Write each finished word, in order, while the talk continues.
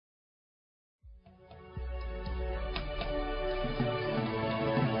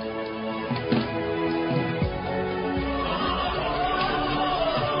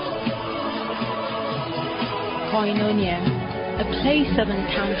Koinonia, a place of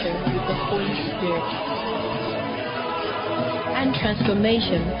encounter with the Holy Spirit and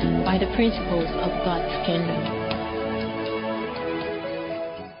transformation by the principles of God's kingdom.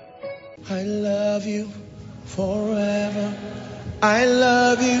 I love you forever. I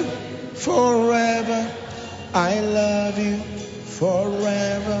love you forever. I love you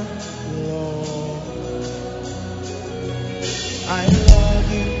forever, Lord. I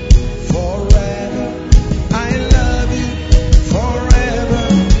love you forever. I love you forever.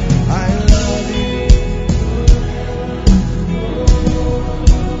 I love you.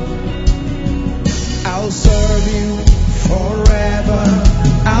 I'll serve you forever.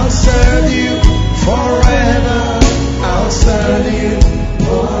 I'll serve you forever. I'll serve you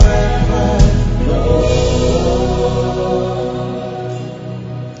forever.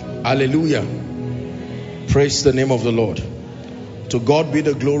 Hallelujah. Praise the name of the Lord. To God be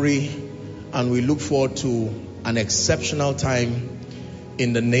the glory, and we look forward to an exceptional time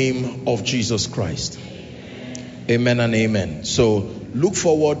in the name of Jesus Christ. Amen and amen. So look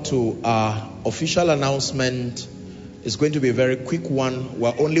forward to our official announcement. It's going to be a very quick one.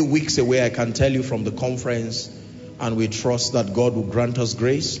 We're only weeks away, I can tell you, from the conference, and we trust that God will grant us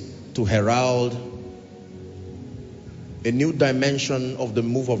grace to herald a new dimension of the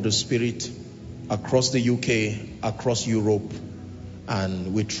move of the Spirit across the UK, across Europe,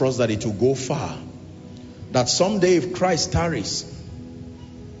 and we trust that it will go far. That someday, if Christ tarries,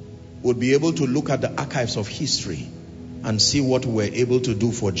 we'll be able to look at the archives of history and see what we were able to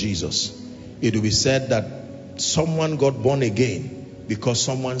do for Jesus. It will be said that someone got born again because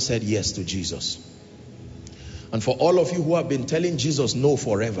someone said yes to Jesus. And for all of you who have been telling Jesus no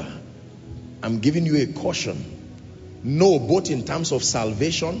forever, I'm giving you a caution. No, both in terms of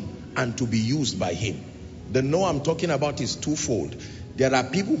salvation and to be used by him. The no I'm talking about is twofold. There are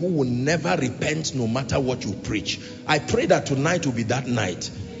people who will never repent no matter what you preach. I pray that tonight will be that night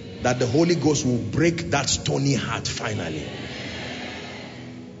that the Holy Ghost will break that stony heart finally.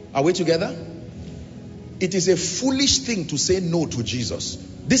 Are we together? It is a foolish thing to say no to Jesus.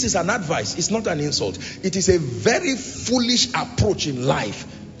 This is an advice. It's not an insult. It is a very foolish approach in life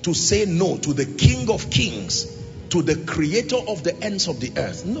to say no to the King of Kings, to the creator of the ends of the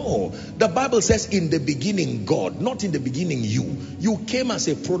earth. No, the Bible says in the beginning God, not in the beginning you. You came as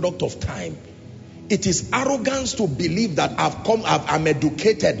a product of time. It is arrogance to believe that I'm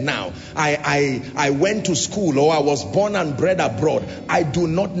educated now. I went to school, or I was born and bred abroad. I do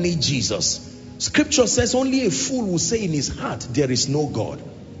not need Jesus. Scripture says only a fool will say in his heart there is no God.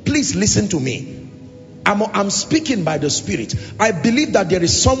 Please listen to me. I'm speaking by the Spirit. I believe that there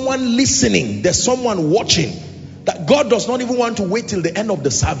is someone listening. There's someone watching. That God does not even want to wait till the end of the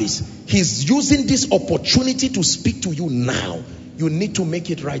service. He's using this opportunity to speak to you now. You need to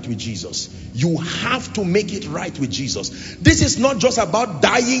make it right with Jesus. You have to make it right with Jesus. This is not just about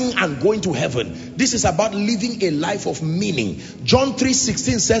dying and going to heaven. This is about living a life of meaning. John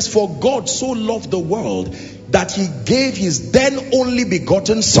 3:16 says, for God so loved the world that he gave his then only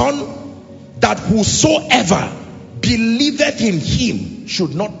begotten Son, that whosoever believeth in him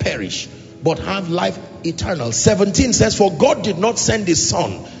should not perish, but have life eternal. 17 says, for God did not send his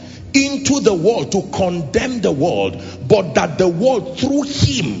Son into the world to condemn the world, but that the world through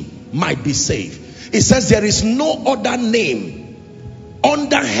him might be saved. It says there is no other name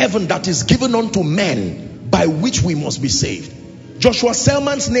under heaven that is given unto men by which we must be saved. Joshua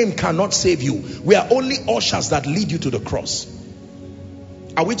Selman's name cannot save you. We are only ushers that lead you to the cross.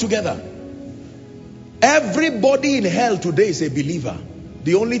 Are we together? Everybody in hell today is a believer.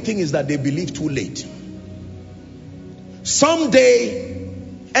 The only thing is that they believe too late. Someday,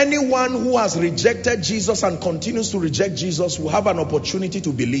 anyone who has rejected Jesus and continues to reject Jesus will have an opportunity to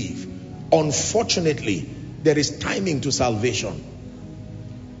believe. Unfortunately, there is timing to salvation.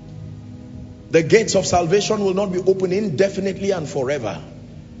 The gates of salvation will not be open indefinitely and forever.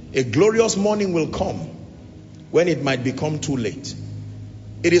 A glorious morning will come when it might become too late.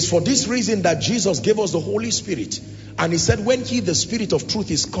 It is for this reason that Jesus gave us the Holy Spirit. And he said when he, the Spirit of truth,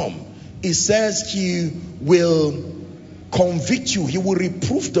 is come, he says he will convict you. He will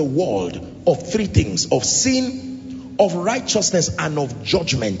reprove the world of three things: of sin, of righteousness, and of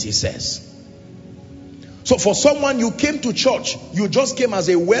judgment, he says. So for someone, you came to church, you just came as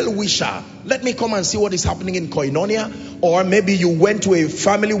a well-wisher. Let me come and see what is happening in Koinonia. Or maybe you went to a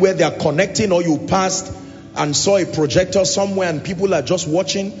family where they are connecting, or you passed and saw a projector somewhere and people are just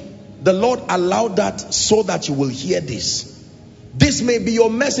watching. The Lord allowed that so that you will hear this. This may be your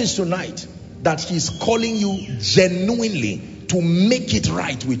message tonight, that he's calling you genuinely to make it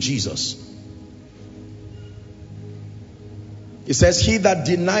right with Jesus. He says, he that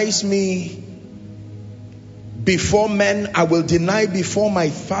denies me before men, I will deny before my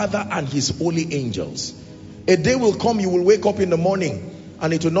Father and his holy angels. A day will come, you will wake up in the morning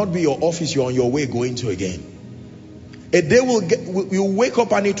and it will not be your office you're on your way going to again. A day you'll wake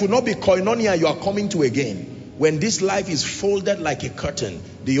up and it will not be koinonia you are coming to again. When this life is folded like a curtain,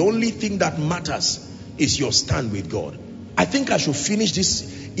 the only thing that matters is your stand with God. I think I should finish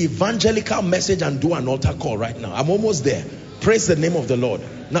this evangelical message and do an altar call right now. I'm almost there. Praise the name of the Lord.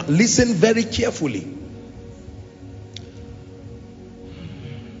 Now listen very carefully.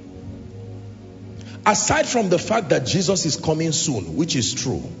 Aside from the fact that Jesus is coming soon, which is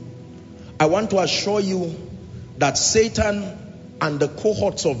true, I want to assure you that Satan and the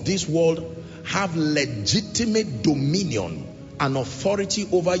cohorts of this world have legitimate dominion and authority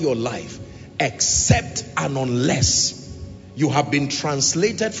over your life, except and unless you have been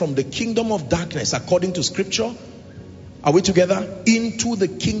translated from the kingdom of darkness, according to scripture, are we together, into the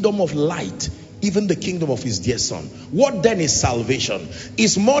kingdom of light, even the kingdom of his dear son. What then is salvation?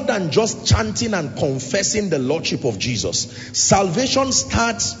 It's more than just chanting and confessing the lordship of Jesus. Salvation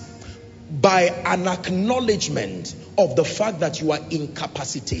starts by an acknowledgement of the fact that you are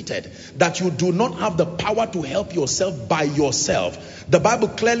incapacitated, that you do not have the power to help yourself by yourself. The Bible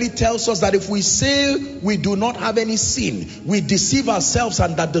clearly tells us that if we say we do not have any sin, we deceive ourselves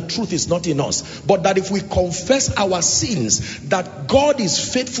and that the truth is not in us. But that if we confess our sins, that God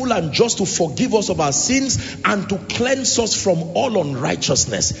is faithful and just to forgive us of our sins and to cleanse us from all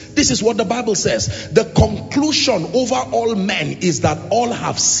unrighteousness. This is what the Bible says. The conclusion over all men is that all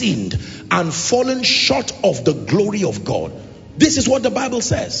have sinned and fallen short of the glory of God. This is what the Bible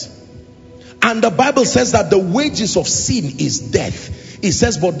says. And the Bible says that the wages of sin is death. It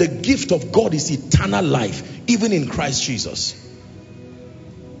says, but the gift of God is eternal life, even in Christ Jesus.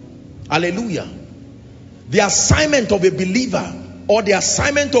 Hallelujah. The assignment of a believer, or the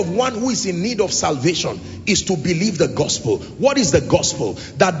assignment of one who is in need of salvation, is to believe the gospel. What is the gospel?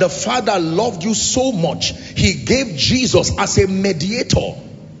 That the Father loved you so much, he gave Jesus as a mediator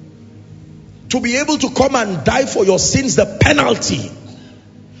to be able to come and die for your sins. The penalty,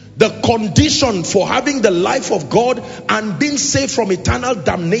 the condition for having the life of God and being saved from eternal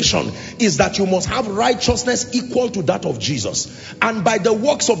damnation is that you must have righteousness equal to that of Jesus. And by the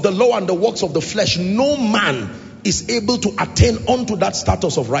works of the law and the works of the flesh, no man is able to attain unto that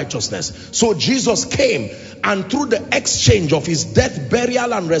status of righteousness. So Jesus came, and through the exchange of his death,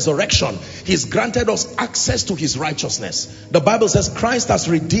 burial and resurrection, he's granted us access to his righteousness. The Bible says Christ has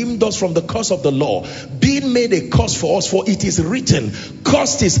redeemed us from the curse of the law, being made a curse for us. For it is written,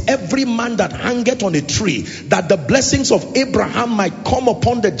 cursed is every man that hangeth on a tree, that the blessings of Abraham might come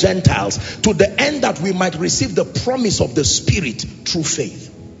upon the Gentiles, to the end that we might receive the promise of the Spirit through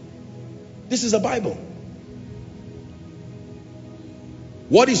faith. This is the Bible.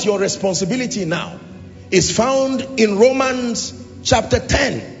 What is your responsibility now? Is found in Romans chapter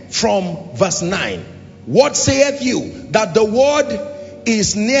 10 from verse 9. What saith you? That the word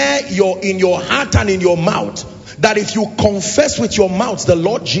is near in your heart and in your mouth. That if you confess with your mouth the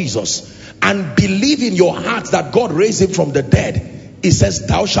Lord Jesus and believe in your heart that God raised him from the dead, it says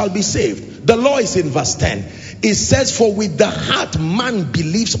thou shalt be saved. The law is in verse 10. It says, for with the heart man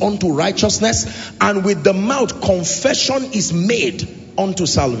believes unto righteousness, and with the mouth confession is made unto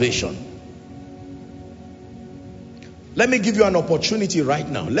salvation. Let me give you an opportunity right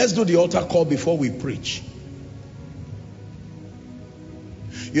now. Let's do the altar call before we preach.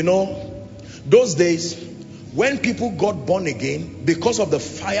 You know, those days when people got born again because of the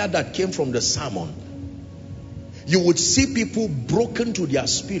fire that came from the sermon, you would see people broken to their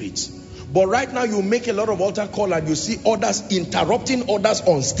spirits. But right now you make a lot of altar call and you see others interrupting others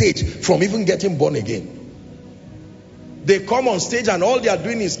on stage from even getting born again. They come on stage and all they are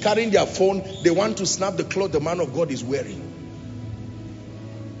doing is carrying their phone. They want to snap the cloth the man of God is wearing.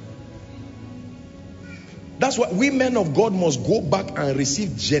 That's why we men of God must go back and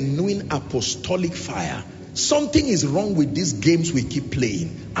receive genuine apostolic fire. Something is wrong with these games we keep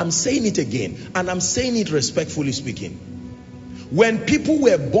playing. I'm saying it again, and I'm saying it respectfully speaking. When people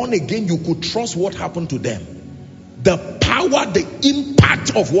were born again, you could trust what happened to them. The power, the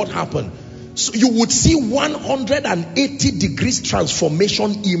impact of what happened. So you would see 180 degrees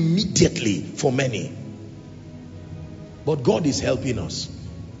transformation immediately for many. But God is helping us.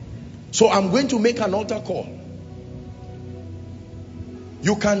 So I'm going to make an altar call.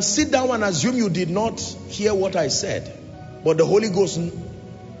 You can sit down and assume you did not hear what I said, but the Holy Ghost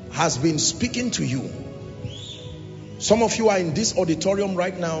has been speaking to you. Some of you are in this auditorium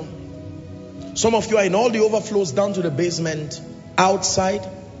right now. Some of you are in all the overflows down to the basement, outside,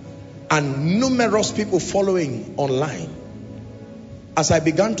 and numerous people following online. As I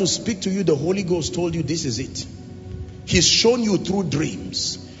began to speak to you, the Holy Ghost told you this is it. He's shown you through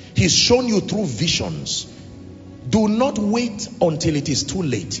dreams. He's shown you through visions. Do not wait until it is too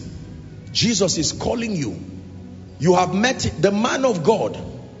late. Jesus is calling you. You have met the man of God.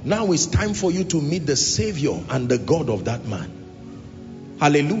 Now it's time for you to meet the Savior and the God of that man.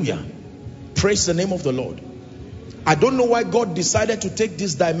 Hallelujah. Praise the name of the Lord. I don't know why God decided to take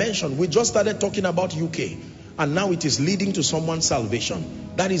this dimension. We just started talking about UK, and now it is leading to someone's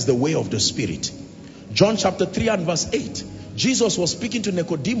salvation. That is the way of the Spirit. John chapter 3 and verse 8. Jesus was speaking to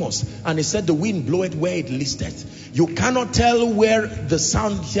Nicodemus, and he said, the wind bloweth where it listeth. You cannot tell where the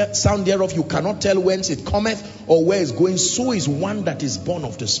sound thereof, you cannot tell whence it cometh or where it's going. So is one that is born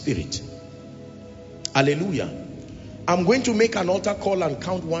of the Spirit. Hallelujah. I'm going to make an altar call and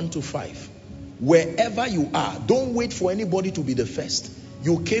count 1 to 5. Wherever you are, don't wait for anybody to be the first.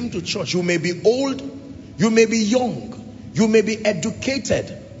 You came to church. You may be old, you may be young, you may be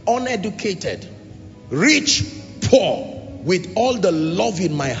educated, uneducated, rich, poor. With all the love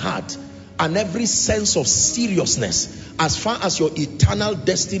in my heart and every sense of seriousness, as far as your eternal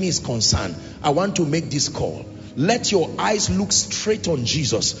destiny is concerned, I want to make this call. Let your eyes look straight on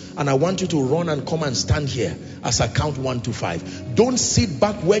Jesus, and I want you to run and come and stand here as I count 1 to 5. Don't sit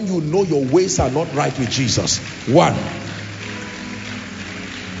back when you know your ways are not right with Jesus. 1.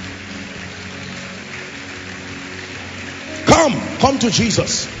 Come to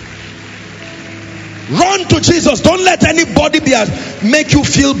Jesus. Run to Jesus. Don't let anybody make you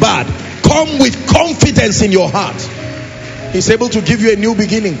feel bad. Come with confidence in your heart. He's able to give you a new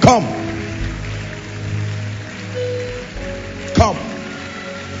beginning. Come.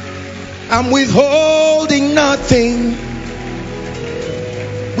 I'm withholding nothing.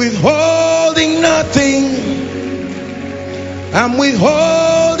 Withholding nothing. I'm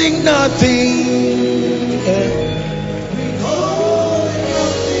withholding nothing.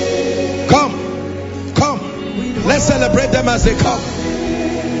 Come. Let's celebrate them as they come.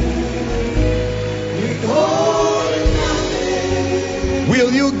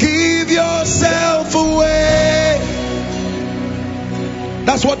 Will you give yourself away?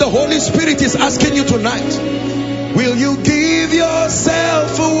 That's what the Holy Spirit is asking you tonight. Will you give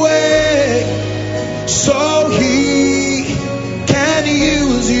yourself away so He can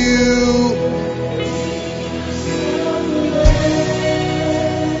use you?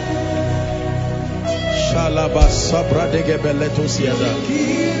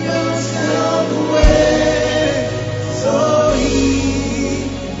 Give yourself away so He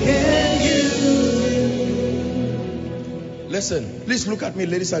can use you. Listen, please look at me,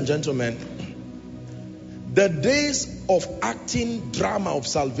 ladies and gentlemen. The days of acting drama of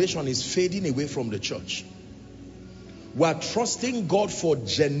salvation is fading away from the church. We are trusting God for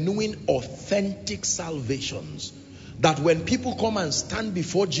genuine, authentic salvations. That when people come and stand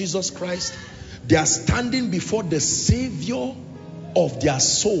before Jesus Christ, they are standing before the Savior of their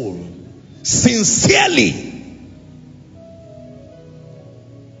soul, sincerely.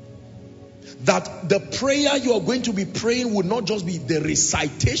 That the prayer you are going to be praying would not just be the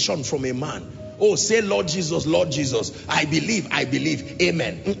recitation from a man. Oh, say, Lord Jesus, Lord Jesus. I believe, I believe.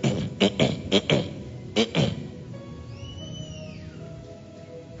 Amen.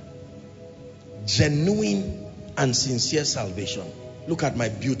 Genuine and sincere salvation. Look at my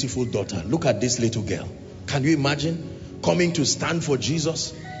beautiful daughter. Look at this little girl. Can you imagine coming to stand for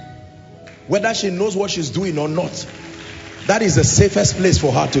Jesus? Whether she knows what she's doing or not, that is the safest place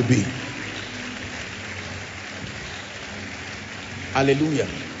for her to be. Hallelujah.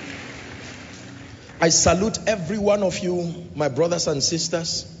 I salute every one of you, my brothers and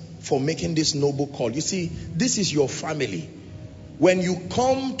sisters, for making this noble call. You see, this is your family. When you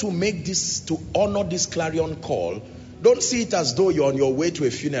come to make this, to honor this clarion call, don't see it as though you're on your way to a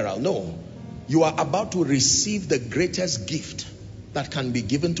funeral. No. You are about to receive the greatest gift that can be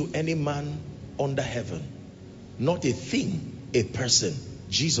given to any man under heaven. Not a thing, a person.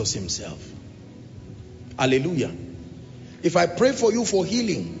 Jesus himself. Hallelujah. If I pray for you for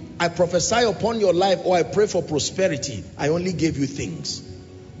healing, I prophesy upon your life, or I pray for prosperity, I only gave you things.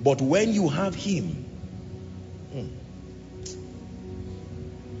 But when you have him,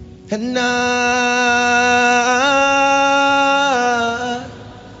 and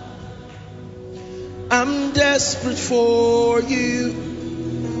I'm desperate for you.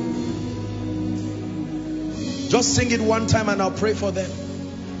 Just sing it one time and I'll pray for them.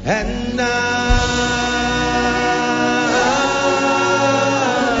 And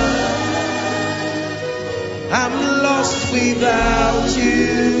I'm lost without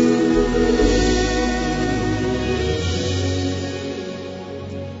you.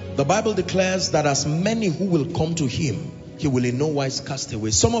 The Bible declares that as many who will come to him he will in no wise cast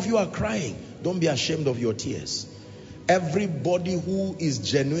away. Some of you are crying. Don't be ashamed of your tears. Everybody who is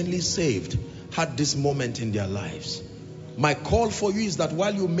genuinely saved had this moment in their lives. My call for you is that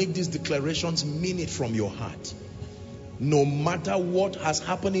while you make these declarations, mean it from your heart. No matter what has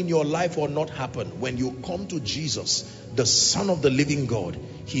happened in your life or not happened, when you come to Jesus, the Son of the living God,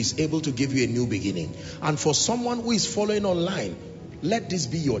 he is able to give you a new beginning. And for someone who is following online, let this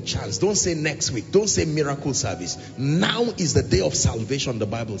be your chance. Don't say next week. Don't say miracle service. Now is the day of salvation, the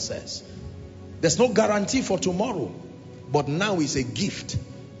Bible says. There's no guarantee for tomorrow, but now is a gift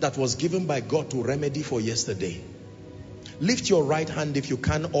that was given by God to remedy for yesterday. Lift your right hand if you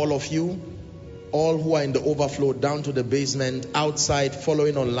can, all of you. All who are in the overflow, down to the basement, outside,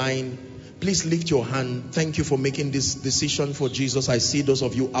 following online. Please lift your hand. Thank you for making this decision for Jesus. I see those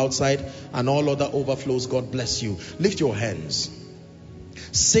of you outside and all other overflows. God bless you. Lift your hands.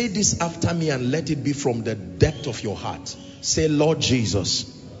 Say this after me and let it be from the depth of your heart. Say, Lord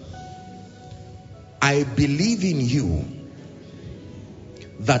Jesus, I believe in you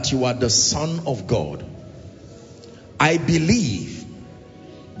that you are the Son of God. I believe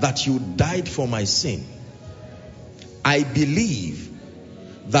that you died for my sin. I believe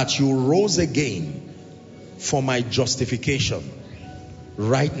that you rose again for my justification.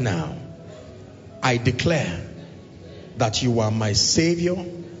 Right now, I declare that you are my Savior,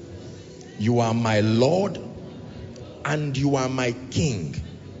 you are my Lord, and you are my King.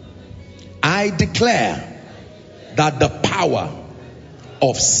 I declare that the power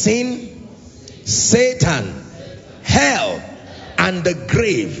of sin, Satan, hell, and the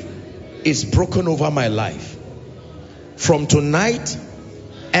grave is broken over my life. From tonight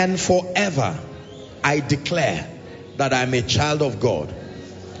and forever, I declare that I'm a child of God.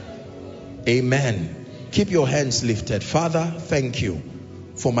 Amen. Keep your hands lifted. Father, thank you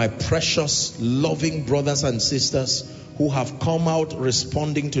for my precious, loving brothers and sisters who have come out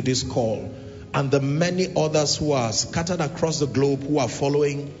responding to this call, and the many others who are scattered across the globe who are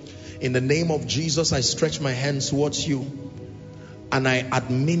following. In the name of Jesus, I stretch my hands towards you and I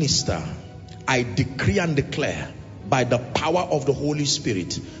administer, I decree and declare by the power of the Holy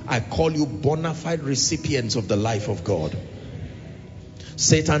Spirit, I call you bona fide recipients of the life of God.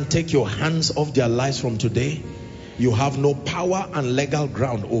 Satan, take your hands off their lives from today. You have no power and legal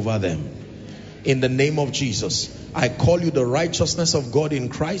ground over them. In the name of Jesus, I call you the righteousness of God in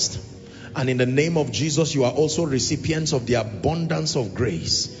Christ. And in the name of Jesus, you are also recipients of the abundance of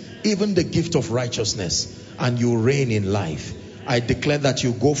grace, even the gift of righteousness, and you reign in life. I declare that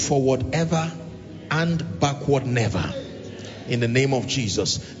you go forward ever and backward never. In the name of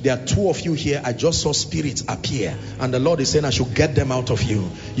Jesus. There are two of you here. I just saw spirits appear, and the Lord is saying I should get them out of you.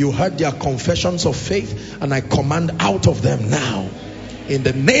 You heard their confessions of faith, and I command out of them now. In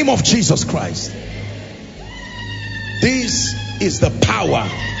the name of Jesus Christ. This is the power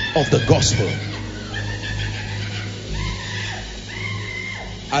of the gospel.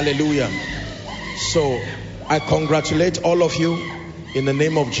 Hallelujah. So I congratulate all of you in the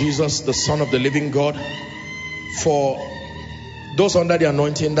name of Jesus, the Son of the living God. For those under the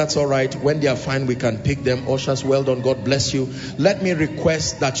anointing, that's all right. When they are fine, we can pick them. Ushers, well done. God bless you. Let me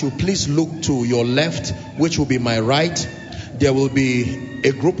request that you please look to your left, which will be my right. There will be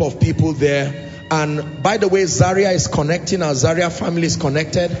a group of people there. And by the way, Zaria is connecting. Our Zaria family is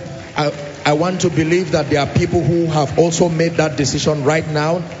connected. I want to believe that there are people who have also made that decision right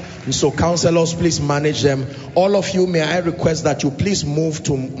now. And so counselors, please manage them. All of you, may I request that you please move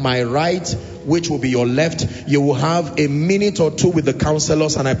to my right, which will be your left. You will have a minute or two with the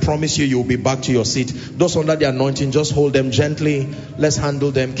counselors, and I promise you, you will be back to your seat. Those under the anointing, just hold them gently. Let's handle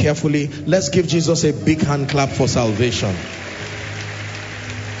them carefully. Let's give Jesus a big hand clap for salvation.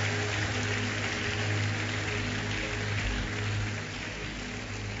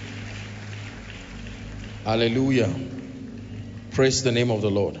 Hallelujah. Praise the name of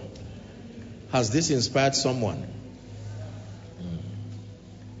the Lord. Has this inspired someone?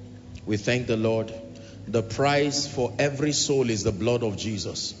 We thank the Lord. The price for every soul is the blood of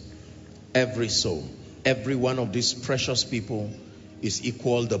Jesus. Every soul. Every one of these precious people is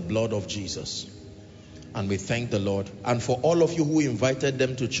equal the blood of Jesus. And we thank the Lord. And for all of you who invited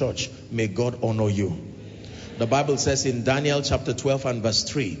them to church, may God honor you. The Bible says in Daniel chapter 12 and verse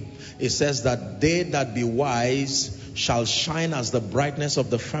 3, it says that they that be wise shall shine as the brightness of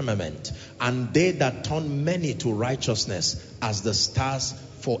the firmament, and they that turn many to righteousness as the stars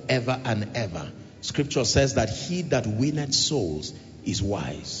forever and ever. Scripture says that he that winneth souls is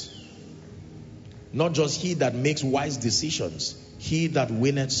wise. Not just he that makes wise decisions, he that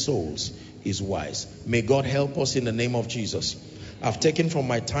winneth souls is wise. May God help us in the name of Jesus. I've taken from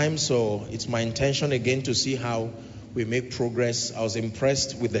my time, so it's my intention again to see how we make progress. I was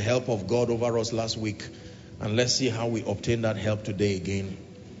impressed with the help of God over us last week. And let's see how we obtain that help today again.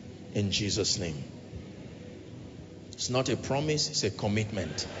 In Jesus' name. It's not a promise, it's a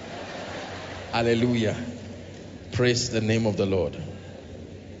commitment. Hallelujah. Praise the name of the Lord.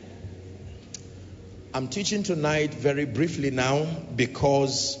 I'm teaching tonight very briefly now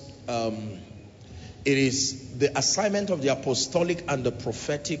because it is the assignment of the apostolic and the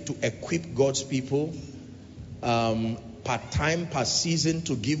prophetic to equip God's people part-time, per season,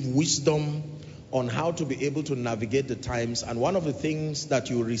 to give wisdom on how to be able to navigate the times. And one of the things that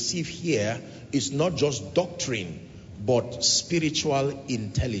you receive here is not just doctrine, but spiritual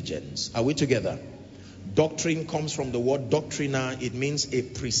intelligence. Are we together? Doctrine comes from the word doctrina. It means a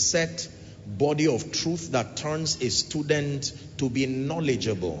preset body of truth that turns a student to be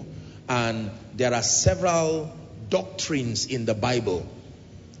knowledgeable. And there are several doctrines in the Bible.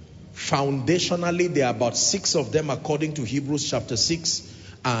 Foundationally, there are about 6 of them according to Hebrews chapter 6.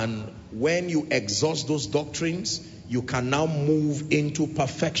 And when you exhaust those doctrines, you can now move into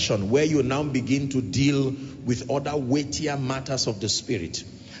perfection, where you now begin to deal with other weightier matters of the Spirit.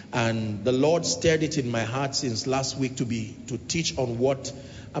 And the Lord stirred it in my heart since last week to teach on what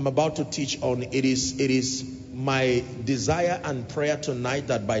I'm about to teach on. It is my desire and prayer tonight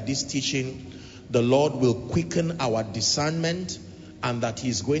that by this teaching, the Lord will quicken our discernment, and that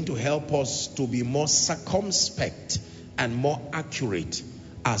He's going to help us to be more circumspect and more accurate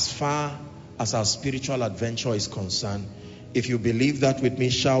as far as our spiritual adventure is concerned. If you believe that with me,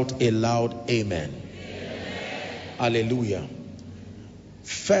 shout a loud amen. Amen. Hallelujah.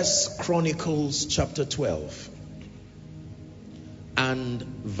 1 Chronicles chapter 12 and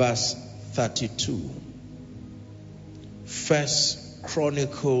verse 32. 1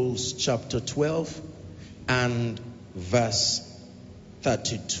 Chronicles chapter 12 and verse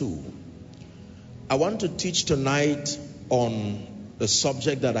 32. I want to teach tonight on the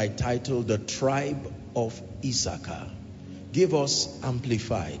subject that I titled The Tribe of Issachar. Give us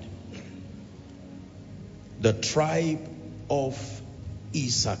amplified. The tribe of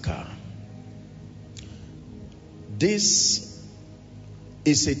Issachar. This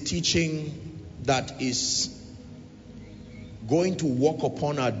is a teaching that is going to work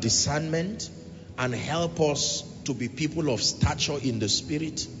upon our discernment and help us to be people of stature in the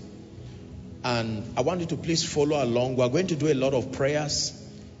Spirit. And I want you to please follow along. We're going to do a lot of prayers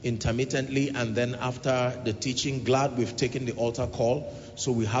intermittently, and then after the teaching, glad we've taken the altar call,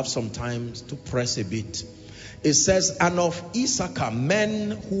 so we have some time to press a bit. It says, and of Issachar,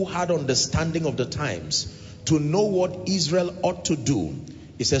 men who had understanding of the times, to know what Israel ought to do.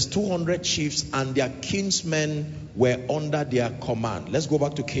 It says 200 chiefs and their kinsmen were under their command. Let's go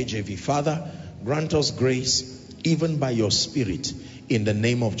back to KJV. Father, grant us grace, even by your Spirit, in the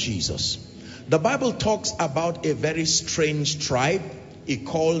name of Jesus. The Bible talks about a very strange tribe. It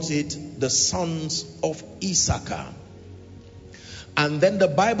calls it the sons of Issachar. And then the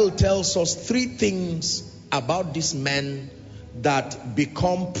Bible tells us 3 things about these men that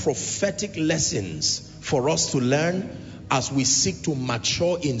become prophetic lessons for us to learn as we seek to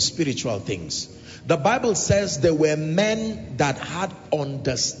mature in spiritual things. The Bible says there were men that had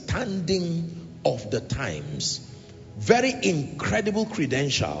understanding of the times. Very incredible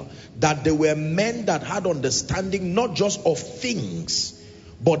credential, that there were men that had understanding not just of things,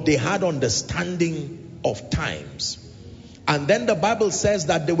 but they had understanding of times. And then the Bible says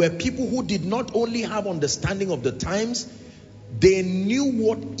that there were people who did not only have understanding of the times, they knew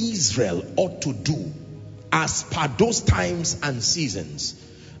what Israel ought to do as per those times and seasons.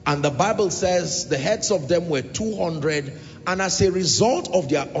 And the Bible says the heads of them were 200, and as a result of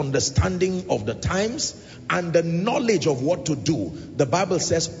their understanding of the times and the knowledge of what to do, the Bible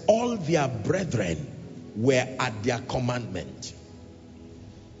says all their brethren were at their commandment.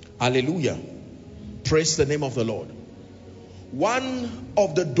 Hallelujah. Praise the name of the Lord. One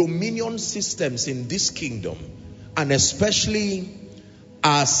of the dominion systems in this kingdom, and especially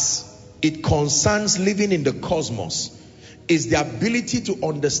as it concerns living in the cosmos, is the ability to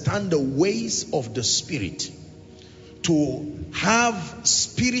understand the ways of the Spirit, to have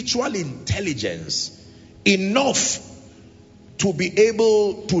spiritual intelligence enough to be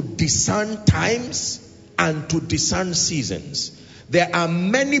able to discern times and to discern seasons. There are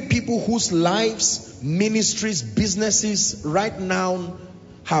many people whose lives, ministries, businesses right now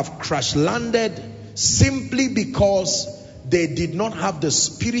have crash landed simply because they did not have the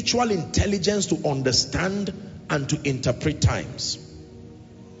spiritual intelligence to understand and to interpret times.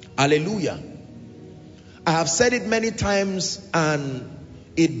 Hallelujah. I have said it many times, and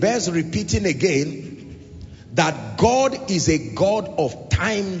it bears repeating again, that God is a God of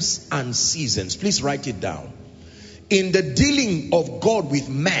times and seasons. Please write it down. in the dealing of God with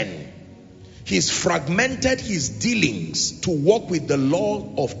men, he's fragmented his dealings to work with the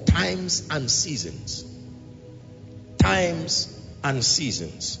law of times and seasons. Times and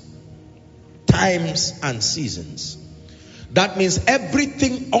seasons. Times and seasons. That means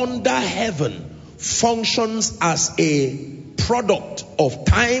everything under heaven functions as a product of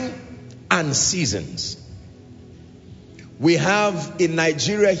time and seasons. We have in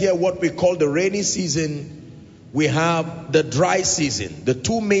Nigeria here what we call the rainy season. We have the dry season, the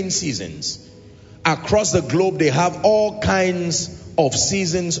two main seasons. Across the globe, they have all kinds of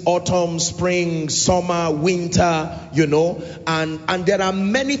seasons: autumn, spring, summer, winter, and there are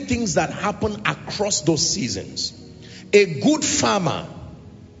many things that happen across those seasons. A good farmer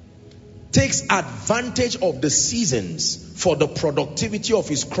takes advantage of the seasons for the productivity of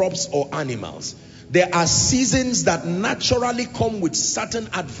his crops or animals. There are seasons that naturally come with certain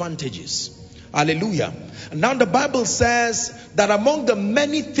advantages. Hallelujah. And now the Bible says that among the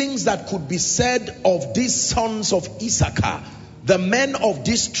many things that could be said of these sons of Issachar, the men of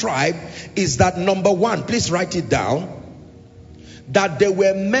this tribe, is that number one, please write it down, that they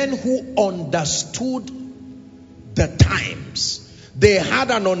were men who understood the times. They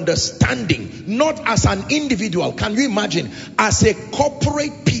had an understanding, not as an individual. Can you imagine? As a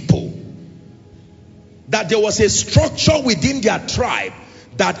corporate people, that there was a structure within their tribe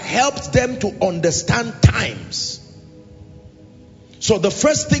that helped them to understand times. So the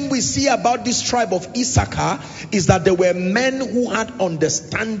first thing we see about this tribe of Issachar is that there were men who had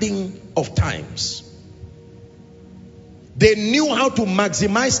understanding of times. They knew how to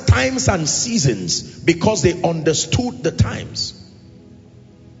maximize times and seasons because they understood the times.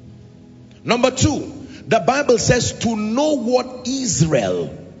 Number two, the Bible says to know what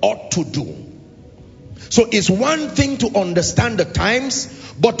Israel ought to do. So it's one thing to understand the times,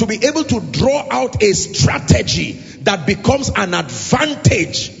 but to be able to draw out a strategy that becomes an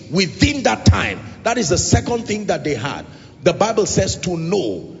advantage within that time. That is the second thing that they had. The Bible says to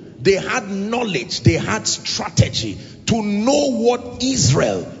know. They had knowledge, they had strategy to know what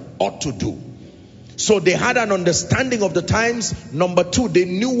Israel ought to do. So they had an understanding of the times. Number two, they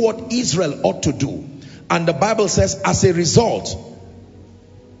knew what Israel ought to do. And the Bible says as a result,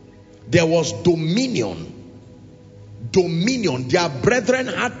 there was dominion. Dominion. Their brethren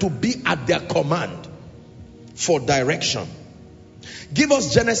had to be at their command for direction. Give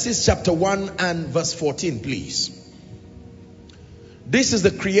us Genesis chapter 1 and verse 14, please. This is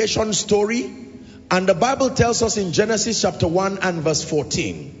the creation story. And the Bible tells us in Genesis chapter 1 and verse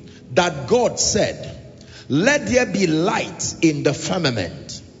 14 that God said, let there be light in the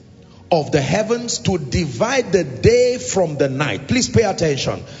firmament of the heavens to divide the day from the night. Please pay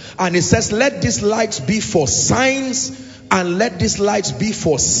attention. And it says, let these lights be for signs, and let these lights be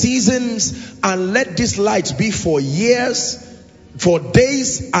for seasons, and let these lights be for years, for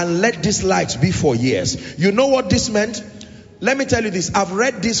days, and let these lights be for years. You know what this meant? Let me tell you this. I've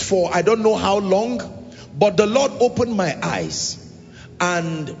read this for I don't know how long, but the Lord opened my eyes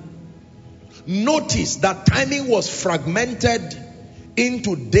and noticed that timing was fragmented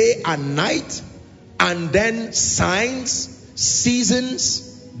into day and night, and then signs, seasons,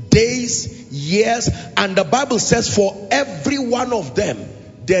 days, years. And the Bible says for every one of them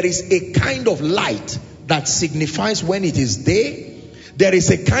there is a kind of light that signifies when it is day. There is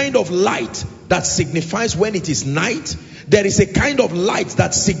a kind of light that signifies when it is night. There is a kind of light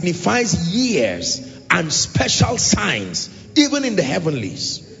that signifies years and special signs, even in the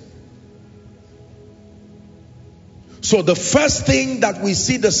heavenlies. So the first thing that we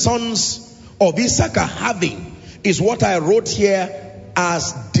see the sons of Issachar having is what I wrote here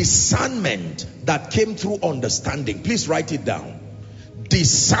as discernment that came through understanding. Please write it down.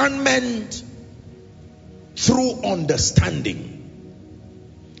 Discernment through understanding.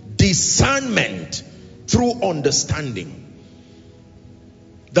 Discernment through understanding.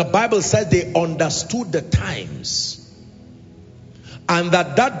 The Bible said they understood the times, and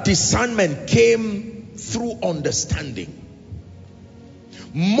that discernment came through understanding.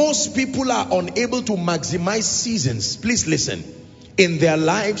 Most people are unable to maximize seasons, please listen, in their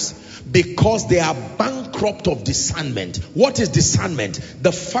lives because they are bankrupt of discernment. What is discernment?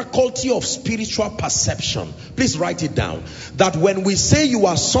 The faculty of spiritual perception. Please write it down. That when we say you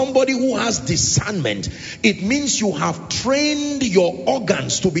are somebody who has discernment, it means you have trained your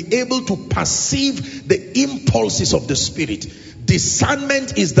organs to be able to perceive the impulses of the spirit.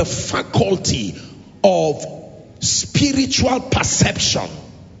 Discernment is the faculty of spiritual perception.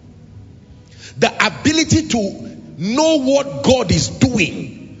 The ability to know what God is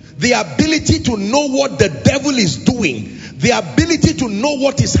doing, the ability to know what the devil is doing, the ability to know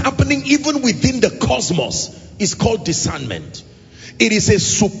what is happening even within the cosmos It's called discernment. It is a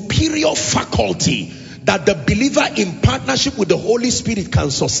superior faculty that the believer in partnership with the Holy Spirit can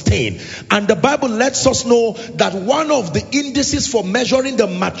sustain. And the Bible lets us know that one of the indices for measuring the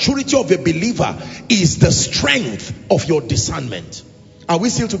maturity of a believer is the strength of your discernment. Are we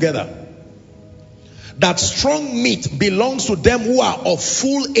still together? That strong meat belongs to them who are of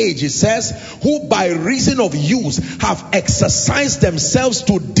full age, it says, who by reason of use have exercised themselves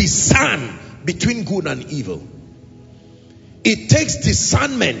to discern between good and evil. It takes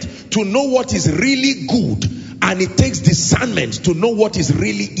discernment to know what is really good, and it takes discernment to know what is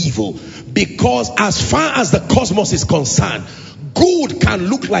really evil. Because as far as the cosmos is concerned, good can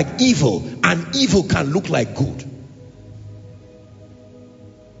look like evil and evil can look like good.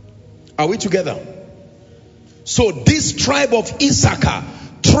 Are we together? So this tribe of Issachar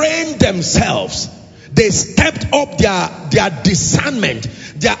trained themselves. They stepped up their discernment,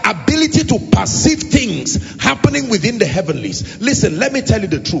 their ability to perceive things happening within the heavenlies. Listen, let me tell you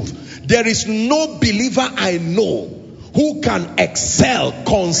the truth. There is no believer I know who can excel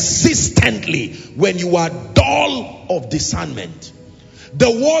consistently when you are dull of discernment.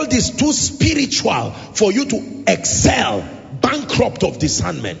 The world is too spiritual for you to excel, bankrupt of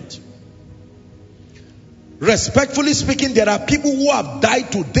discernment. Respectfully speaking, there are people who have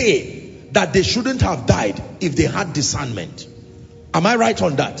died today that they shouldn't have died if they had discernment. Am I right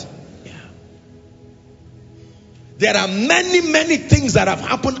on that? Yeah. There are many things that have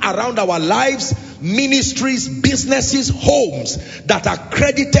happened around our lives, ministries, businesses, homes, that are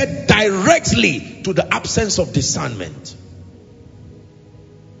credited directly to the absence of discernment.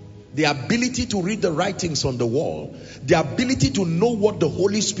 The ability to read the writings on the wall, the ability to know what the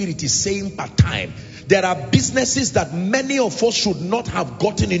Holy Spirit is saying per time. There are businesses that many of us should not have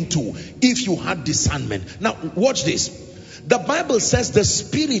gotten into if you had discernment. Now, watch this. The Bible says the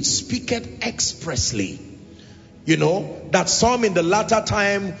Spirit speaketh expressly. You know, that some in the latter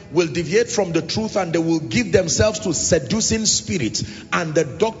time will deviate from the truth and they will give themselves to seducing spirits and the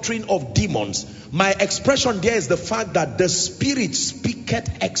doctrine of demons. My expression there is the fact that the Spirit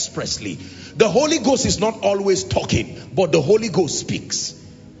speaketh expressly. The Holy Ghost is not always talking, but the Holy Ghost speaks.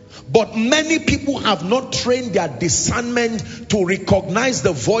 But many people have not trained their discernment to recognize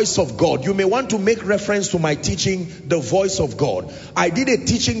the voice of God. You may want to make reference to my teaching, The Voice of God. I did a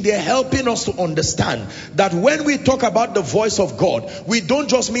teaching there helping us to understand that when we talk about the voice of God, we don't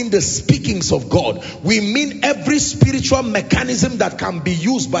just mean the speakings of God. We mean every spiritual mechanism that can be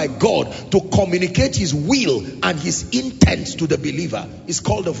used by God to communicate his will and his intent to the believer. It's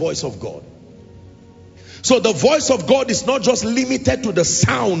called the voice of God. So the voice of God is not just limited to the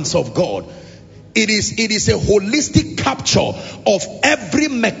sounds of God. It is a holistic capture of every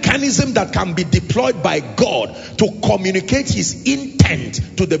mechanism that can be deployed by God to communicate his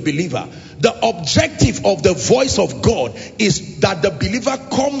intent to the believer. The objective of the voice of God is that the believer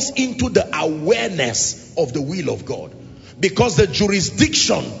comes into the awareness of the will of God. Because the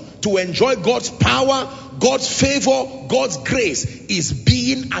jurisdiction to enjoy God's power, God's favor, God's grace is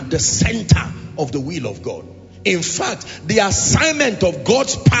being at the center of the will of God. In fact, the assignment of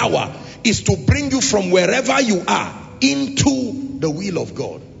God's power is to bring you from wherever you are into the will of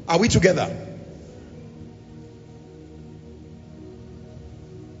God. Are we together?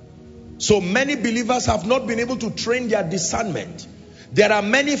 So many believers have not been able to train their discernment. There are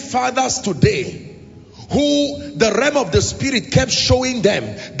many fathers today who the realm of the Spirit kept showing them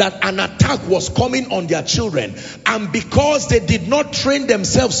that an attack was coming on their children, and because they did not train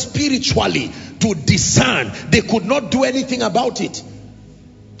themselves spiritually to discern, they could not do anything about it.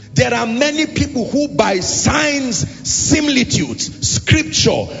 There are many people who by signs, similitudes,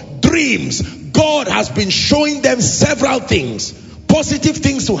 scripture, dreams, God has been showing them several things, positive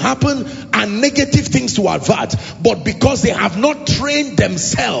things to happen and negative things to avert, but because they have not trained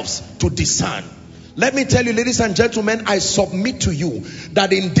themselves to discern. Let me tell you, ladies and gentlemen, I submit to you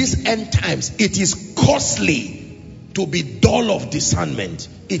that in these end times, it is costly to be dull of discernment.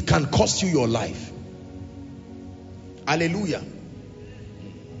 It can cost you your life. Hallelujah.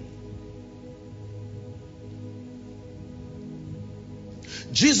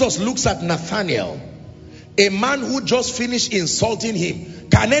 Jesus looks at Nathanael, a man who just finished insulting him.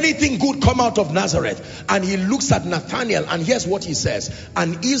 Can anything good come out of Nazareth? And he looks at Nathanael, and here's what he says: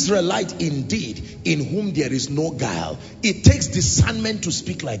 an Israelite indeed, in whom there is no guile. It takes discernment to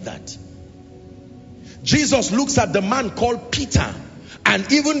speak like that. Jesus looks at the man called Peter, And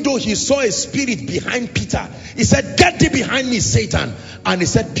even though he saw a spirit behind Peter, he said, "Get thee behind me, Satan." And he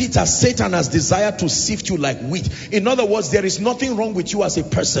said, "Peter, Satan has desired to sift you like wheat." In other words, there is nothing wrong with you as a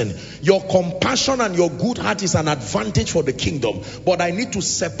person. Your compassion and your good heart is an advantage for the kingdom. But I need to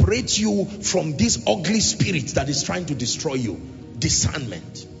separate you from this ugly spirit that is trying to destroy you.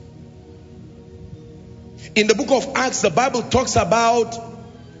 Discernment. In the book of Acts, the Bible talks about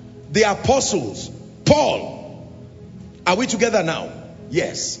the apostles. Paul. Are we together now?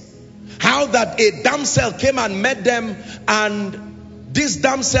 Yes. How that a damsel came and met them, and this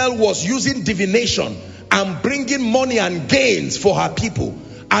damsel was using divination and bringing money and gains for her people.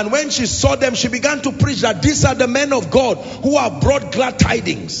 And when she saw them, she began to preach that these are the men of God who have brought glad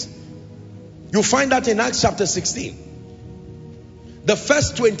tidings. You find that in Acts chapter 16. The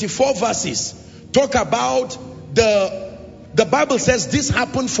first 24 verses talk about the Bible says this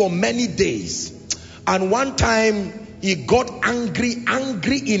happened for many days. And one time he got angry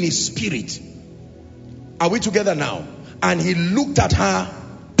in his spirit. Are we together now? And he looked at her,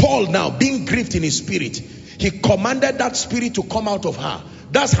 Paul now, being grieved in his spirit. He commanded that spirit to come out of her.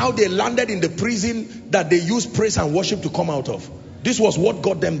 That's how they landed in the prison that they used praise and worship to come out of. This was what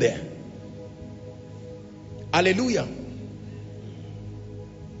got them there. Hallelujah.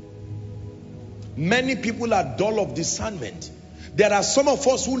 Many people are dull of discernment. There are some of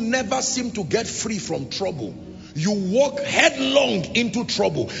us who never seem to get free from trouble. You walk headlong into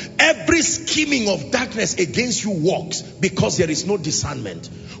trouble. Every scheming of darkness against you works because there is no discernment.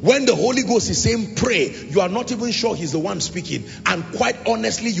 When the Holy Ghost is saying pray, you are not even sure he's the one speaking. And quite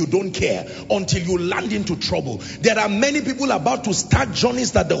honestly, you don't care until you land into trouble. There are many people about to start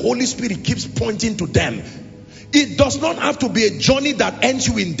journeys that the Holy Spirit keeps pointing to them. It does not have to be a journey that ends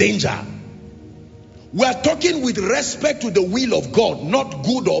you in danger. We are talking with respect to the will of God, not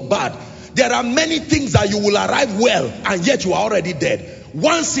good or bad. There are many things that you will arrive well and yet you are already dead.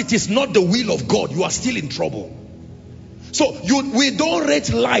 Once it is not the will of God, you are still in trouble. So we don't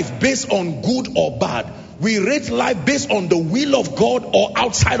rate life based on good or bad. We rate life based on the will of God or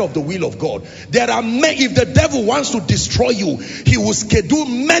outside of the will of God. There are many, if the devil wants to destroy you, he will schedule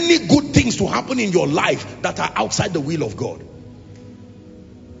many good things to happen in your life that are outside the will of God.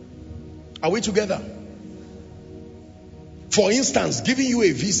 Are we together? For instance, giving you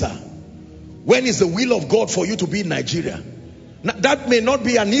a visa, when is the will of God for you to be in Nigeria? Now, that may not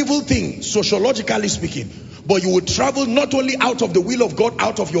be an evil thing, sociologically speaking, but you will travel not only out of the will of God,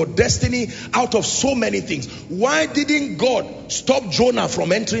 out of your destiny, out of so many things. Why didn't God stop Jonah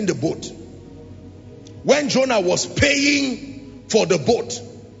from entering the boat? When Jonah was paying for the boat,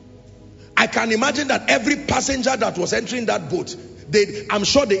 I can imagine that every passenger that was entering that boat, I'm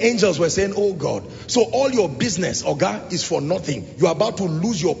sure the angels were saying, "Oh God, so all your business, Oga, is for nothing. You're about to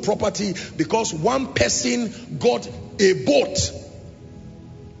lose your property because one person got a boat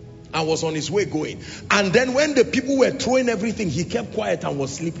and was on his way going." And then when the people were throwing everything, he kept quiet and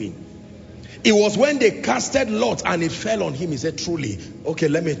was sleeping. It was when they casted Lot and it fell on him, he said, "Truly, okay,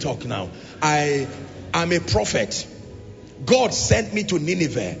 let me talk now. I am a prophet. God sent me to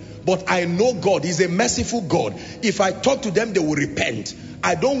Nineveh. But I know God is a merciful God. If I talk to them, they will repent.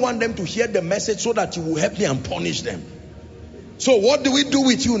 I don't want them to hear the message so that you will help me and punish them. So what do we do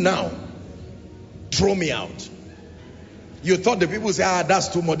with you now? Throw me out." You thought the people say, "Ah, that's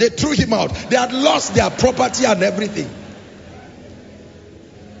too much." They threw him out. They had lost their property and everything.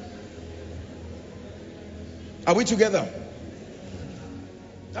 Are we together?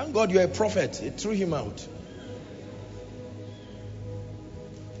 Thank God you're a prophet. They threw him out.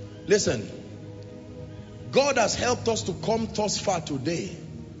 Listen, God has helped us to come thus far today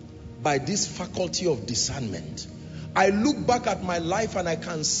by this faculty of discernment. I look back at my life and I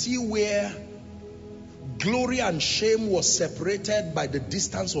can see where glory and shame was separated by the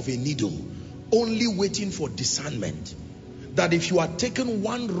distance of a needle, only waiting for discernment. That if you had taken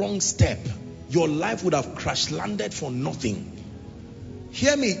one wrong step, your life would have crash landed for nothing.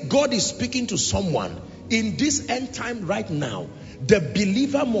 Hear me, God is speaking to someone in this end time right now. The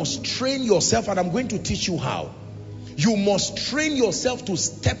believer must train yourself, and I'm going to teach you how. You must train yourself to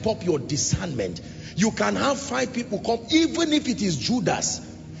step up your discernment. You can have 5 people come, even if it is Judas.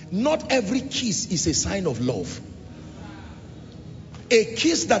 Not every kiss is a sign of love. A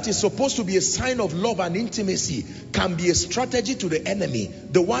kiss that is supposed to be a sign of love and intimacy can be a strategy to the enemy.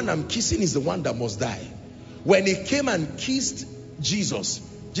 The one I'm kissing is the one that must die. When he came and kissed Jesus,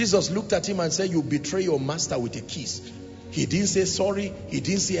 Jesus looked at him and said, "You betray your master with a kiss." He didn't say sorry. He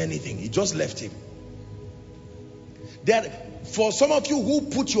didn't say anything. He just left him. For some of you who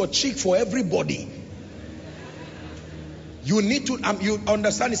put your cheek for everybody, you need to, you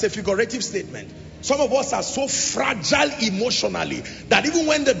understand it's a figurative statement. Some of us are so fragile emotionally that even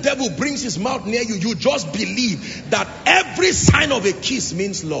when the devil brings his mouth near you, you just believe that every sign of a kiss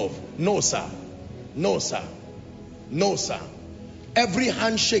means love. No, sir. No, sir. No, sir. Every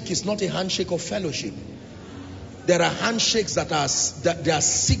handshake is not a handshake of fellowship. There are handshakes that are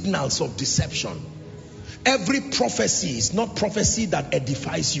signals of deception. Every prophecy is not prophecy that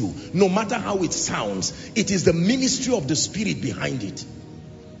edifies you. No matter how it sounds, it is the ministry of the Spirit behind it.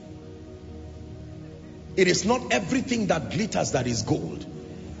 It is not everything that glitters that is gold.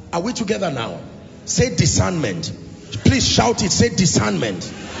 Are we together now? Say discernment. Please shout it. Say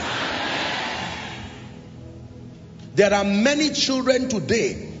discernment. There are many children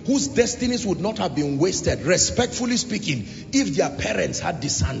today whose destinies would not have been wasted, respectfully speaking, if their parents had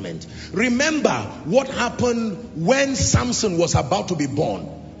discernment. Remember what happened when Samson was about to be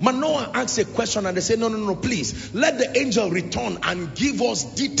born. Manoah asked a question and they said, no, please, let the angel return and give us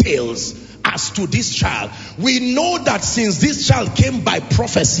details as to this child. We know that since this child came by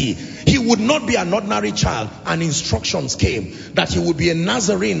prophecy, he would not be an ordinary child. And instructions came that he would be a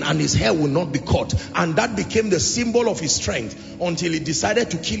Nazarene and his hair would not be cut. And that became the symbol of his strength until he decided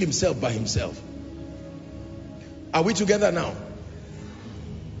to kill himself by himself. Are we together now?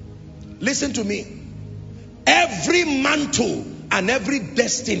 Listen to me. Every mantle and every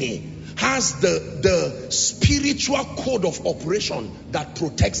destiny has the spiritual code of operation that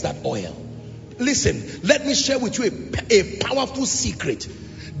protects that oil. Listen, let me share with you a powerful secret.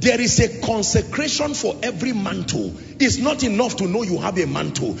 There is a consecration for every mantle. It's not enough to know you have a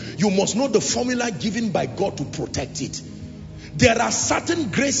mantle. You must know the formula given by God to protect it. There are certain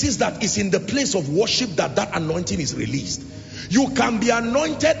graces that is in the place of worship that anointing is released. You can be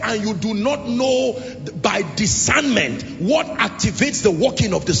anointed and you do not know by discernment what activates the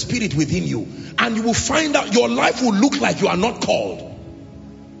working of the Spirit within you. And you will find out your life will look like you are not called.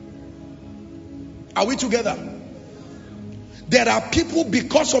 Are we together? There are people,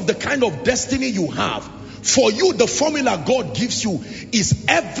 because of the kind of destiny you have, for you the formula God gives you is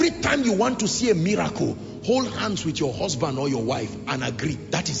every time you want to see a miracle, hold hands with your husband or your wife and agree.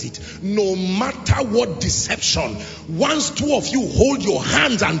 That is it. No matter what deception, once two of you hold your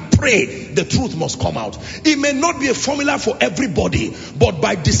hands and pray, the truth must come out. It may not be a formula for everybody, but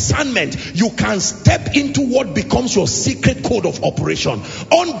by discernment, you can step into what becomes your secret code of operation.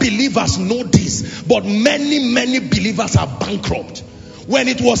 Unbelievers know this, but many believers are bankrupt. When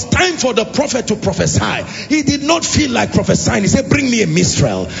it was time for the prophet to prophesy, he did not feel like prophesying. He said, bring me a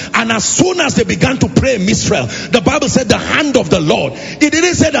minstrel. And as soon as they began to pray a minstrel, the Bible said the hand of the Lord. It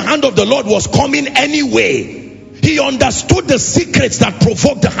didn't say the hand of the Lord was coming anyway. He understood the secrets that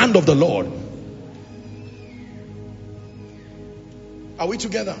provoked the hand of the Lord. Are we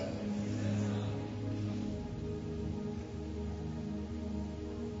together?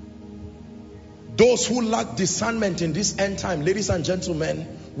 Those who lack discernment in this end time, ladies and gentlemen,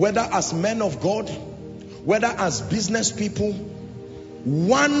 whether as men of God, whether as business people,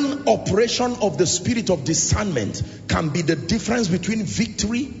 one operation of the spirit of discernment can be the difference between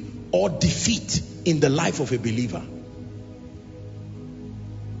victory or defeat in the life of a believer.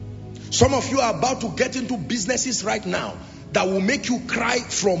 Some of you are about to get into businesses right now that will make you cry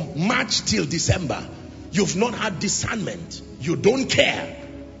from March till December. You've not had discernment. You don't care.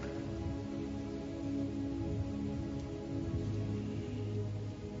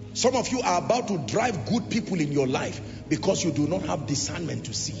 Some of you are about to drive good people in your life because you do not have discernment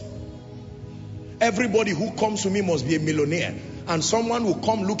to see. Everybody who comes to me must be a millionaire, and someone will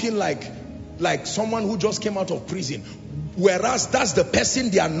come looking like someone who just came out of prison, whereas that's the person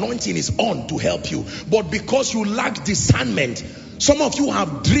the anointing is on to help you. But because you lack discernment, some of you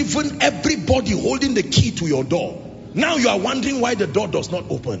have driven everybody holding the key to your door. Now you are wondering why the door does not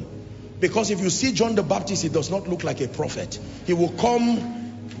open. Because if you see John the Baptist, he does not look like a prophet. He will come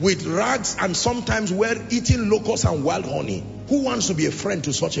with rags and sometimes we're eating locusts and wild honey. Who wants to be a friend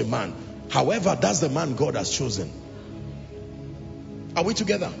to such a man? However, that's the man God has chosen. Are we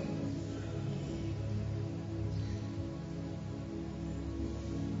together?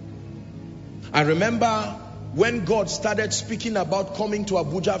 I remember when God started speaking about coming to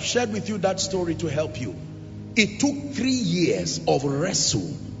Abuja. I've shared with you that story to help you. It took 3 years of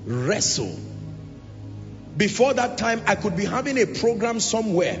wrestle. Before that time, I could be having a program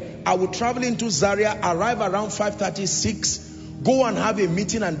somewhere. I would travel into Zaria, arrive around 5:36, go and have a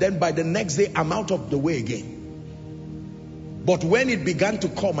meeting, and then by the next day, I'm out of the way again. But when it began to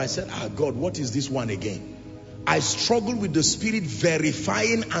come, I said, God, what is this one again? I struggled with the Spirit,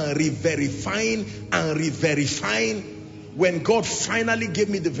 verifying and re-verifying and re-verifying. When God finally gave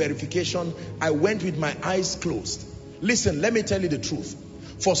me the verification, I went with my eyes closed. Listen, let me tell you the truth.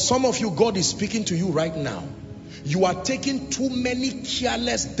 For some of you, God is speaking to you right now. You are taking too many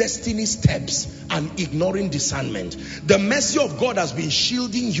careless destiny steps and ignoring discernment. The mercy of God has been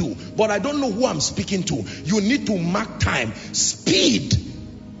shielding you, but I don't know who I'm speaking to. You need to mark time. Speed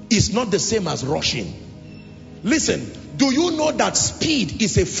is not the same as rushing. Listen, do you know that speed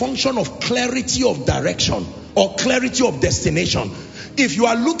is a function of clarity of direction or clarity of destination? If you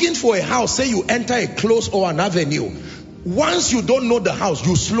are looking for a house, say you enter a close or an avenue, once you don't know the house,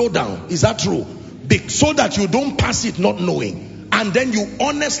 you slow down. Is that true? So that you don't pass it not knowing. And then you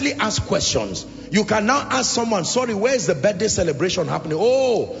honestly ask questions. You can now ask someone, sorry, where is the birthday celebration happening?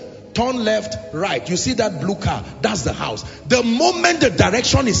 Oh, turn left, right. You see that blue car? That's the house. The moment the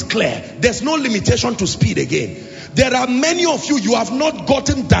direction is clear, there's no limitation to speed again. There are many of you, you have not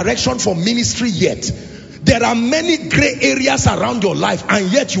gotten direction for ministry yet. There are many gray areas around your life,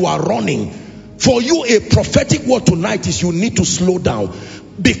 and yet you are running. For you, a prophetic word tonight is you need to slow down,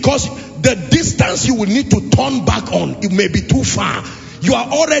 because the distance you will need to turn back on, it may be too far. You are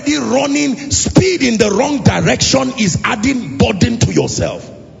already running. Speed in the wrong direction is adding burden to yourself.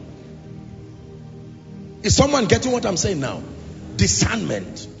 Is someone getting what I'm saying now?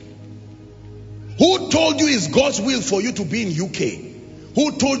 Discernment. Who told you it's God's will for you to be in UK?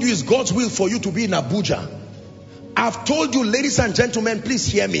 Who told you it's God's will for you to be in Abuja? I've told you, ladies and gentlemen, please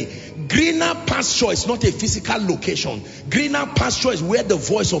hear me. Greener pasture is not a physical location. Greener pasture is where the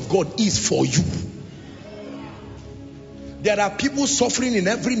voice of God is for you. There are people suffering in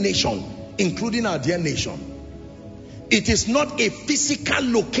every nation, including our dear nation. It is not a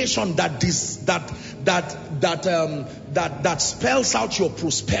physical location that spells out your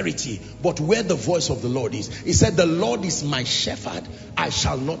prosperity, but where the voice of the Lord is. He said, the Lord is my shepherd, I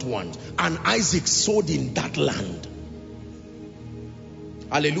shall not want. And Isaac sowed in that land.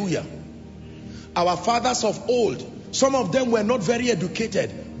 Hallelujah. Our fathers of old, some of them were not very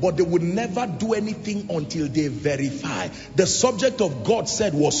educated, but they would never do anything until they verify. The subject of God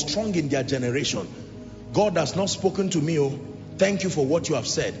said was strong in their generation. God has not spoken to me. Oh, thank you for what you have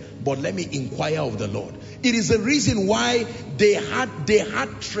said, but let me inquire of the Lord. It is the reason why they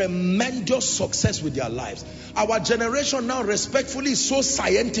had tremendous success with their lives. Our generation now, respectfully, is so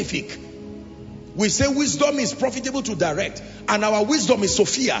scientific. We say wisdom is profitable to direct, and our wisdom is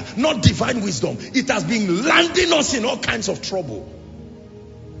Sophia, not divine wisdom. It has been landing us in all kinds of trouble.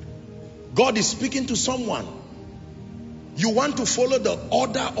 God is speaking to someone. You want to follow the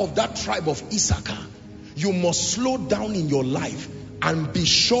order of that tribe of Issachar. You must slow down in your life and be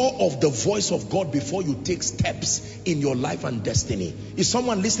sure of the voice of God before you take steps in your life and destiny. Is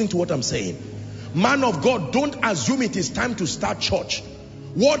someone listening to what I'm saying? Man of God, don't assume it is time to start church.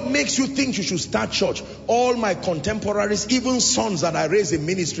 What makes you think you should start church? All my contemporaries, even sons that I raised in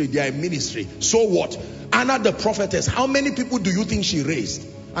ministry, they are in ministry. So what? Anna the prophetess, how many people do you think she raised?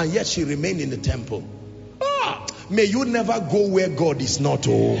 And yet she remained in the temple. May you never go where God is not.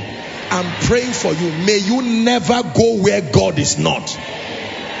 Oh, I'm praying for you. May you never go where God is not.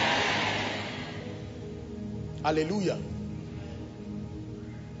 Hallelujah.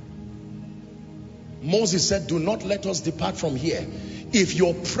 Moses said, do not let us depart from here if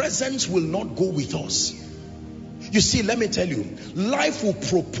your presence will not go with us. You see, let me tell you, life will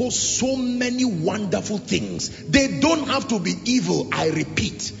propose so many wonderful things. They don't have to be evil, I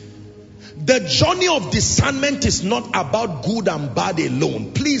repeat. The journey of discernment is not about good and bad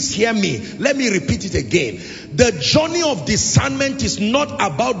alone. Please hear me. Let me repeat it again. The journey of discernment is not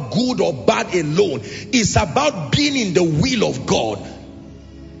about good or bad alone. It's about being in the will of God.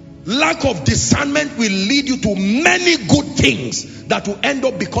 Lack of discernment will lead you to many good things that will end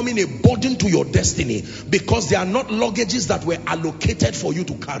up becoming a burden to your destiny, because they are not luggages that were allocated for you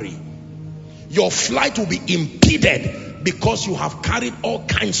to carry. Your flight will be impeded because you have carried all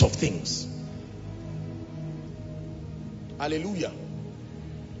kinds of things. Hallelujah.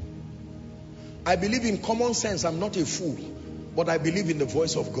 I believe in common sense. I'm not a fool, but I believe in the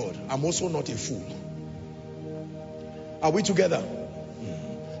voice of God. I'm also not a fool. Are we together?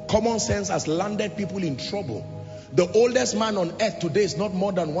 Common sense has landed people in trouble. The oldest man on earth today is not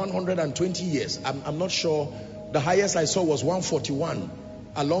more than 120 years. I'm not sure. The highest I saw was 141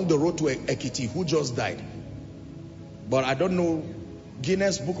 along the road to Ekiti, who just died. But I don't know,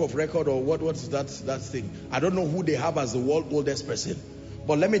 Guinness Book of Record or what's that thing. I don't know who they have as the world oldest person.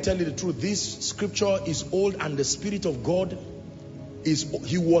 But let me tell you the truth. This scripture is old, and the Spirit of God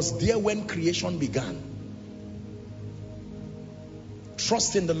he was there when creation began.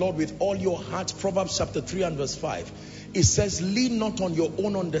 Trust in the Lord with all your heart. Proverbs chapter 3 and verse 5. It says, lean not on your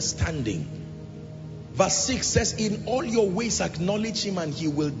own understanding. Verse 6 says, in all your ways acknowledge him and he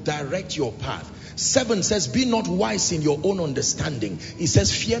will direct your path. 7 says, be not wise in your own understanding. It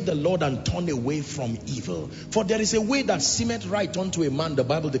says, fear the Lord and turn away from evil. For there is a way that seemeth right unto a man, the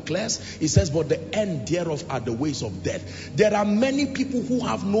Bible declares. It says, but the end thereof are the ways of death. There are many people who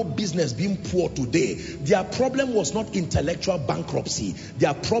have no business being poor today. Their problem was not intellectual bankruptcy.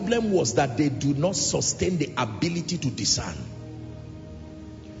 Their problem was that they do not sustain the ability to discern.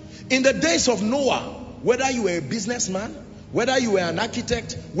 In the days of Noah, whether you were a businessman, whether you were an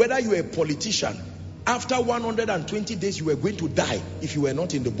architect, whether you were a politician, after 120 days you were going to die if you were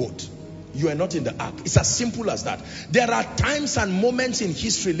not in the boat. You are not in the ark. It's as simple as that. There are times and moments in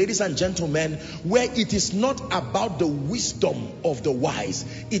history, ladies and gentlemen, where it is not about the wisdom of the wise.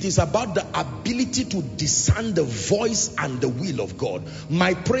 It is about the ability to discern the voice and the will of God.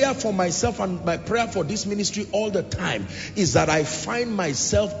 My prayer for myself and my prayer for this ministry all the time is that I find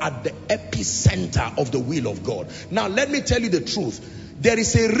myself at the epicenter of the will of God. Now, let me tell you the truth. There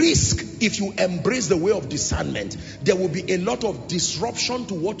is a risk if you embrace the way of discernment. There will be a lot of disruption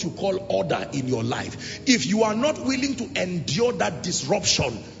to what you call order in your life. If you are not willing to endure that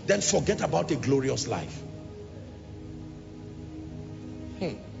disruption, then forget about a glorious life.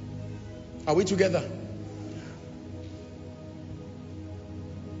 Are we together?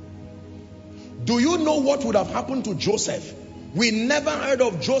 Do you know what would have happened to Joseph? We never heard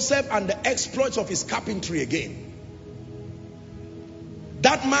of Joseph and the exploits of his carpentry again.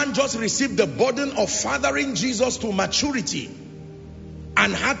 That man just received the burden of fathering Jesus to maturity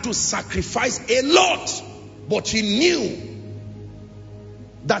and had to sacrifice a lot, but he knew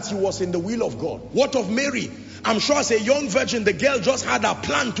that he was in the will of God. What of Mary? I'm sure as a young virgin, the girl just had a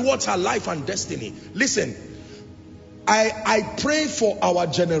plan towards her life and destiny. Listen, I pray for our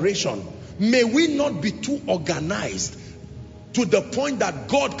generation. May we not be too organized to the point that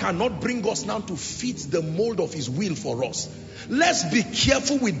God cannot bring us now to fit the mold of his will for us. Let's be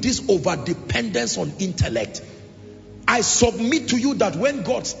careful with this over-dependence on intellect. I submit to you that when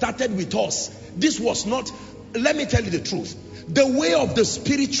God started with us, this was not, let me tell you the truth. The way of the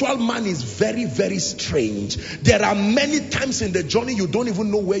spiritual man is very, very strange. There are many times in the journey you don't even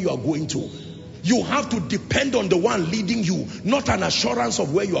know where you are going to. You have to depend on the one leading you, not an assurance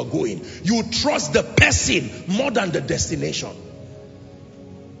of where you are going. You trust the person more than the destination.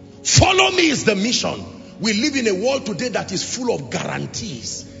 Follow me is the mission. We live in a world today that is full of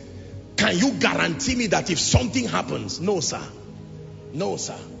guarantees. Can you guarantee me that if something happens? No, sir. No,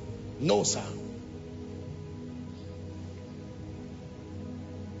 sir. No, sir.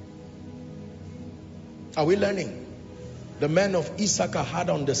 Are we learning? The men of Issachar had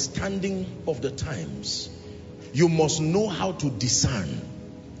understanding of the times. You must know how to discern.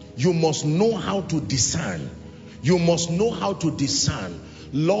 You must know how to discern. You must know how to discern.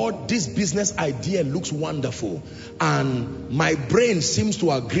 Lord, this business idea looks wonderful and my brain seems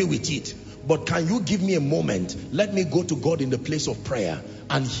to agree with it. But can you give me a moment? Let me go to God in the place of prayer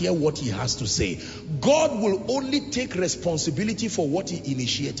and hear what he has to say. God will only take responsibility for what he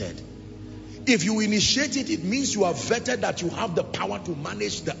initiated. If you initiate it, it means you have vetted that you have the power to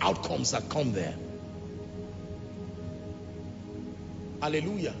manage the outcomes that come there.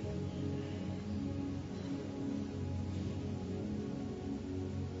 Hallelujah.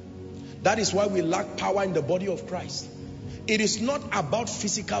 That is why we lack power in the body of Christ. It is not about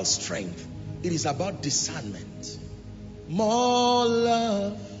physical strength. It is about discernment. More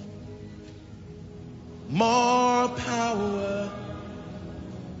love, more power,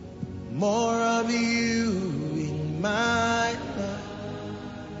 more of you in my life.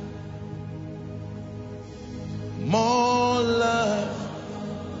 More love,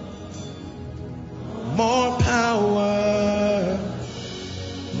 more power,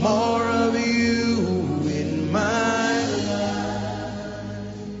 more of you in my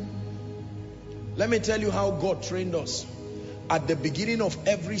life. Let me tell you how God trained us. At the beginning of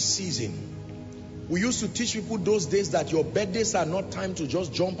every season, we used to teach people those days that your birthdays are not time to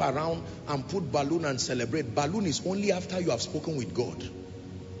just jump around and put balloon and celebrate. Balloon is only after you have spoken with God.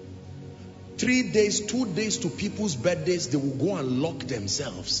 3 days, 2 days to people's birthdays, they will go and lock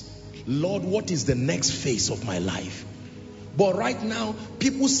themselves. Lord, what is the next phase of my life? But right now,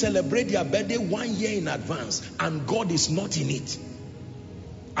 people celebrate their birthday 1 year in advance and God is not in it.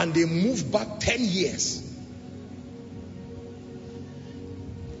 And they move back 10 years.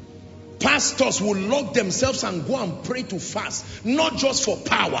 Pastors will lock themselves and go and pray to fast, not just for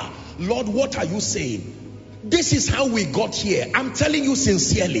power. Lord, what are you saying? This is how we got here. I'm telling you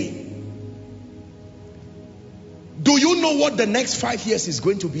sincerely. Do you know what the next 5 years is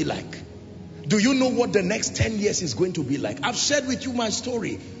going to be like? Do you know what the next 10 years is going to be like? I've shared with you my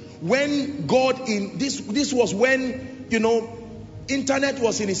story. When God this was when, internet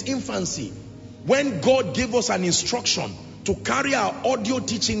was in its infancy. When God gave us an instruction to carry our audio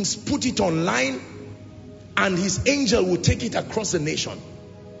teachings, put it online, and his angel will take it across the nation.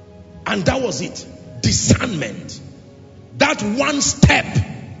 And that was it. Discernment. That one step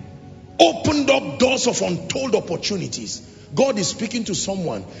opened up doors of untold opportunities. God is speaking to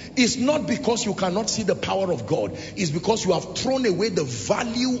someone. It's not because you cannot see the power of God. It's because you have thrown away the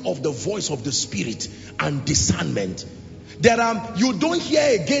value of the voice of the Spirit and discernment. You don't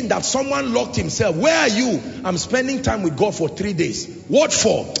hear again that someone locked himself. Where are you? I'm spending time with God for 3 days. What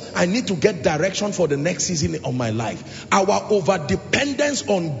for? I need to get direction for the next season of my life. Our over dependence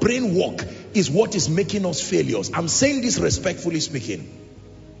on brain work is what is making us failures. I'm saying this respectfully speaking.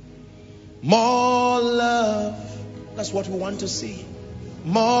 More love. That's what we want to see.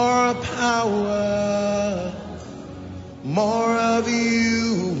 More power. More of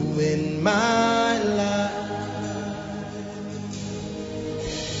you in my life.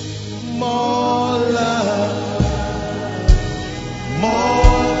 More love,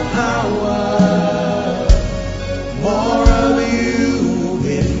 more power, more of you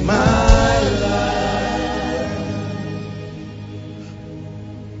in my life.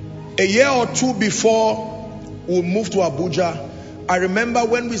 A year or two before we moved to Abuja, I remember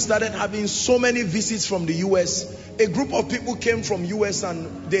when we started having so many visits from the US, a group of people came from US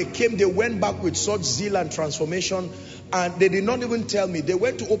and they went back with such zeal and transformation. And they did not even tell me. They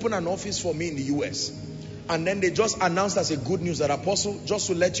went to open an office for me in the US. And then they just announced as a good news that, Apostle, just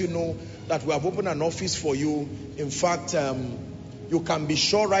to let you know that we have opened an office for you. In fact, you can be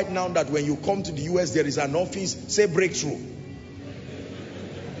sure right now that when you come to the US, there is an office. Say breakthrough.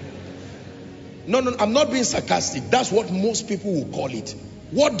 No, I'm not being sarcastic. That's what most people will call it.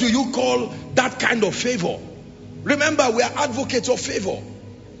 What do you call that kind of favor? Remember, we are advocates of favor.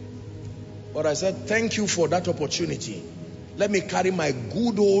 But I said, thank you for that opportunity. Let me carry my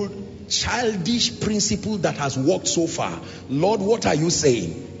good old childish principle that has worked so far. Lord, what are you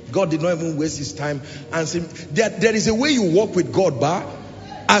saying? God did not even waste his time answering. There is a way you walk with God, but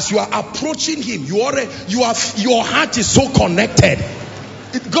as you are approaching him, your heart is so connected.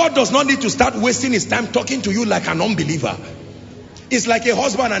 God does not need to start wasting his time talking to you like an unbeliever. It's like a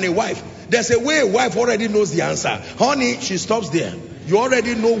husband and a wife. There's a way a wife already knows the answer. Honey, she stops there. You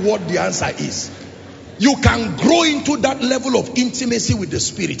already know what the answer is. You can grow into that level of intimacy with the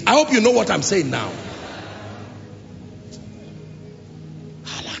Spirit. I hope you know what I'm saying now.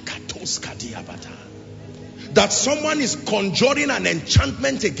 That someone is conjuring an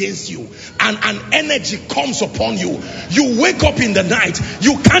enchantment against you and an energy comes upon you. You wake up in the night.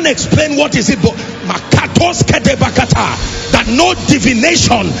 You can't explain what is it, but that no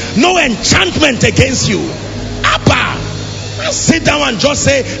divination, no enchantment against you. Abba. Sit down and just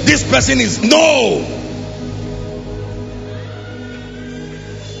say this person is no.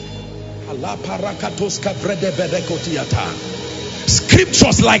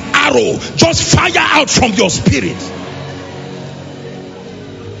 Scriptures like arrow just fire out from your spirit.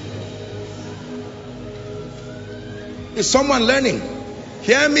 Is someone learning?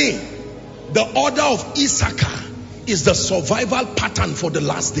 Hear me. The order of Issachar is the survival pattern for the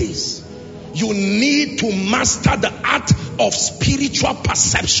last days. You need to master the art of spiritual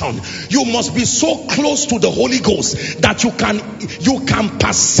perception. You must be so close to the Holy Ghost that you can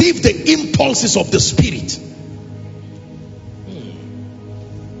perceive the impulses of the Spirit.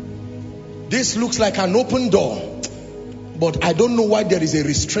 This looks like an open door, but I don't know why there is a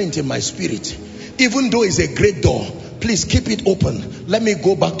restraint in my spirit. Even though it's a great door, please keep it open. Let me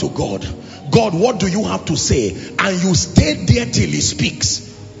go back to God. God, what do you have to say? And you stay there till he speaks.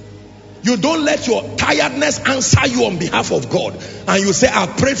 You don't let your tiredness answer you on behalf of God. And you say,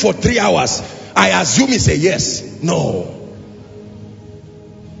 I've prayed for 3 hours. I assume he say yes. No.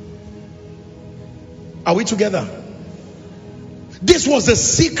 Are we together? This was the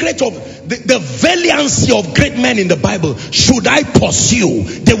secret of the valiancy of great men in the Bible. Should I pursue?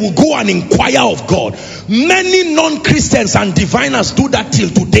 They will go and inquire of God. Many non-Christians and diviners do that till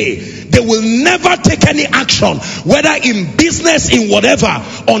today. They will never take any action, whether in business, in whatever,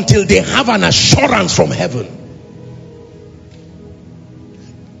 until they have an assurance from heaven.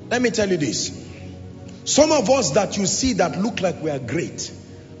 Let me tell you this. Some of us that you see that look like we are great,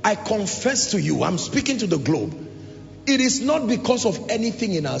 I confess to you, I'm speaking to the globe, it is not because of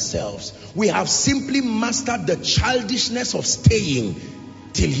anything in ourselves. We have simply mastered the childishness of staying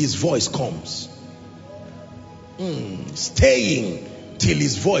till his voice comes. Staying till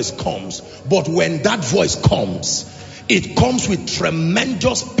his voice comes. But when that voice comes, it comes with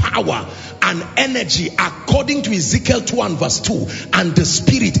tremendous power and energy, according to Ezekiel 2 and verse 2. And the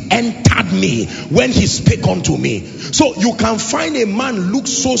Spirit entered me when he spake unto me. So you can find a man look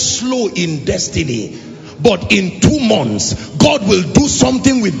so slow in destiny, but in 2 months, God will do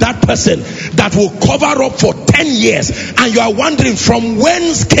something with that person that will cover up for 10 years. And you are wondering, from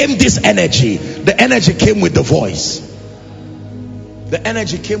whence came this energy? The energy came with the voice. The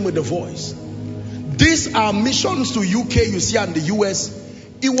energy came with the voice. These are missions to UK, you see, and the US.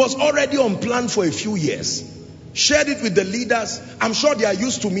 It was already on plan for a few years. Shared it with the leaders. I'm sure they are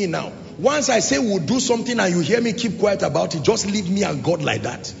used to me now. Once I say we'll do something and you hear me keep quiet about it, just leave me and God like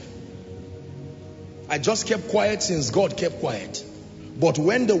that. I just kept quiet since God kept quiet. But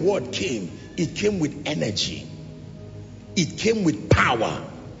when the word came, it came with energy. It came with power.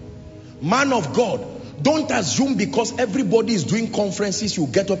 Man of God, don't assume because everybody is doing conferences, you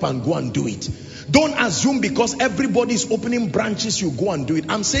get up and go and do it. Don't assume because everybody is opening branches, you go and do it.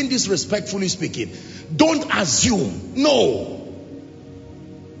 I'm saying this respectfully speaking. Don't assume. No.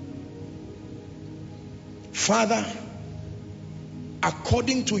 Father,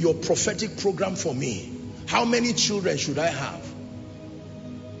 according to your prophetic program for me, how many children should I have?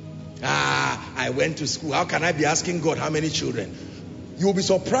 I went to school. How can I be asking God how many children? You'll be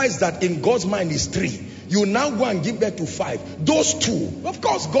surprised that in God's mind is 3. You now go and give birth to 5. Those 2, of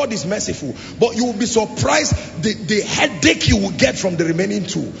course, God is merciful, but you will be surprised the headache you will get from the remaining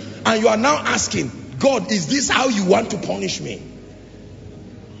 2. And you are now asking, God, is this how you want to punish me?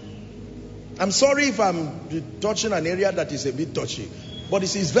 I'm sorry if I'm touching an area that is a bit touchy, but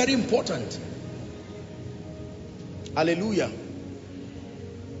it is very important. Hallelujah.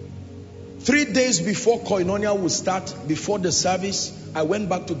 3 days before Koinonia would start, before the service, I went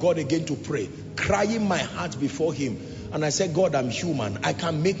back to God again to pray, crying my heart before him. And I said, God, I'm human. I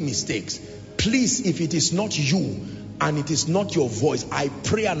can make mistakes. Please, if it is not you and it is not your voice, I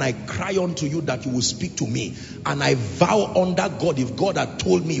pray and I cry unto you that you will speak to me. And I vow under God, if God had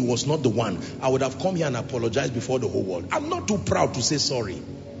told me he was not the one, I would have come here and apologized before the whole world. I'm not too proud to say sorry.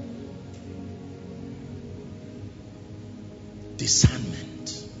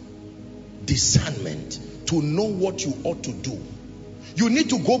 Discernment. Discernment. To know what you ought to do. You need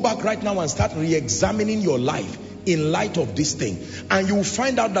to go back right now and start re-examining your life in light of this thing. And you will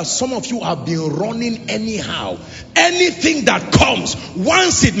find out that some of you have been running anyhow. Anything that comes,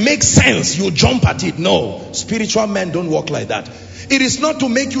 once it makes sense, you jump at it. No, spiritual men don't work like that. It is not to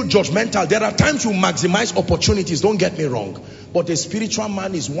make you judgmental. There are times you maximize opportunities, don't get me wrong. But a spiritual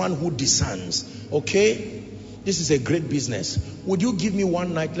man is one who discerns. Okay? This is a great business. Would you give me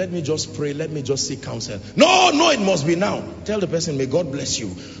one night? Let me just pray. Let me just seek counsel. No, it must be now. Tell the person, may God bless you.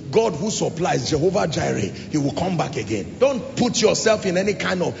 God who supplies, Jehovah Jireh, he will come back again. Don't put yourself in any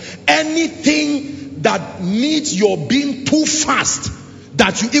kind of anything that needs your being too fast,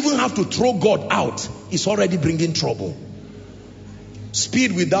 that you even have to throw God out, is already bringing trouble.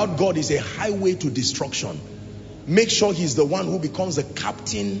 Speed without God is a highway to destruction. Make sure he's the one who becomes the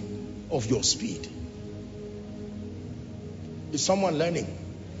captain of your speed. Is someone learning?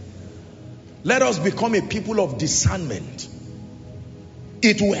 Let us become a people of discernment.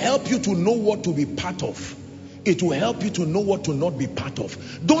 It will help you to know what to be part of. It will help you to know what to not be part of.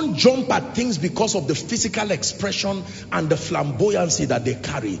 Don't jump at things because of the physical expression and the flamboyancy that they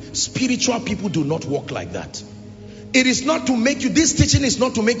carry. Spiritual people do not walk like that. It is not to make you, this teaching is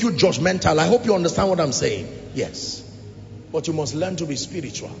not to make you judgmental. I hope you understand what I'm saying. Yes. But you must learn to be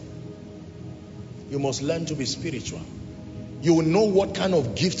spiritual. You must learn to be spiritual. You will know what kind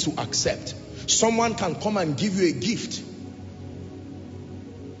of gift to accept. Someone can come and give you a gift,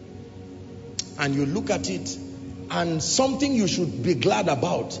 and you look at it, and something you should be glad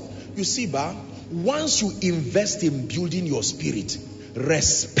about. You see, once you invest in building your spirit,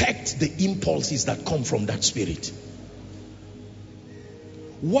 respect the impulses that come from that spirit.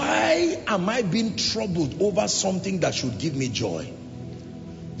 Why am I being troubled over something that should give me joy?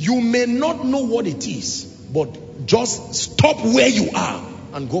 You may not know what it is, but just stop where you are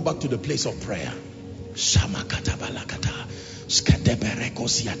and go back to the place of prayer.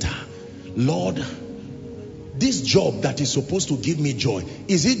 Lord, this job that is supposed to give me joy,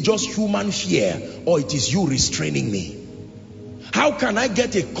 is it just human fear or it is you restraining me? How can I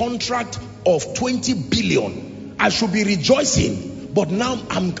get a contract of 20 billion? I should be rejoicing, but now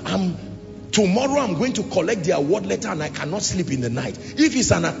tomorrow I'm going to collect the award letter and I cannot sleep in the night. If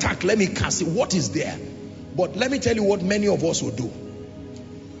it's an attack, let me cast it. What is there? But let me tell you what many of us will do.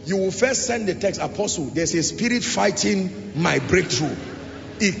 You will first send the text, Apostle, there's a spirit fighting my breakthrough.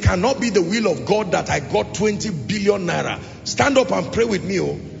 It cannot be the will of God that I got 20 billion naira. Stand up and pray with me.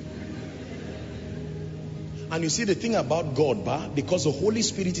 Oh. And you see the thing about God, because the Holy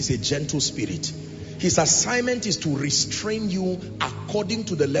Spirit is a gentle spirit, his assignment is to restrain you according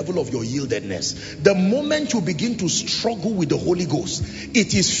to the level of your yieldedness. The moment you begin to struggle with the Holy Ghost,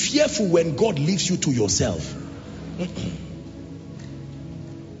 it is fearful when God leaves you to yourself.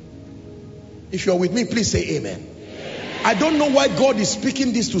 If you're with me, please say amen. I don't know why God is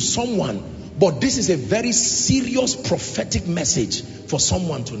speaking this to someone, but this is a very serious prophetic message for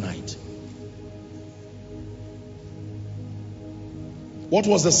someone tonight. What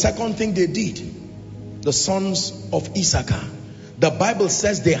was the second thing they did? The sons of Issachar. The Bible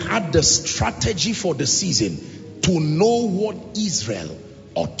says they had the strategy for the season to know what Israel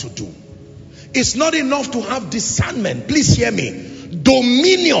ought to do. It's not enough to have discernment. Please hear me.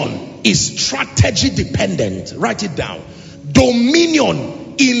 Dominion is strategy dependent. Write it down.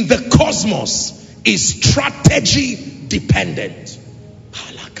 Dominion in the cosmos is strategy dependent.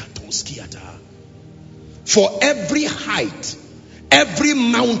 For every height, every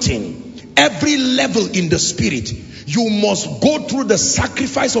mountain, every level in the spirit, you must go through the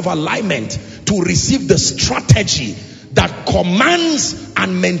sacrifice of alignment to receive the strategy that commands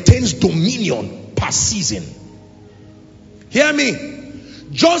and maintains dominion per season. Hear me.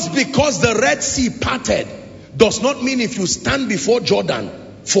 Just because the Red Sea parted does not mean if you stand before Jordan,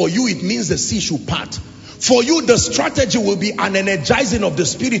 for you it means the sea should part. For you, the strategy will be an energizing of the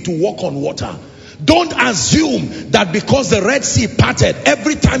spirit to walk on water. Don't assume that because the Red Sea parted,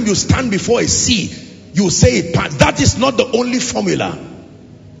 every time you stand before a sea, you say it parts. That is not the only formula.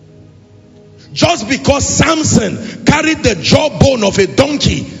 Just because Samson carried the jawbone of a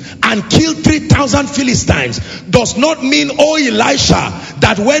donkey and killed 3,000 Philistines does not mean, oh Elisha,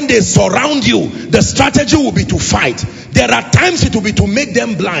 that when they surround you, the strategy will be to fight. There are times it will be to make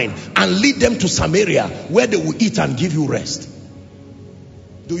them blind and lead them to Samaria, where they will eat and give you rest.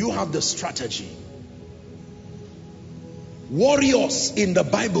 Do you have the strategy? Warriors in the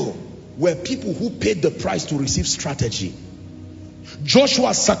Bible were people who paid the price to receive strategy.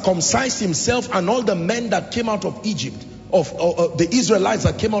 Joshua circumcised himself and all the men that came out of Egypt, the Israelites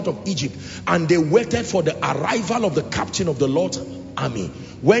that came out of Egypt, and they waited for the arrival of the captain of the Lord's army.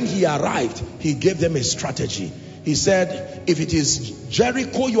 When he arrived, he gave them a strategy. He said, if it is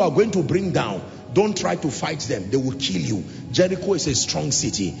Jericho you are going to bring down, don't try to fight them. They will kill you. Jericho is a strong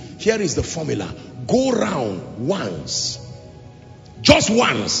city. Here is the formula. Go round once. Just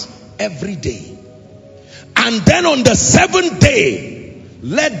once. Every day. And then on the seventh day,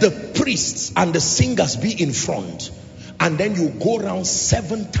 let the priests and the singers be in front. And then you go around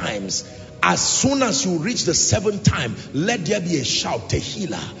 7 times. As soon as you reach the 7th time, let there be a shout,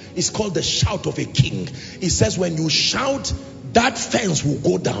 tehillah. It's called the shout of a king. It says when you shout, that fence will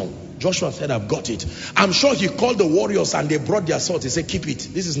go down. Joshua said, I've got it. I'm sure he called the warriors and they brought their swords. He said, keep it.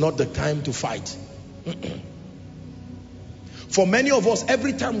 This is not the time to fight. For many of us,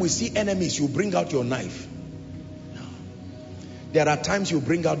 every time we see enemies, you bring out your knife. No. There are times you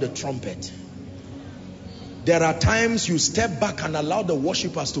bring out the trumpet. There are times you step back and allow the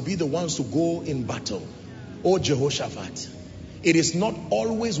worshippers to be the ones to go in battle. Oh Jehoshaphat, it is not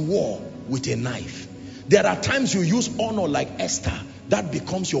always war with a knife. There are times you use honor like Esther. That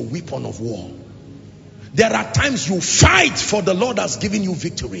becomes your weapon of war. There are times you fight for the Lord has given you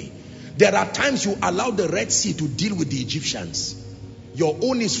victory. There are times you allow the Red Sea to deal with the Egyptians. Your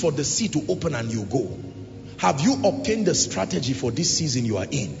own is for the sea to open and you go. Have you obtained the strategy for this season you are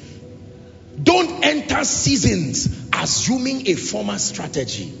in? Don't enter seasons assuming a former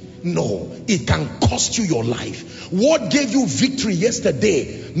strategy. No, it can cost you your life. What gave you victory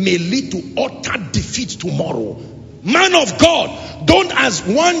yesterday may lead to utter defeat tomorrow. Man of God, don't ask.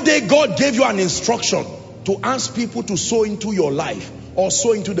 One day God gave you an instruction to ask people to sow into your life or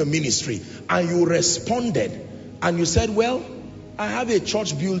sow into the ministry, and you responded and you said, well, I have a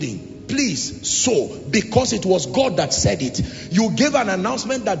church building, please sow, because it was God that said it. You gave an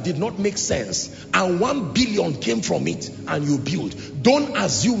announcement that did not make sense and 1 billion came from it and you built. Don't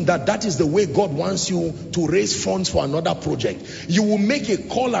assume that that is the way God wants you to raise funds for another project. You will make a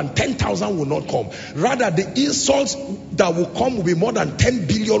call and 10,000 will not come. Rather, the insults that will come will be more than 10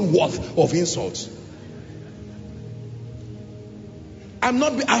 billion worth of insults.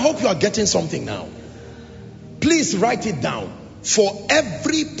 I hope you are getting something now. Please write it down. For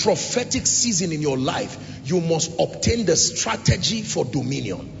every prophetic season in your life, you must obtain the strategy for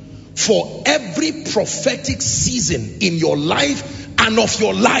dominion. For every prophetic season in your life and of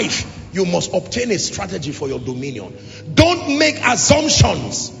your life, you must obtain a strategy for your dominion. Don't make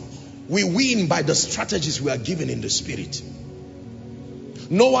assumptions. We win by the strategies we are given in the spirit.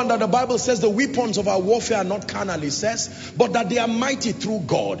 No wonder the Bible says the weapons of our warfare are not carnal, it says, but that they are mighty through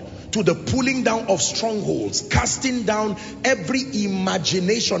God to the pulling down of strongholds, casting down every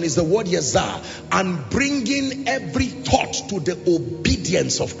imagination, is the word Yezah, and bringing every thought to the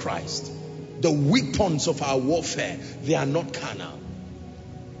obedience of Christ. The weapons of our warfare, they are not carnal.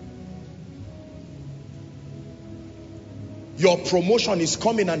 Your promotion is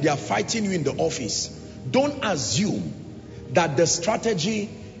coming and they are fighting you in the office. Don't assume that the strategy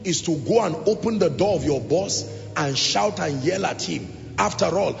is to go and open the door of your boss and shout and yell at him. After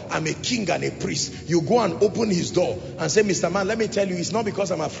all, I'm a king and a priest. You go and open his door and say, Mr. Man, let me tell you, it's not because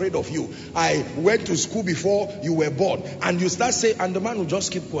I'm afraid of you. I went to school before you were born. And you start saying, and the man will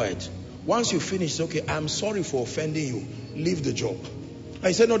just keep quiet. Once you finish, okay, I'm sorry for offending you. Leave the job. And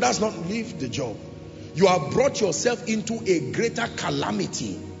you say, no, that's not, leave the job. You have brought yourself into a greater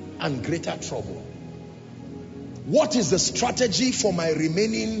calamity and greater trouble. What is the strategy for my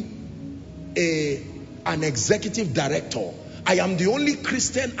remaining an executive director? I am the only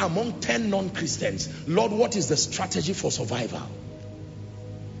Christian among 10 non-Christians. Lord, what is the strategy for survival?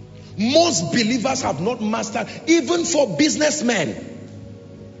 Most believers have not mastered, even for businessmen.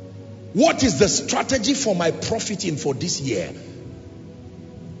 What is the strategy for my profiting for this year?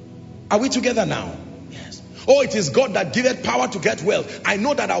 Are we together now? Yes. Oh, it is God that giveth power to get wealth. I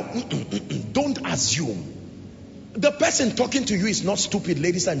know that don't assume. The person talking to you is not stupid,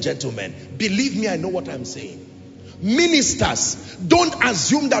 ladies and gentlemen. Believe me, I know what I'm saying. Ministers, don't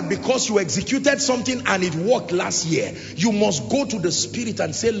assume that because you executed something and it worked last year, you must go to the Spirit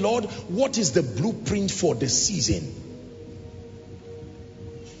and say, Lord, what is the blueprint for the season?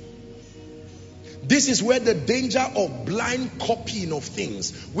 This is where the danger of blind copying of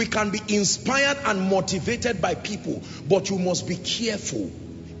things. We can be inspired and motivated by people, but you must be careful.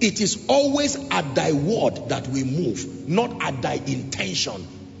 It is always at thy word that we move, not at thy intention.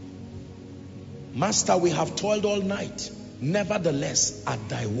 Master, we have toiled all night. Nevertheless, at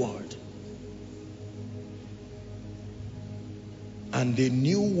thy word. And they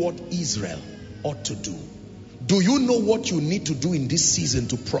knew what Israel ought to do. Do you know what you need to do in this season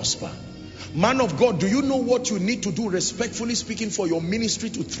to prosper? Man of God, do you know what you need to do, respectfully speaking, for your ministry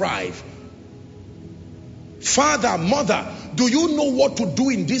to thrive? Father, mother, do you know what to do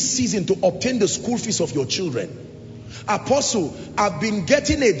in this season to obtain the school fees of your children? Apostle, I've been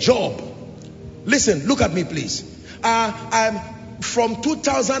getting a job. Listen, look at me, please. From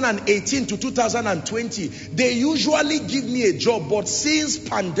 2018 to 2020, they usually give me a job, but since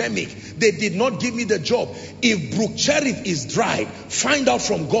pandemic, they did not give me the job. If Brook Cherith is dry, find out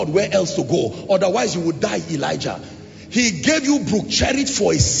from God where else to go. Otherwise, you would die, Elijah. He gave you Brook Cherith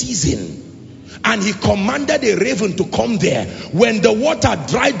for a season, and he commanded a raven to come there. When the water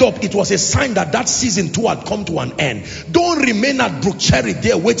dried up, it was a sign that that season too had come to an end. Don't remain at Brook Cherith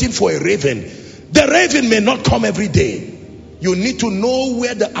there waiting for a raven. The raven may not come every day. You need to know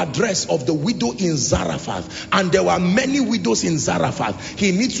where the address of the widow in Zarephath, and there were many widows in Zarephath.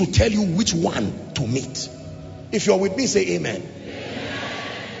 He needs to tell you which one to meet. If you're with me, say amen.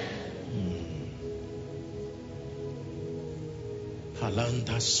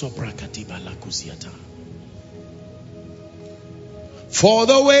 For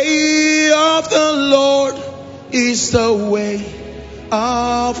the way of the Lord is the way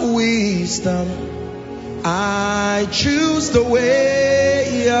of wisdom. I choose the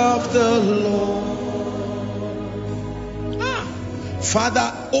way of the Lord.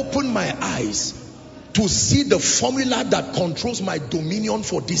 Father, open my eyes to see the formula that controls my dominion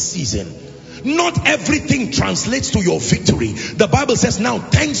for this season. Not everything translates to your victory. The Bible says, now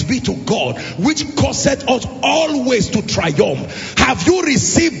thanks be to God, which causeth us always to triumph. Have you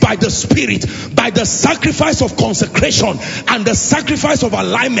received by the Spirit, by the sacrifice of consecration and the sacrifice of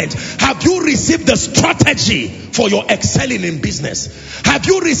alignment, have you received the strategy for your excelling in business? Have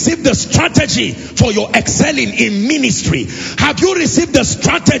you received the strategy for your excelling in ministry? Have you received the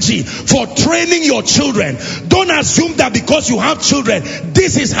strategy for training your children? Don't assume that because you have children,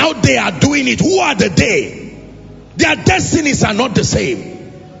 this is how they are doing it. Who are they? Their destinies are not the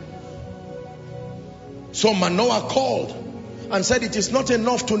same. So Manoah called and said, it is not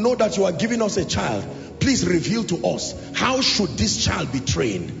enough to know that you are giving us a child. Please reveal to us, how should this child be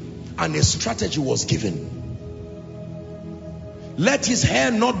trained? And a strategy was given. Let his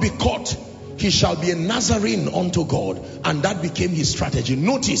hair not be cut. He shall be a Nazarene unto God. And that became his strategy.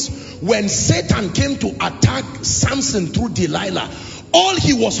 Notice, when Satan came to attack Samson through Delilah, all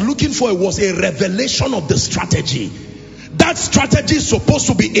he was looking for was a revelation of the strategy. That strategy is supposed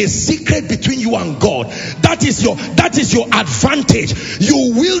to be a secret between you and God. That is your advantage.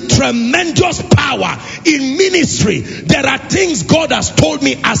 You wield tremendous power in ministry. There are things God has told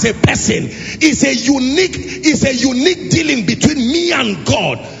me as a person. It's a unique dealing between me and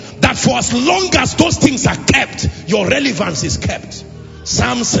God. That that for as long as those things are kept, your relevance is kept.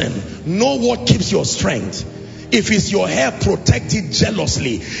 Samson, know what keeps your strength. If it's your hair, protect it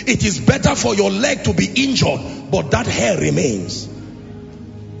jealously. It is better for your leg to be injured, but that hair remains.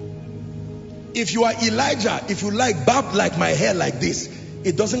 If you are Elijah, if you like barb like my hair like this,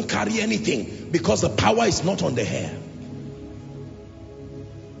 it doesn't carry anything because the power is not on the hair.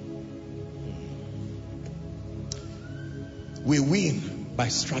 We win by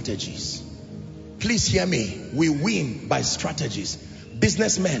strategies. Please hear me. We win by strategies.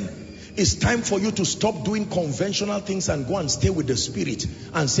 Businessmen, it's time for you to stop doing conventional things and go and stay with the Spirit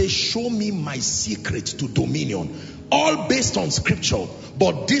and say, show me my secret to dominion. All based on scripture,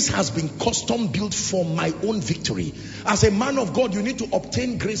 but this has been custom built for my own victory. As a man of God, you need to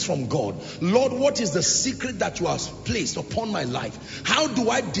obtain grace from God. Lord, what is the secret that you have placed upon my life? How do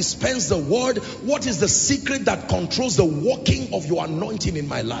I dispense the word? What is the secret that controls the working of your anointing in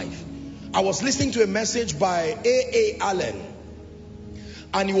my life? I was listening to a message by A.A. Allen,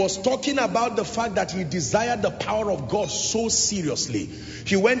 and he was talking about the fact that he desired the power of God so seriously.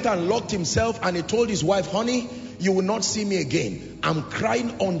 He went and locked himself and he told his wife, honey, you will not see me again. I'm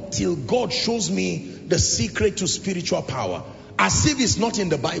crying until God shows me the secret to spiritual power. As if it's not in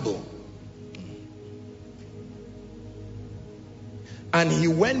the Bible. And he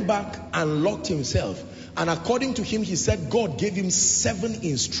went back and locked himself. And according to him, he said God gave him 7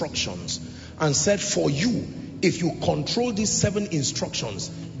 instructions and said, for you, if you control these 7 instructions,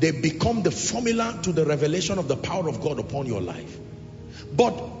 they become the formula to the revelation of the power of God upon your life.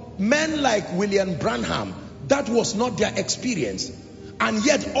 But men like William Branham, that was not their experience. And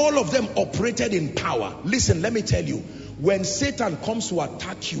yet all of them operated in power. Listen, let me tell you, when Satan comes to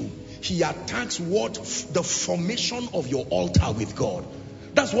attack you, he attacks what? The formation of your altar with God.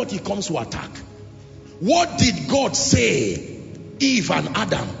 That's what he comes to attack. What did God say, Eve and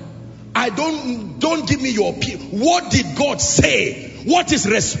Adam? Don't give me your opinion. What did God say? What is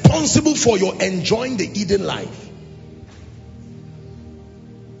responsible for your enjoying the Eden life?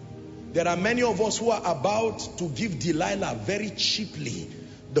 There are many of us who are about to give Delilah very cheaply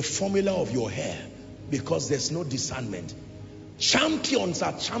the formula of your hair because there's no discernment. Champions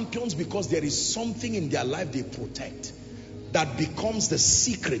are champions because there is something in their life they protect that becomes the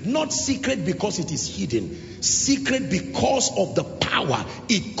secret. Not secret because it is hidden. Secret because of the power.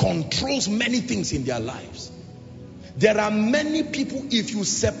 It controls many things in their lives. There are many people, if you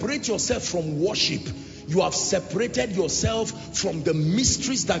separate yourself from worship, you have separated yourself from the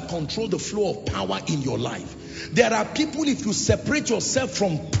mysteries that control the flow of power in your life. There are people, if you separate yourself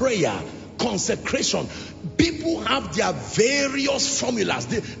from prayer, consecration, people have their various formulas,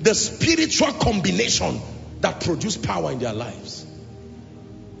 the spiritual combination that produce power in their lives.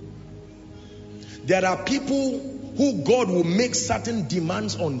 There are people who God will make certain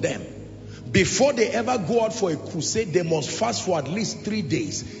demands on them. Before they ever go out for a crusade, they must fast for at least 3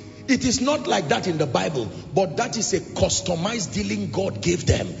 days. It is not like that in the Bible, but that is a customized dealing God gave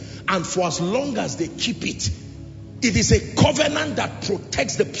them. And for as long as they keep it, it is a covenant that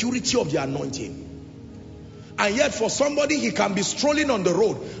protects the purity of the anointing. And yet for somebody, he can be strolling on the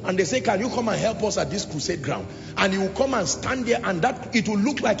road and they say, can you come and help us at this crusade ground? And he will come and stand there, and that it will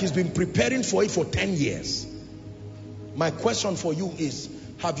look like he's been preparing for it for 10 years. My question for you is,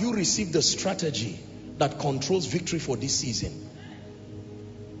 have you received the strategy that controls victory for this season?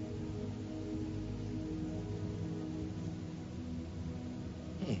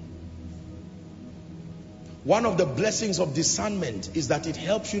 One of the blessings of discernment is that it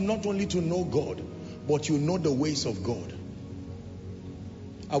helps you not only to know God, but you know the ways of God.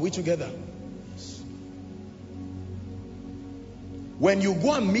 Are we together? When you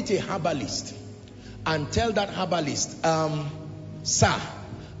go and meet a herbalist and tell that herbalist, sir,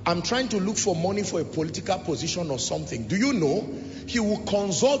 I'm trying to look for money for a political position or something, do you know he will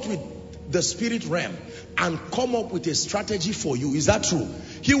consult with the spirit realm and come up with a strategy for you? Is that true?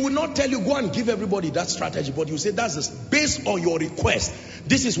 He will not tell you go and give everybody that strategy, but you say that's based on your request.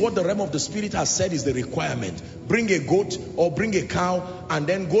 This is what the realm of the spirit has said is the requirement. Bring a goat or bring a cow and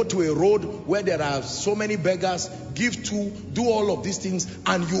then go to a road where there are so many beggars, give two, do all of these things,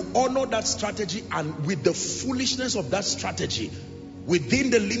 and you honor that strategy, and with the foolishness of that strategy,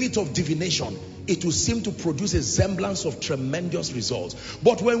 within the limit of divination, it will seem to produce a semblance of tremendous results.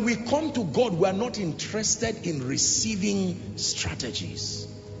 But when we come to God, we are not interested in receiving strategies.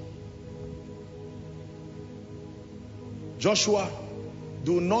 Joshua,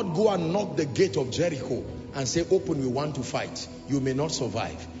 do not go and knock the gate of Jericho and say, open, we want to fight. You may not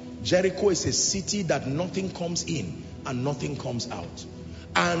survive. Jericho is a city that nothing comes in and nothing comes out.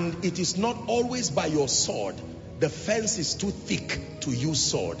 And it is not always by your sword. The fence is too thick to use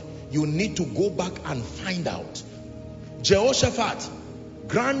sword. You need to go back and find out. Jehoshaphat,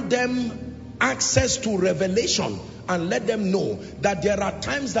 grant them access to revelation and let them know that there are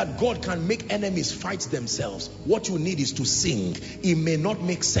times that God can make enemies fight themselves. What you need is to sing. It may not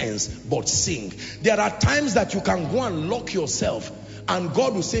make sense, but sing. There are times that you can go and lock yourself and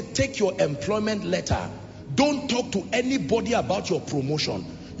God will say, take your employment letter. Don't talk to anybody about your promotion.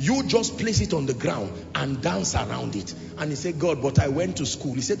 You just place it on the ground and dance around it. And he said, God, but I went to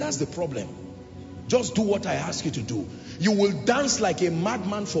school. He said, that's the problem. Just do what I ask you to do. You will dance like a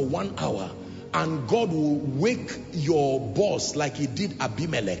madman for 1 hour, and God will wake your boss like he did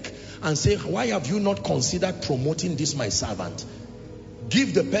Abimelech and say, why have you not considered promoting this my servant?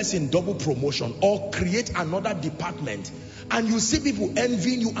 Give the person double promotion or create another department. And you see people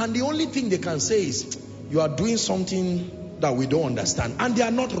envying you, and the only thing they can say is, you are doing something that we don't understand. And they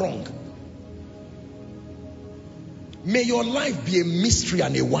are not wrong. May your life be a mystery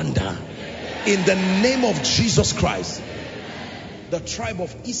and a wonder in the name of Jesus Christ. The tribe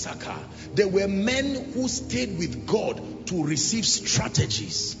of Issachar, they were men who stayed with God to receive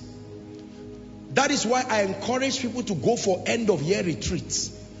strategies. That is why I encourage people to go for end of year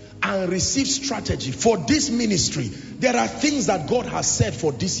retreats and receive strategy for this ministry. There are things that God has said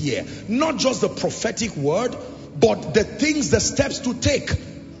for this year, not just the prophetic word, but the things, the steps to take.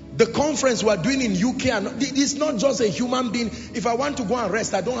 The conference we are doing in UK, and it's not just a human being. If I want to go and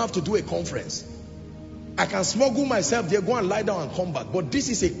rest, I don't have to do a conference. I can smuggle myself there, go and lie down and come back. But this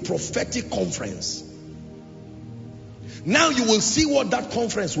is a prophetic conference. Now you will see what that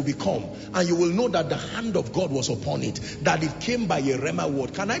conference will become, and you will know that the hand of God was upon it, that it came by a Rhema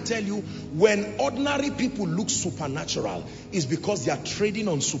word. Can I tell you, when ordinary people look supernatural, it's because they are trading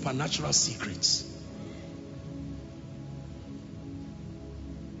on supernatural secrets.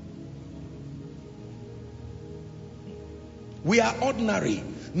 We are ordinary,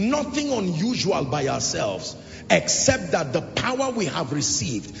 nothing unusual by ourselves, except that the power we have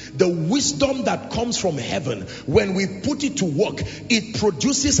received, the wisdom that comes from heaven, when we put it to work, it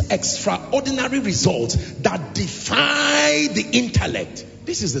produces extraordinary results that defy the intellect.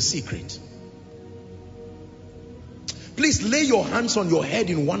 This is the secret. Please lay your hands on your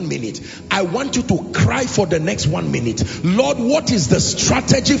head in 1 minute. I want you to cry for the next 1 minute. Lord, what is the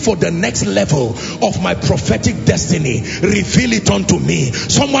strategy for the next level of my prophetic destiny? Reveal it unto me.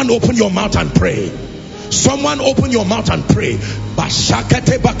 Someone open your mouth and pray. Someone open your mouth and pray.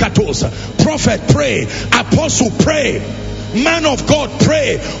 Prophet, pray. Apostle, pray. Man of God,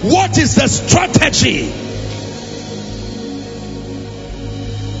 pray. What is the strategy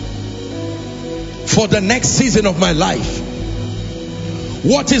for the next season of my life?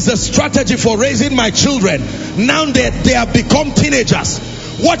 What is the strategy for raising my children now that they have become teenagers?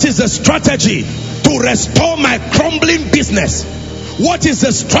 What is the strategy to restore my crumbling business? What is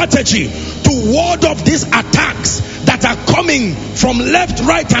the strategy to ward off these attacks that are coming from left,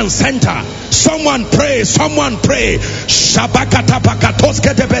 right and center? Someone pray, someone pray. Shabakata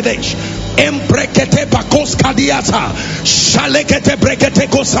bakatoske debedesh. Embrekete bakoska diata. Shalekete brekete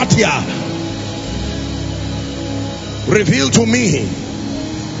kosatia. Reveal to me.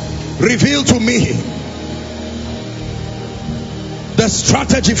 Reveal to me the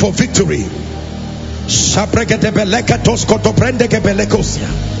strategy for victory.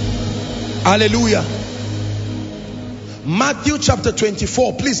 Hallelujah. Matthew chapter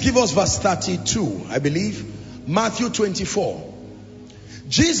 24. Please give us verse 32, I believe. Matthew 24.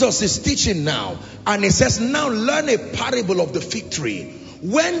 Jesus is teaching now, and he says, now learn a parable of the fig tree.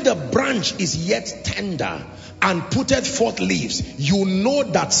 When the branch is yet tender and putteth forth leaves, you know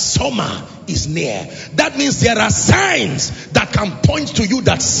that summer is near. That means there are signs that can point to you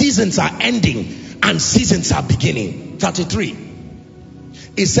that seasons are ending and seasons are beginning. 33.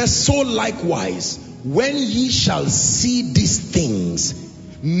 It says, so likewise, when ye shall see these things,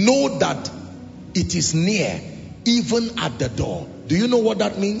 know that it is near, even at the door. Do you know what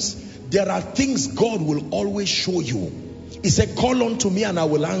that means? There are things God will always show you. He said, call unto me and I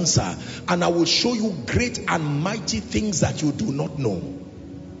will answer, and I will show you great and mighty things that you do not know.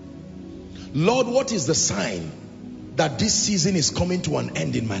 Lord, what is the sign that this season is coming to an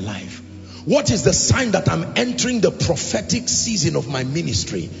end in my life? What is the sign that I'm entering the prophetic season of my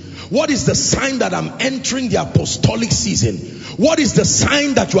ministry? What is the sign that I'm entering the apostolic season? What is the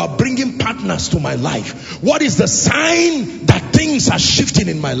sign that you are bringing partners to my life? What is the sign that things are shifting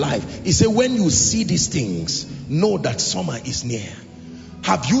in my life? He said, when you see these things, know that summer is near.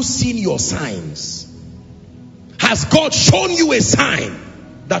 Have you seen your signs? Has God shown you a sign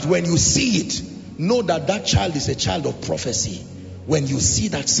that when you see it, know that that child is a child of prophecy? When you see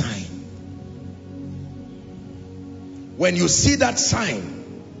that sign, when you see that sign,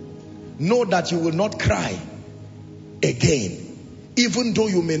 know that you will not cry again. Even though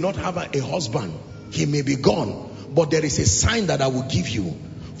you may not have a husband, he may be gone, but there is a sign that I will give you.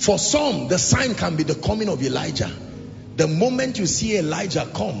 For some, the sign can be the coming of Elijah. The moment you see Elijah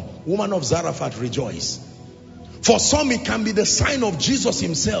come, woman of Zarephath, rejoice. For some, it can be the sign of Jesus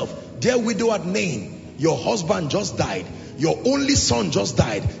himself. Dear widow at Nain, your husband just died. Your only son just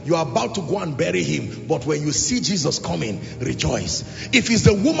died. You are about to go and bury him. But when you see Jesus coming, rejoice. If it's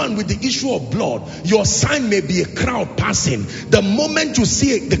the woman with the issue of blood, your sign may be a crowd passing. The moment you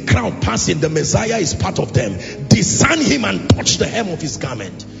see the crowd passing, the Messiah is part of them. Discern him and touch the hem of his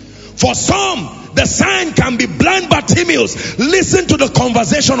garment. For some, the sign can be blind Bartimaeus. Listen to the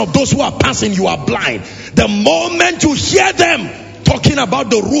conversation of those who are passing. You are blind. The moment you hear them talking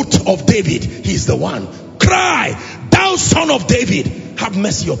about the root of David, he's the one. Cry, thou son of David, have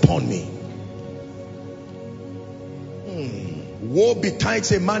mercy upon me. Woe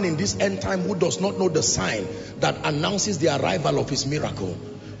betides a man in this end time who does not know the sign that announces the arrival of his miracle.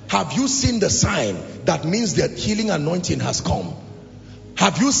 Have you seen the sign that means that healing anointing has come?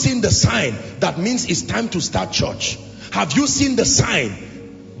 Have you seen the sign that means it's time to start church? Have you seen the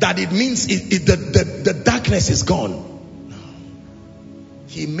sign that it means the darkness is gone?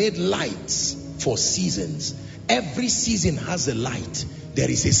 He made lights for seasons. Every season has a light. There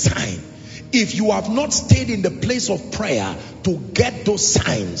is a sign. If you have not stayed in the place of prayer to get those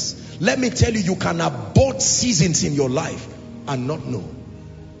signs, let me tell you, you can abort seasons in your life and not know.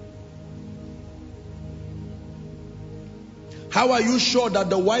 How are you sure that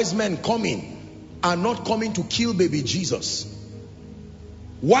the wise men coming are not coming to kill baby Jesus?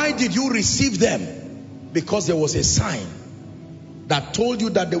 Why did you receive them? Because there was a sign that told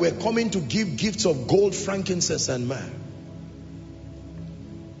you that they were coming to give gifts of gold, frankincense, and myrrh.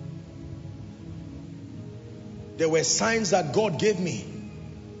 There were signs that God gave me.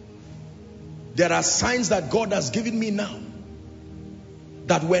 There are signs that God has given me now.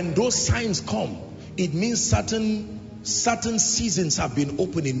 That when those signs come, it means certain seasons have been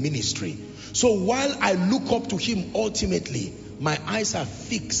opened in ministry. So while I look up to him ultimately, my eyes are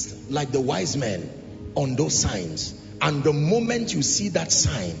fixed like the wise men on those signs. And the moment you see that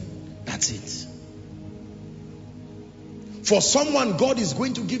sign, that's it. For someone, God is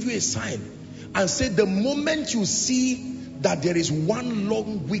going to give you a sign and say, the moment you see that there is one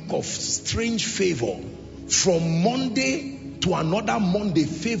long week of strange favor, from Monday to another Monday,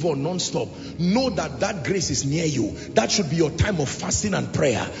 favor non-stop, know that that grace is near you. That should be your time of fasting and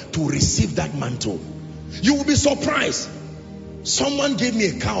prayer to receive that mantle. You will be surprised. Someone gave me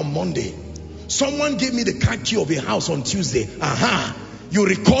a car on Monday. Someone gave me the car key of a house on Tuesday. You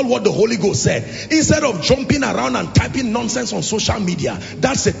recall what the Holy Ghost said. Instead of jumping around and typing nonsense on social media,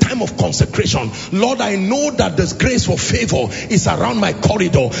 that's the time of consecration. Lord, I know that this grace for favor is around my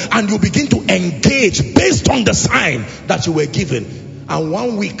corridor, and you begin to engage based on the sign that you were given. And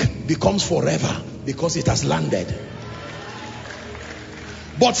 1 week becomes forever because it has landed.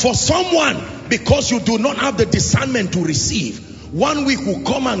 But for someone, because you do not have the discernment to receive, 1 week will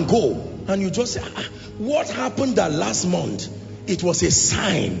come and go, and you just say, what happened that last month? It was a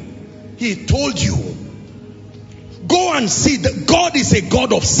sign. He told you. Go and see that God is a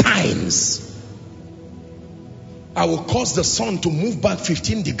God of signs. I will cause the sun to move back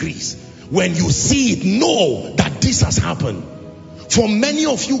 15 degrees. When you see it, know that this has happened. For many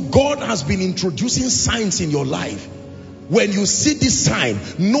of you, God has been introducing signs in your life. When you see this sign,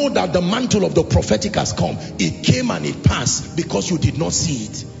 know that the mantle of the prophetic has come. It came and it passed because you did not see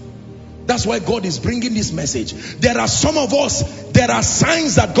it. That's why God is bringing this message. There are some of us, there are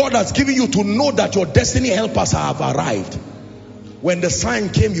signs that God has given you to know that your destiny helpers have arrived. When the sign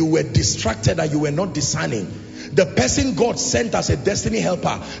came, you were distracted and you were not discerning. The person God sent as a destiny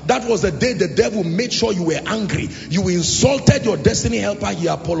helper, that was the day the devil made sure you were angry. You insulted your destiny helper. He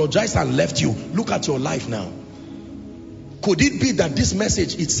apologized and left you. Look at your life now. Could it be that this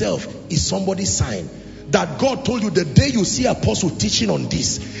message itself is somebody's sign? That God told you the day you see apostle teaching on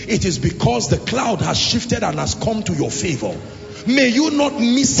this, it is because the cloud has shifted and has come to your favor. May you not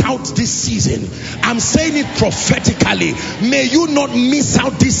miss out this season. I'm saying it prophetically. May you not miss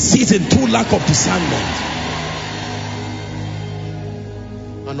out this season through lack of discernment.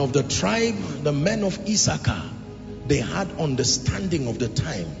 And of the tribe, the men of Issachar, they had understanding of the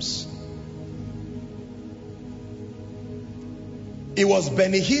times. It was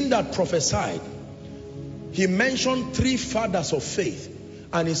Benihim that prophesied. He mentioned 3 fathers of faith,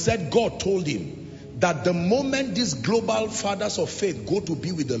 and he said God told him that the moment these global fathers of faith go to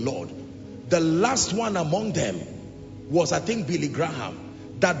be with the Lord, the last one among them was, I think, Billy Graham,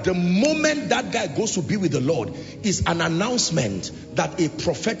 that the moment that guy goes to be with the Lord is an announcement that a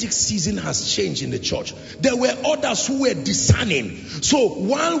prophetic season has changed in the church. There were others who were discerning. So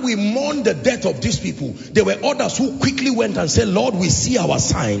while we mourn the death of these people, there were others who quickly went and said, Lord, we see our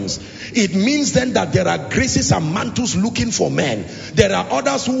signs. It means then that there are graces and mantles looking for men. There are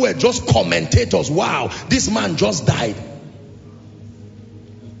others who were just commentators. Wow, this man just died.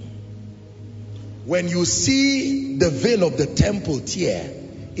 When you see the veil of the temple tear,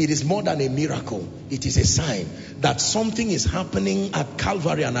 it is more than a miracle. It is a sign that something is happening at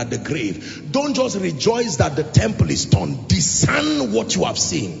Calvary and at the grave. Don't just rejoice that the temple is torn. Discern what you have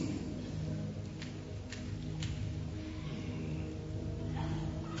seen.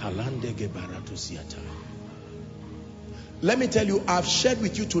 Let me tell you, I've shared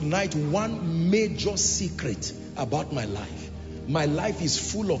with you tonight one major secret about my life. My life is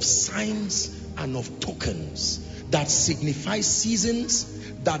full of signs and of tokens that signify seasons,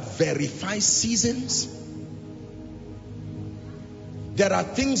 that verify seasons. There are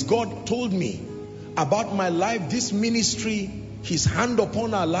things God told me about my life, this ministry, his hand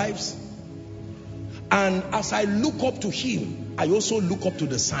upon our lives. And as I look up to him, I also look up to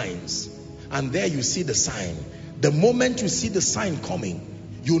the signs. And there you see the sign. The moment you see the sign coming,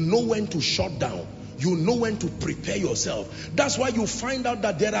 you know when to shut down. You know when to prepare yourself. That's why you find out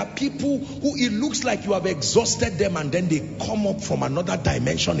that there are people who it looks like you have exhausted them and then they come up from another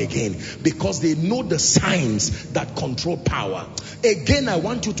dimension again because they know the signs that control power. Again, I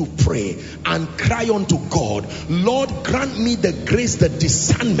want you to pray and cry unto God, Lord, grant me the grace, the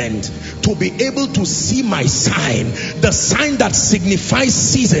discernment to be able to see my sign, the sign that signifies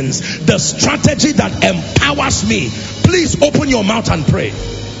seasons, the strategy that empowers me. Please open your mouth and pray.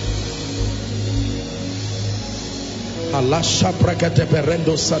 When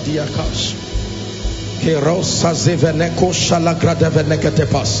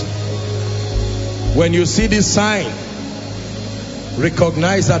you see this sign,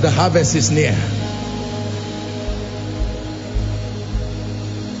 recognize that the harvest is near.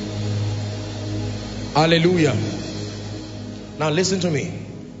 Hallelujah. Now listen to me.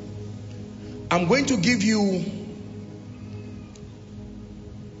 I'm going to give you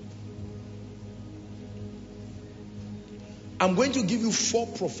four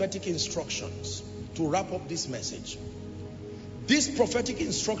prophetic instructions to wrap up this message. These prophetic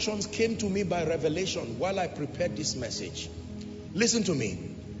instructions came to me by revelation while I prepared this message. Listen to me.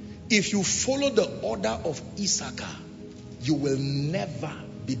 If you follow the order of Issachar, you will never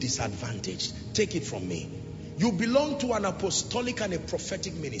be disadvantaged. Take it from me. You belong to an apostolic and a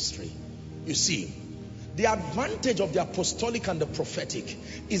prophetic ministry. You see, the advantage of the apostolic and the prophetic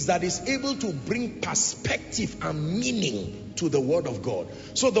is that it's able to bring perspective and meaning to the word of God.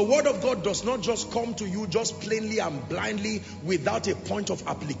 So the word of God does not just come to you just plainly and blindly without a point of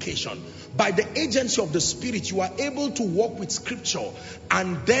application. By the agency of the Spirit, you are able to walk with scripture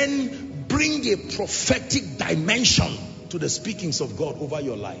and then bring a prophetic dimension to the speakings of God over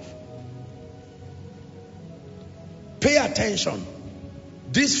your life. Pay attention.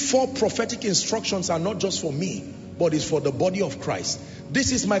 These four prophetic instructions are not just for me, but it's for the body of Christ.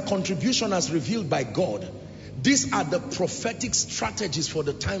 This is my contribution as revealed by God. These are the prophetic strategies for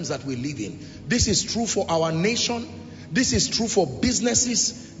the times that we live in. This is true for our nation. This is true for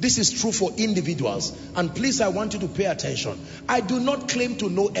businesses. This is true for individuals. And please, I want you to pay attention. I do not claim to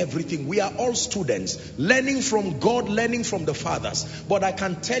know everything. We are all students, learning from God, learning from the fathers. But I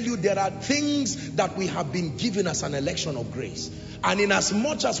can tell you there are things that we have been given as an election of grace. And in as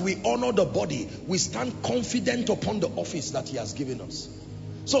much as we honor the body, we stand confident upon the office that he has given us.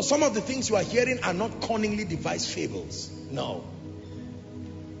 So some of the things you are hearing are not cunningly devised fables. No.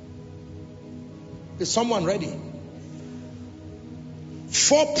 Is someone ready?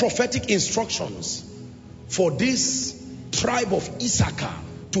 4 prophetic instructions for this tribe of Issachar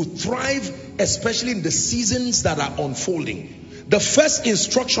to thrive, especially in the seasons that are unfolding. The first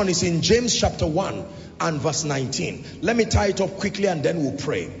instruction is in James chapter 1 and verse 19. Let me tie it up quickly and then we'll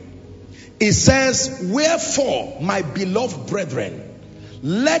pray. It says, wherefore, my beloved brethren,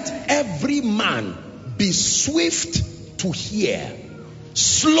 let every man be swift to hear,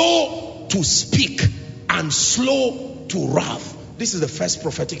 slow to speak, and slow to wrath. This is the first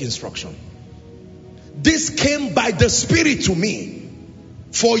prophetic instruction. This came by the Spirit to me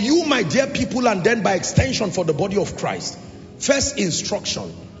for you, my dear people, and then by extension for the body of Christ. First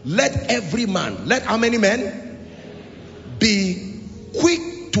instruction, let every man, let how many men? Be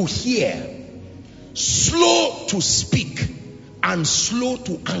quick to hear, slow to speak, and slow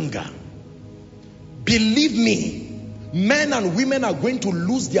to anger. Believe me, men and women are going to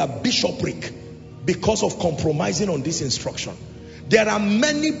lose their bishopric because of compromising on this instruction. There are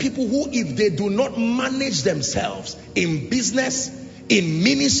many people who, if they do not manage themselves in business, in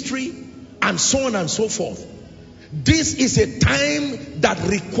ministry, and so on and so forth, this is a time that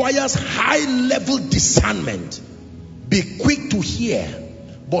requires high level discernment. Be quick to hear,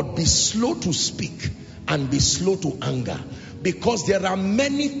 but be slow to speak, and be slow to anger. Because there are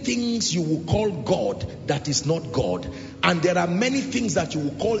many things you will call God that is not God. And there are many things that you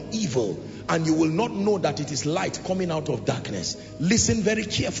will call evil, and you will not know that it is light coming out of darkness. Listen very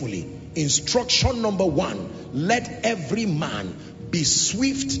carefully. Instruction number 1, let every man be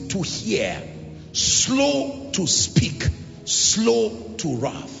swift to hear, slow to speak, slow to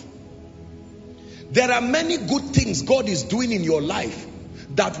wrath. There are many good things God is doing in your life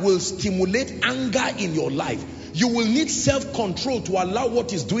that will stimulate anger in your life. You will need self-control to allow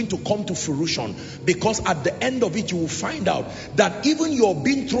what is doing to come to fruition, because at the end of it you will find out that even your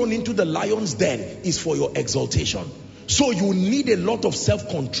being thrown into the lion's den is for your exaltation. So you need a lot of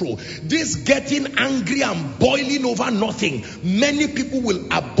self-control. This getting angry and boiling over nothing, many people will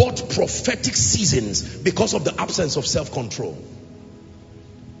abort prophetic seasons because of the absence of self-control.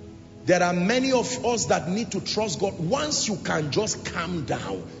 There are many of us that need to trust God. Once you can just calm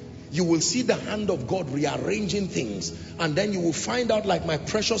down, you will see the hand of God rearranging things, and then you will find out, like my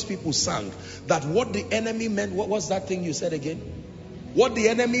precious people sang, that what the enemy meant, what was that thing you said again? What the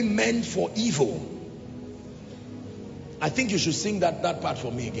enemy meant for evil. I think you should sing that part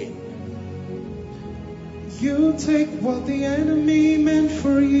for me again. You take what the enemy meant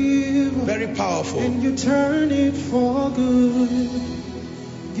for evil, very powerful, and you turn it for good.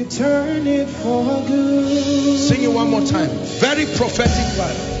 You turn it for good. Sing it one more time. Very prophetic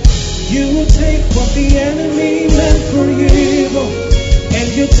part. You take what the enemy meant for evil,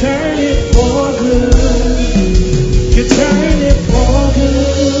 and you turn it for good. You turn it for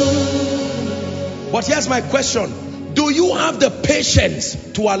good. But here's my question. Do you have the patience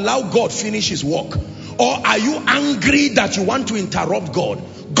to allow God finish his work? Or are you angry that you want to interrupt God?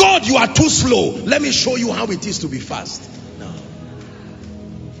 God, you are too slow. Let me show you how it is to be fast. No.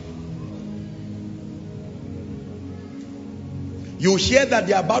 You hear that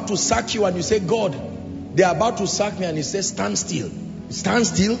they are about to sack you, and you say, God, they are about to sack me, and he says, stand still. Stand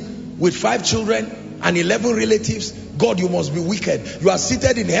still with 5 children and 11 relatives. God, you must be wicked. You are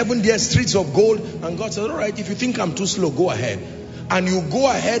seated in heaven, there, streets of gold. And God said, all right, if you think I'm too slow, go ahead. And you go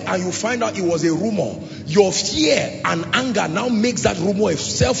ahead and you find out it was a rumor. Your fear and anger now makes that rumor a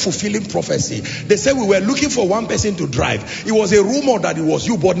self-fulfilling prophecy. They said we were looking for one person to drive. It was a rumor that it was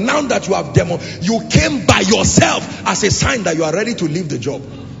you. But now that you have you came by yourself as a sign that you are ready to leave the job.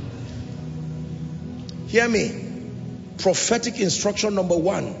 Hear me. Prophetic instruction number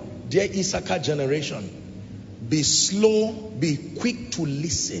 1. Dear Issachar generation. Be slow, be quick to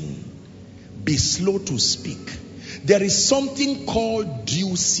listen. Be slow to speak. There is something called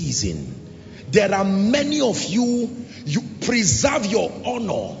due season. There are many of you preserve your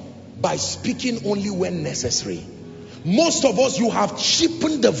honor by speaking only when necessary. Most of us, you have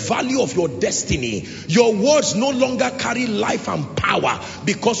cheapened the value of your destiny. Your words no longer carry life and power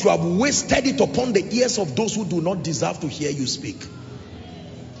because you have wasted it upon the ears of those who do not deserve to hear you speak.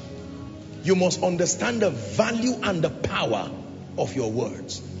 You must understand the value and the power of your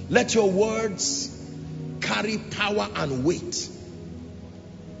words. Let your words carry power and weight.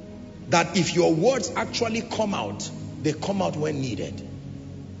 That if your words actually come out, they come out when needed.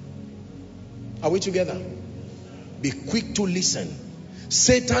 Are we together? Be quick to listen.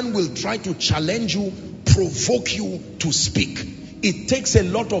 Satan will try to challenge you, provoke you to speak. It takes a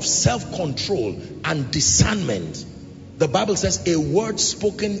lot of self-control and discernment. The Bible says a word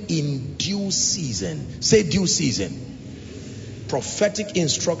spoken in due season. Say due season. Prophetic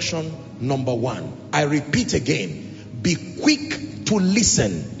instruction number 1. I repeat again. Be quick to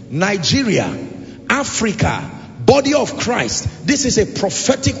listen. Nigeria, Africa, body of Christ. This is a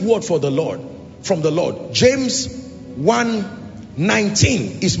prophetic word for the Lord, from the Lord. James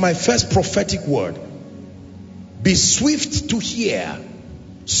 1:19 is my first prophetic word. Be swift to hear,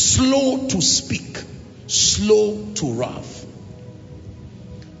 slow to speak, slow to wrath.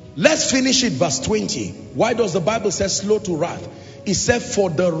 Let's finish it, verse 20. Why does the Bible say slow to wrath? It said, for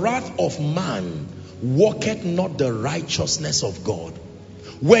the wrath of man worketh not the righteousness of God.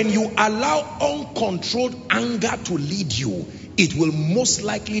 When you allow uncontrolled anger to lead you, it will most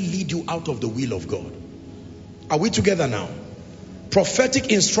likely lead you out of the will of God. Are we together now?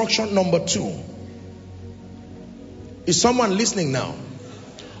 Prophetic instruction number 2. Is someone listening now?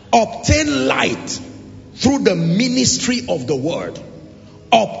 Obtain light through the ministry of the word.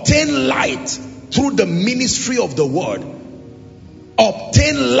 Obtain light through the ministry of the word.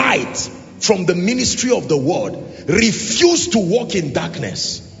 Obtain light from the ministry of the word. Refuse to walk in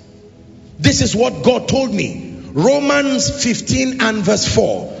darkness. This is what God told me. Romans 15 and verse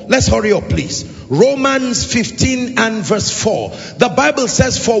 4. Let's hurry up, please. Romans 15 and verse 4. The Bible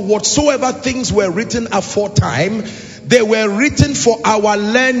says, for whatsoever things were written aforetime, they were written for our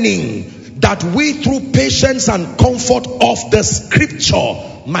learning, that we through patience and comfort of the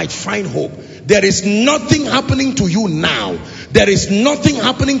scripture might find hope. There is nothing happening to you now. There is nothing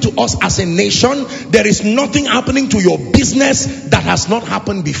happening to us as a nation. There is nothing happening to your business that has not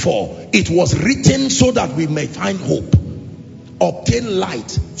happened before. It was written so that we may find hope. Obtain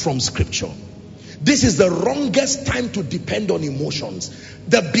light from scripture. This is the wrongest time to depend on emotions.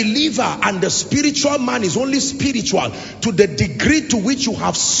 The believer and the spiritual man is only spiritual to the degree to which you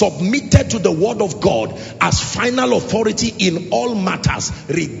have submitted to the word of God as final authority in all matters,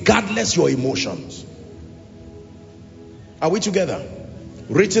 regardless your emotions. Are we together?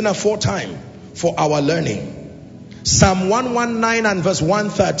 Written aforetime for our learning. Psalm 119 and verse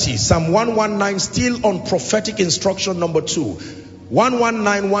 130. Psalm 119, still on prophetic instruction number 2.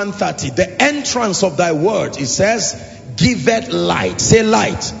 119, 130. The entrance of thy word, it says, giveth light. Say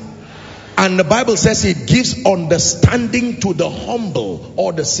light. And the Bible says it gives understanding to the humble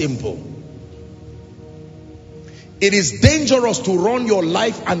or the simple. It is dangerous to run your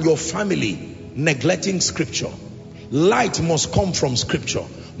life and your family neglecting scripture. Light must come from scripture.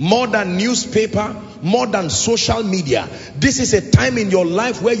 More than newspaper, more than social media. This is a time in your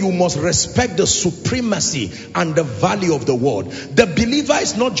life where you must respect the supremacy and the value of the word. The believer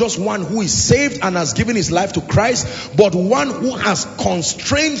is not just one who is saved and has given his life to Christ, but one who has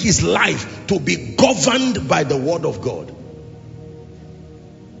constrained his life to be governed by the word of God.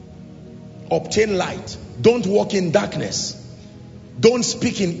 Obtain light. Don't walk in darkness. Don't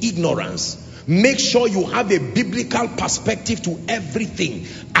speak in ignorance. Make sure you have a biblical perspective to everything,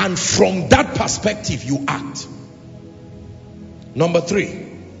 and from that perspective you act. Number 3,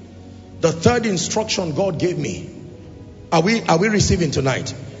 the third instruction God gave me. Are we receiving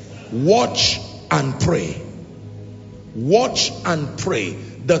tonight? Watch and pray. Watch and pray.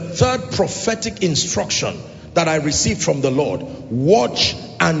 The third prophetic instruction that I received from the Lord. Watch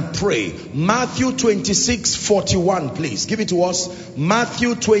and pray. Matthew 26, 41, please. Give it to us.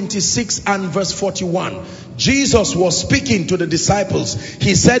 Matthew 26 and verse 41. Jesus was speaking to the disciples.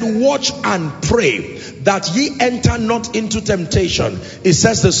 He said, watch and pray that ye enter not into temptation. It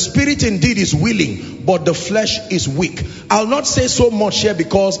says the spirit indeed is willing, but the flesh is weak. I'll not say so much here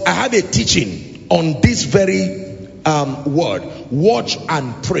because I have a teaching on this very word. Watch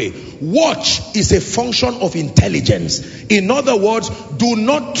and pray. Watch is a function of intelligence. In other words, do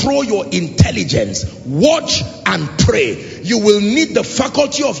not throw your intelligence. Watch and pray. You will need the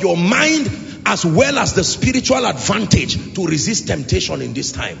faculty of your mind as well as the spiritual advantage to resist temptation in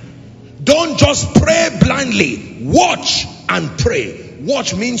this time. Don't just pray blindly. Watch and pray.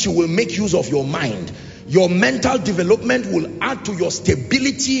 Watch means you will make use of your mind. Your mental development will add to your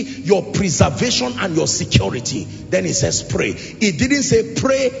stability, your preservation, and your security. Then it says pray. It didn't say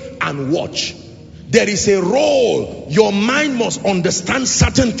pray and watch. There is a role. Your mind must understand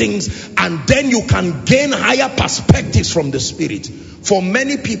certain things, and then you can gain higher perspectives from the spirit. For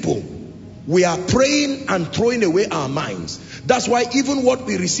many people, we are praying and throwing away our minds. That's why even what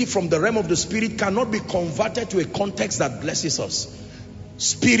we receive from the realm of the spirit cannot be converted to a context that blesses us.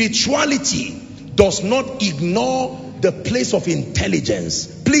 Spirituality does not ignore the place of intelligence.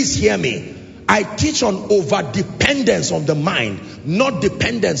 Please hear me. I teach on over-dependence on the mind, not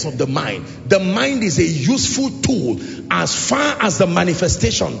dependence of the mind. The mind is a useful tool as far as the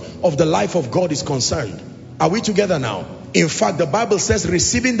manifestation of the life of God is concerned. Are we together now? In fact, the Bible says,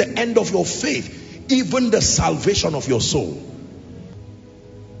 receiving the end of your faith, even the salvation of your soul.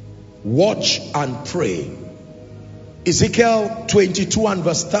 Watch and pray. Ezekiel 22 and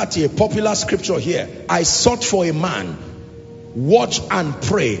verse 30, a popular scripture here. I sought for a man. Watch and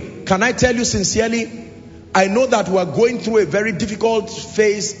pray. Can I tell you sincerely, I know that we are going through a very difficult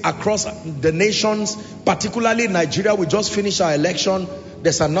phase across the nations, particularly Nigeria. We just finished our election.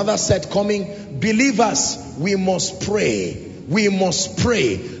 There's another set coming. Believers, we must pray. We must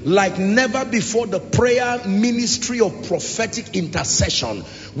pray like never before. The prayer ministry of prophetic intercession.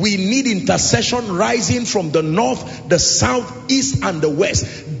 We need intercession rising from the north, the south, east, and the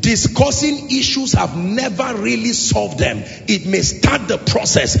west. Discussing issues have never really solved them. It may start the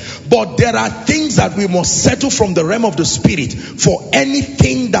process, but there are things that we must settle from the realm of the spirit for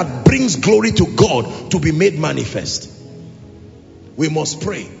anything that brings glory to God to be made manifest. We must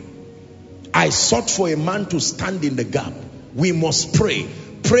pray. I sought for a man to stand in the gap. We must pray.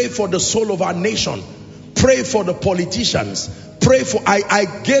 Pray for the soul of our nation. Pray for the politicians. Pray for,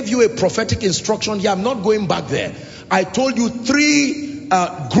 I gave you a prophetic instruction here. I'm not going back there. I told you 3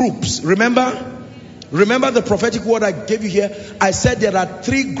 groups. Remember the prophetic word I gave you here? I said there are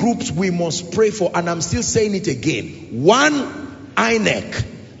 3 groups we must pray for, and I'm still saying it again. 1, INEC.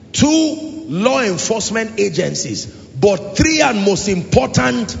 2, law enforcement agencies. But 3, and most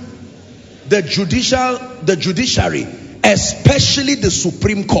important, the judiciary, especially the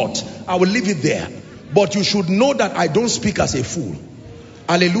Supreme Court. I will leave it there. But you should know that I don't speak as a fool.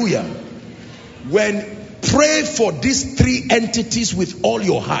 Hallelujah. Pray for these 3 entities with all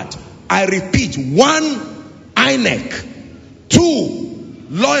your heart. I repeat, 1, INEC. 2,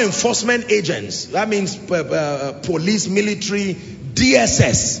 law enforcement agents. That means police, military,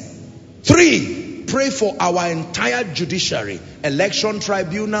 DSS. 3, pray for our entire judiciary, election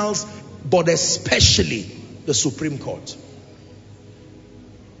tribunals, but especially the Supreme Court.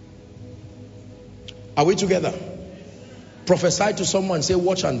 Are we together? Prophesy to someone, say,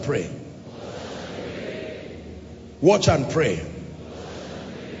 watch and pray. Watch and pray.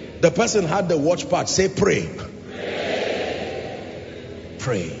 The person had the watch part. Say pray.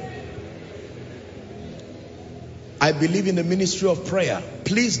 Pray. I believe in the ministry of prayer.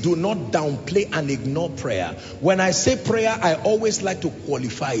 Please do not downplay and ignore prayer. When I say prayer, I always like to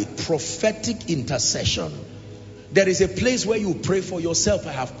qualify it. Prophetic intercession. There is a place where you pray for yourself.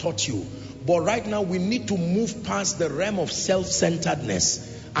 I have taught you. But right now we need to move past the realm of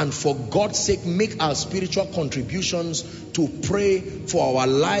self-centeredness. And for God's sake, make our spiritual contributions to pray for our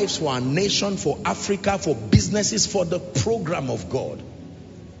lives, for our nation, for Africa, for businesses, for the program of God.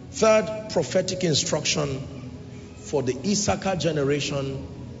 3rd prophetic instruction for the Issachar generation: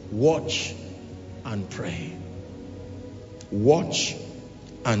 watch and pray. Watch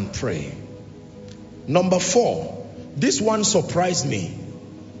and pray. Number 4, this one surprised me,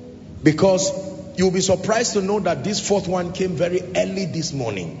 because you'll be surprised to know that this 4th one came very early this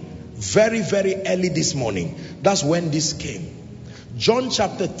morning. Very, very early this morning. That's when this came. John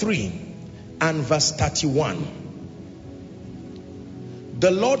chapter 3 and verse 31.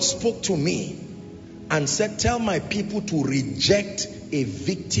 The Lord spoke to me and said, tell my people to reject a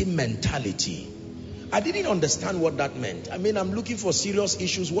victim mentality. I didn't understand what that meant. I mean, I'm looking for serious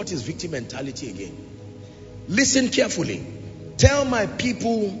issues. What is victim mentality again? Listen carefully. Tell my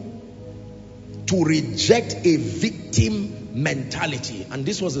people to reject a victim mentality. And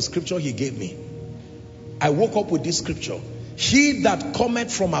this was the scripture he gave me. I woke up with this scripture. He that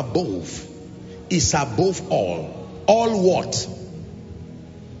cometh from above is above all. All what?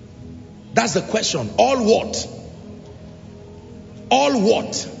 That's the question. All what? All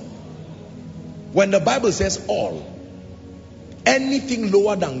what? When the Bible says all, anything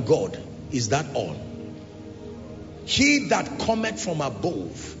lower than God, is that all? He that cometh from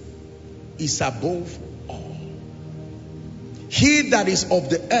above is above all. He that is of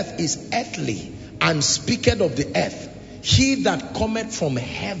the earth is earthly, and speaketh of the earth. He that cometh from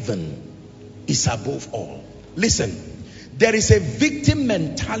heaven is above all. Listen, there is a victim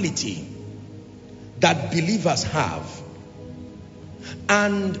mentality that believers have,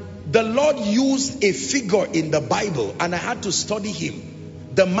 and the Lord used a figure in the Bible, and I had to study him.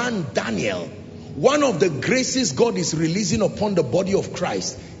 The man Daniel. One of the graces God is releasing upon the body of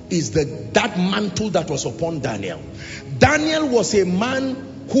Christ is that mantle that was upon Daniel. Daniel was a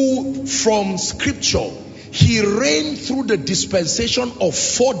man who, from scripture, he reigned through the dispensation of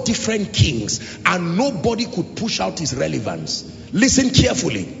 4 different kings, and nobody could push out his relevance. Listen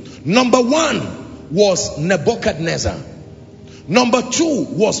carefully. Number 1 was Nebuchadnezzar. Number 2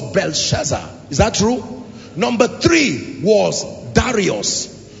 was Belshazzar. Is that true? Number 3 was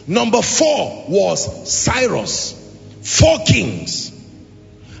Darius. Number 4 was Cyrus. 4 kings.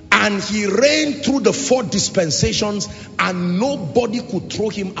 And he reigned through the 4 dispensations, and nobody could throw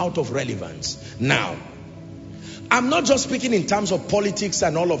him out of relevance. Now, I'm not just speaking in terms of politics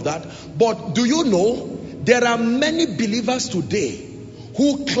and all of that, but do you know there are many believers today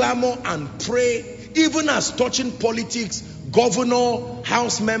who clamor and pray, even as touching politics, governor,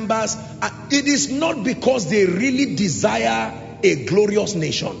 house members. It is not because they really desire a glorious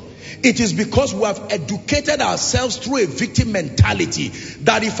nation. It is because we have educated ourselves through a victim mentality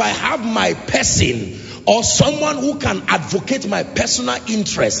that if I have my person or someone who can advocate my personal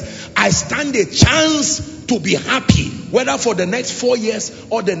interest, I stand a chance to be happy, whether for the next 4 years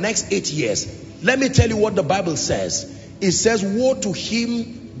or the next 8 years. Let me tell you what the Bible says. It says, woe to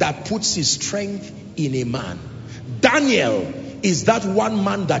him that puts his strength in a man. Daniel is that one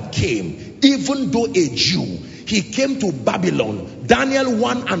man that came, even though a Jew, he came to Babylon. Daniel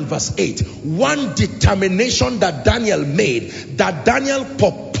 1 and verse 8. One determination that Daniel made, that Daniel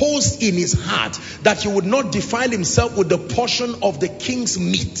purposed purposed in his heart that he would not defile himself with the portion of the king's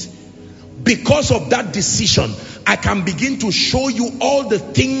meat. Because of that decision, I can begin to show you all the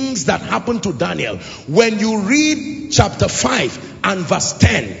things that happened to Daniel. When you read chapter 5 and verse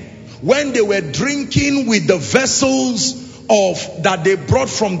 10, when they were drinking with the vessels that they brought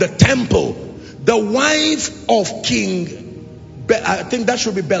from the temple, the wife of King, I think that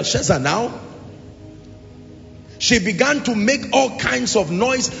should be Belshazzar now, she began to make all kinds of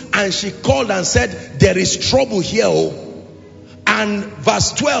noise, and she called and said, there is trouble here. Oh. And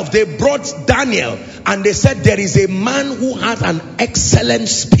verse 12, they brought Daniel and they said, there is a man who has an excellent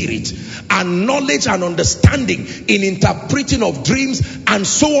spirit and knowledge and understanding in interpreting of dreams, and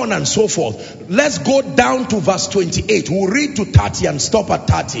so on and so forth. Let's go down to verse 28. We'll read to 30 and stop at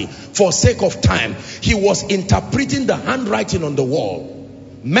 30 for sake of time. He was interpreting the handwriting on the wall.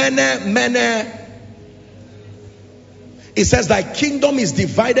 Mene. It says, thy kingdom is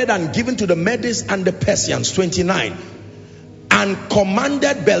divided and given to the Medes and the Persians. 29. And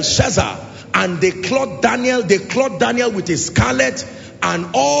commanded Belshazzar, and they clothed Daniel with a scarlet,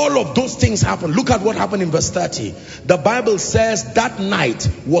 and all of those things happened. Look at what happened in verse 30. The Bible says that night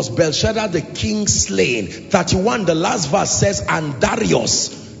was Belshazzar the king slain. 31, the last verse says, and Darius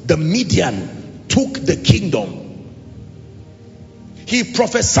the Median took the kingdom. He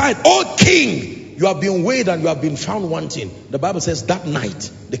prophesied, O king, you have been weighed and you have been found wanting. The Bible says that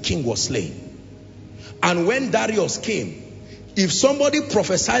night the king was slain. And when Darius came, if somebody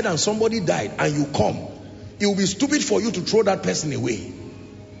prophesied and somebody died and you come, it will be stupid for you to throw that person away.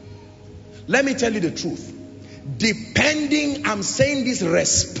 Let me tell you the truth. Depending, I'm saying this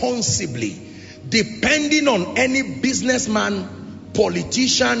responsibly, depending on any businessman,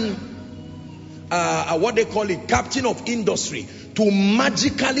 politician, what they call it, captain of industry, to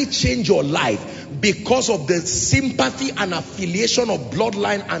magically change your life because of the sympathy and affiliation of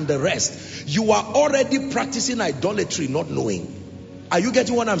bloodline and the rest, you are already practicing idolatry not knowing. Are you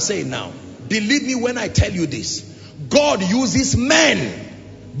getting what I'm saying now? Believe me when I tell you this. God uses men.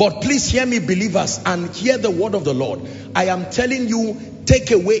 But please hear me, believers, and hear the word of the Lord. I am telling you,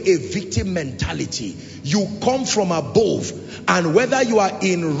 take away a victim mentality. You come from above, and whether you are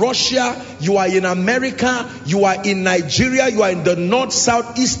in Russia, you are in America, you are in Nigeria, you are in the north,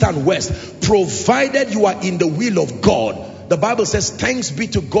 south, east and west, provided you are in the will of God, the Bible says, thanks be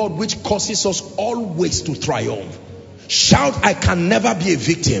to God which causes us always to triumph. Shout, I can never be a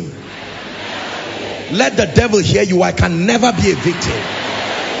victim. Let the devil hear you. I can never be a victim.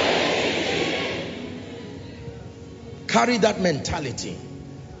 Carry that mentality.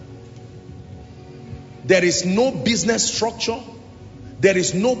 There is no business structure. There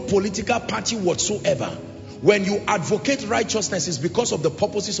is no political party whatsoever. When you advocate righteousness, it's because of the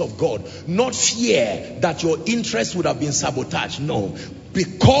purposes of God, not fear that your interest would have been sabotaged. No,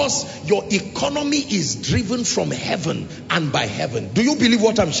 because your economy is driven from heaven and by heaven. Do you believe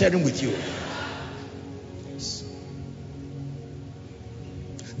what I'm sharing with you?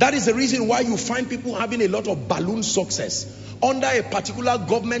 That is the reason why you find people having a lot of balloon success. Under a particular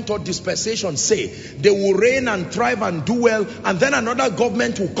government or dispensation, say, they will reign and thrive and do well, and then another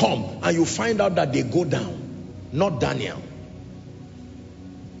government will come and you find out that they go down. Not Daniel.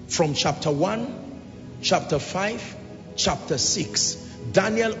 From chapter 1, chapter 5, chapter 6,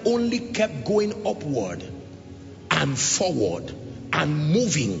 Daniel only kept going upward and forward and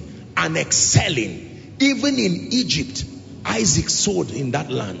moving and excelling. Even in Egypt, Isaac sowed in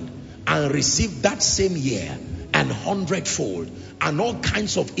that land and received that same year and 100-fold, and all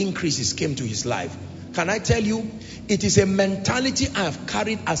kinds of increases came to his life. Can I tell you, it is a mentality I have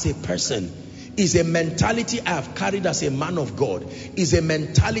carried as a person, is a mentality I have carried as a man of God, is a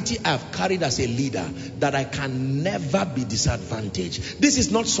mentality I have carried as a leader, that I can never be disadvantaged. This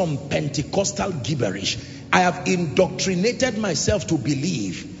is not some Pentecostal gibberish. I have indoctrinated myself to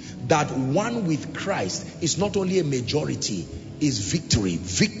believe that one with Christ is not only a majority, is victory.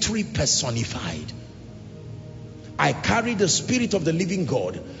 Victory personified. I carry the Spirit of the living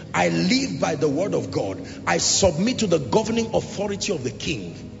God. I live by the word of God. I submit to the governing authority of the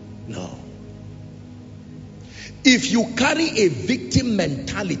King. No. If you carry a victim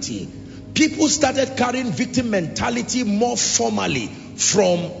mentality, people started carrying victim mentality more formally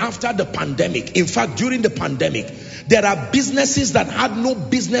from after the pandemic. In fact, during the pandemic, there are businesses that had no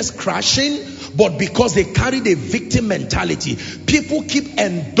business crashing, but because they carried a victim mentality, people keep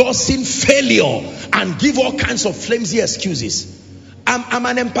endorsing failure and give all kinds of flimsy excuses. I'm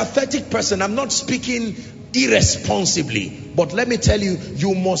an empathetic person. I'm not speaking irresponsibly, but let me tell you,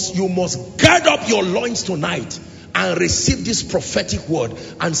 you must gird up your loins tonight and receive this prophetic word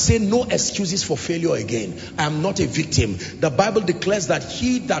and say no excuses for failure again. I am not a victim. The Bible declares that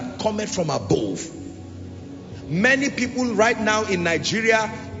he that cometh from above. Many people right now in Nigeria,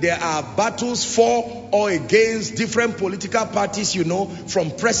 there are battles for or against different political parties, you know,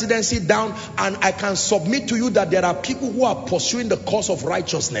 from presidency down. And I can submit to you that there are people who are pursuing the cause of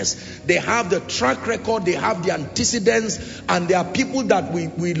righteousness. They have the track record, they have the antecedents, and there are people that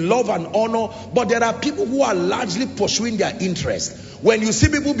we love and honor. But there are people who are largely pursuing their interest. When you see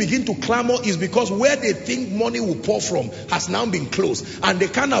people begin to clamor, is because where they think money will pour from has now been closed, and they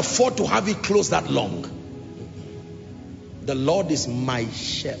can't afford to have it closed that long. The Lord is my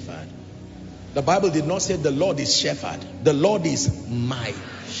shepherd. The Bible did not say the Lord is shepherd. The Lord is my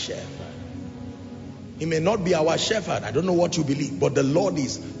shepherd. He may not be our shepherd. I don't know what you believe, but the Lord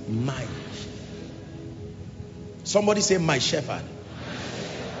is my shepherd. Somebody say my shepherd.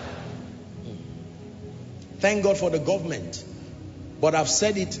 Thank God for the government. But I've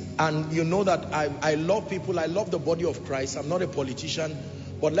said it, and you know that I love people. I love the body of Christ. I'm not a politician.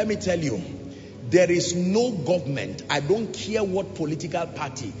 But let me tell you, there is no government, I don't care what political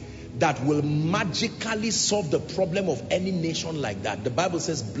party, that will magically solve the problem of any nation like that. The Bible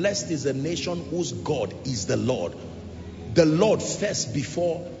says, blessed is a nation whose God is the Lord. The Lord first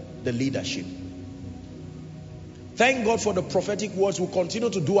before the leadership. Thank God for the prophetic words. We'll continue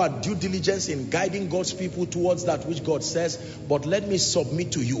to do our due diligence in guiding God's people towards that which God says. But let me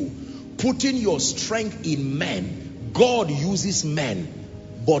submit to you, putting your strength in men, God uses men,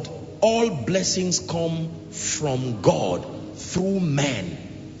 but all blessings come from God through man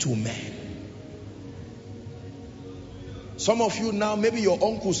to man. Some of you now, maybe your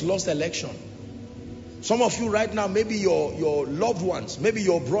uncles lost election. Some of you right now, maybe your loved ones, maybe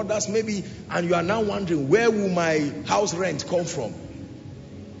your brothers, maybe, and you are now wondering, where will my house rent come from?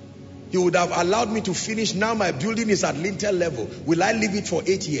 He would have allowed me to finish. Now my building is at lintel level. Will I leave it for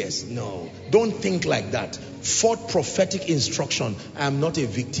 8 years? No. Don't think like that. Fourth prophetic instruction. I am not a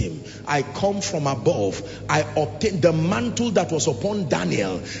victim. I come from above. I obtained the mantle that was upon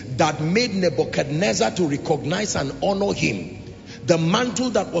Daniel that made Nebuchadnezzar to recognize and honor him. The mantle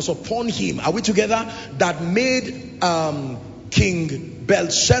that was upon him, are we together? That made King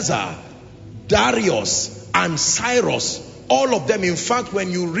Belshazzar, Darius, and Cyrus, all of them. In fact,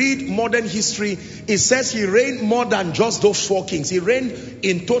 when you read modern history, it says he reigned more than just those 4 kings. He reigned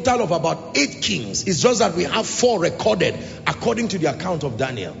in total of about 8 kings. It's just that we have 4 recorded according to the account of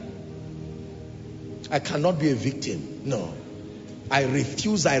Daniel. I cannot be a victim. No. I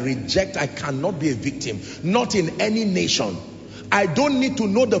refuse, I reject, I cannot be a victim. Not in any nation. I don't need to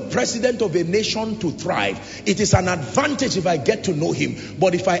know the president of a nation to thrive. It is an advantage if I get to know him.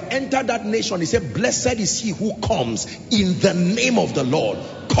 But if I enter that nation, he said, blessed is he who comes in the name of the Lord.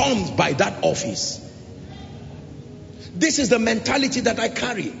 Comes by that office. This is the mentality that I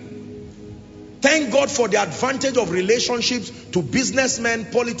carry. Thank God for the advantage of relationships to businessmen,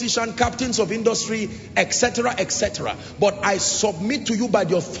 politicians, captains of industry, etc., etc. But I submit to you by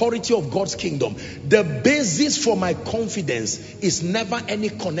the authority of God's kingdom. The basis for my confidence is never any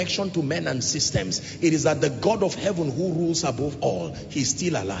connection to men and systems. It is that the God of heaven who rules above all, he's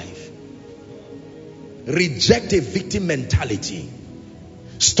still alive. Reject a victim mentality.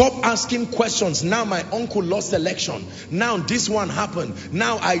 Stop asking questions. Now my uncle lost election. Now this one happened.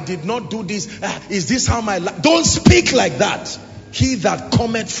 Now I did not do this. Is this how my life? Don't speak like that. He that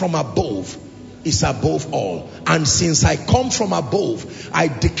cometh from above is above all. And since I come from above, I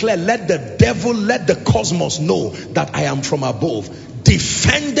declare, let the devil, let the cosmos know that I am from above.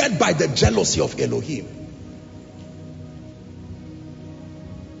 Defended by the jealousy of Elohim.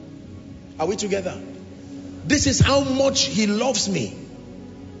 Are we together? This is how much he loves me.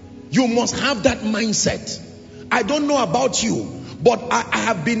 You must have that mindset. I don't know about you, but I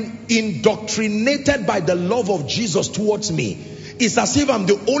have been indoctrinated by the love of Jesus towards me. It's as if I'm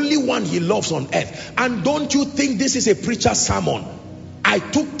the only one he loves on earth. And don't you think this is a preacher's sermon? I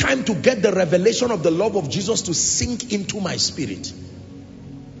took time to get the revelation of the love of Jesus to sink into my spirit.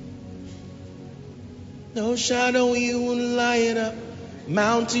 No shadow you won't light up,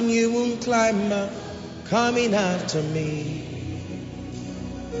 mountain you won't climb up, coming after me.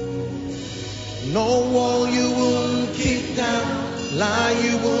 No wall you won't kick down, lie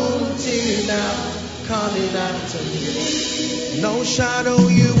you won't tear down, coming after me. No shadow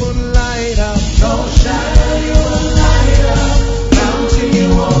you won't light up, no shadow you won't light up, mountain you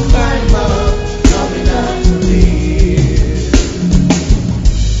won't climb up, coming after me.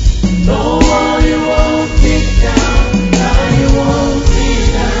 No wall you won't kick down, lie you won't tear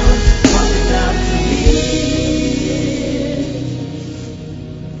down, coming after me.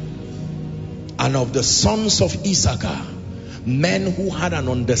 And of the sons of Issachar, men who had an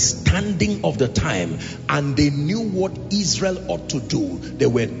understanding of the time, and they knew what Israel ought to do. There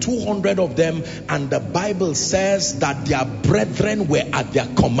were 200 of them, and the Bible says that their brethren were at their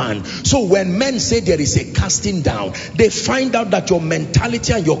command. So when men say there is a casting down, they find out that your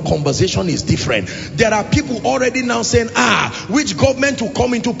mentality and your conversation is different. There are people already now saying, which government will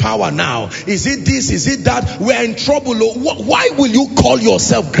come into power now? Is it this? Is it that? We're in trouble. Why will you call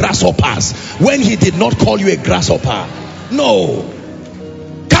yourself grasshoppers when he did not call you a grasshopper? No.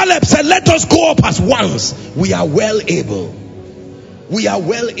 Caleb said, let us go up as once. We are well able. We are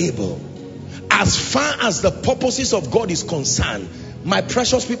well able. As far as the purposes of God is concerned, my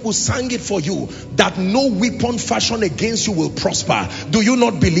precious people, sang it for you that no weapon fashioned against you will prosper. Do you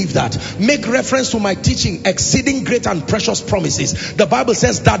not believe that? Make reference to my teaching, exceeding great and precious promises. The Bible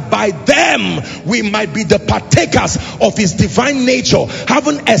says that by them we might be the partakers of his divine nature,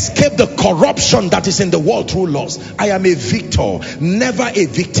 having escaped the corruption that is in the world through lust. I am a victor, never a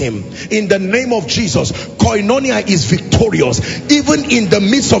victim. In the name of Jesus, Koinonia is victorious. Even in the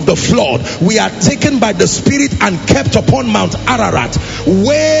midst of the flood, we are taken by the Spirit and kept upon Mount Ararat,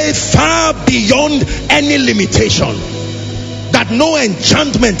 way far beyond any limitation, that no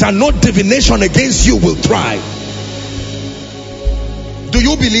enchantment and no divination against you will thrive. Do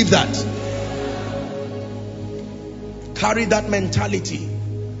you believe that? Carry that mentality.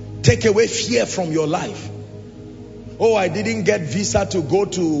 Take away fear from your life. Oh, I didn't get visa to go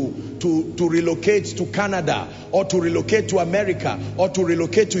to relocate to Canada, or to relocate to America, or to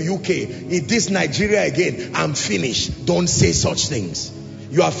relocate to UK. In this Nigeria again, I'm finished. Don't say such things.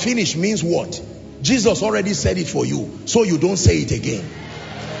 You are finished means what? Jesus already said it for you, so you don't say it again.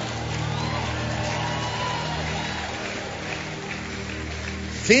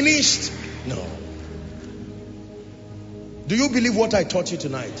 Finished? No. Do you believe what I taught you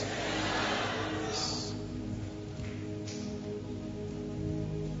tonight?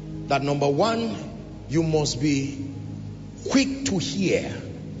 That number one, you must be quick to hear,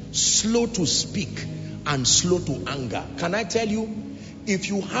 slow to speak, and slow to anger. Can I tell you, if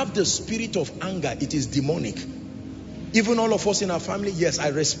you have the spirit of anger, it is demonic. Even all of us in our family, yes, I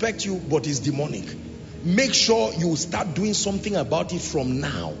respect you, but it's demonic. Make sure you start doing something about it from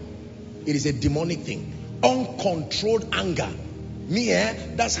now. It is a demonic thing. Uncontrolled anger.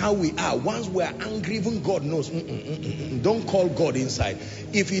 That's how we are. Once we are angry, even God knows. Don't call God inside.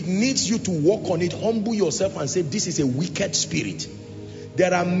 If it needs you to work on it, humble yourself and say, this is a wicked spirit.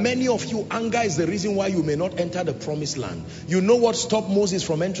 There are many of you, anger is the reason why you may not enter the promised land. You know what stopped Moses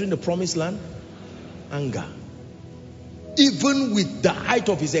from entering the promised land? Anger. Even with the height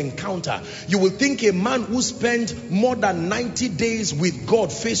of his encounter, you will think a man who spent more than 90 days with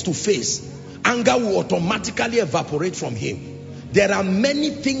God face to face, anger will automatically evaporate from him. There are many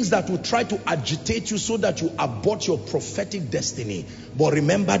things that will try to agitate you so that you abort your prophetic destiny. But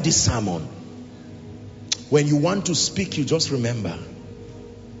remember this sermon. When you want to speak, you just remember.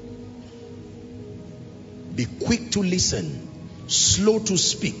 Be quick to listen, slow to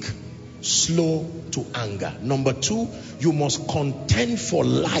speak, slow to anger. Number two, you must contend for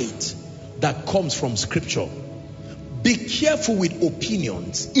light that comes from scripture. Be careful with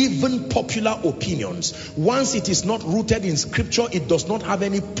opinions, even popular opinions. Once it is not rooted in scripture, it does not have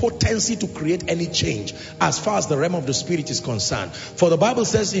any potency to create any change as far as the realm of the spirit is concerned. For the Bible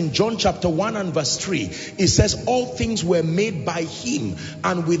says in John chapter 1 and verse 3, it says all things were made by him,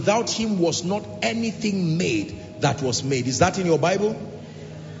 and without him was not anything made that was made. Is that in your Bible?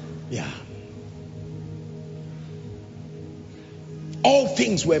 Yeah. All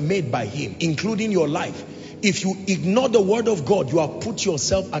things were made by him, including your life. If you ignore the word of God, you have put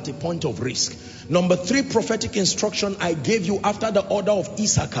yourself at a point of risk. Number three prophetic instruction I gave you after the order of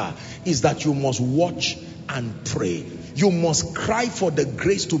Issachar is that you must watch and pray. You must cry for the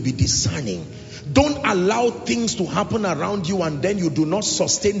grace to be discerning. Don't allow things to happen around you and then you do not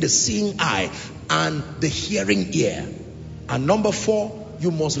sustain the seeing eye and the hearing ear. And number four, you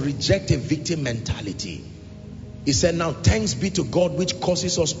must reject a victim mentality. He said, now thanks be to God which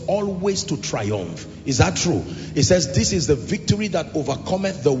causes us always to triumph. Is that true? He says, this is the victory that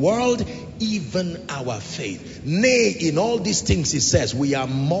overcometh the world, even our faith. Nay, in all these things, he says, we are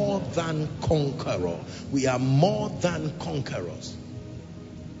more than conquerors. We are more than conquerors.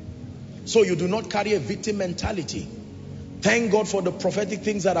 So you do not carry a victim mentality. Thank God for the prophetic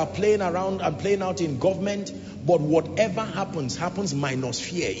things that are playing around and playing out in government. But whatever happens, happens minus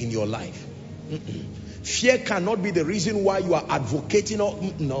fear in your life. Fear cannot be the reason why you are advocating.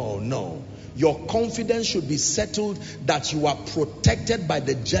 No. Your confidence should be settled that you are protected by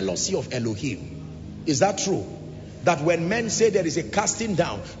the jealousy of Elohim. Is that true? that when men say there is a casting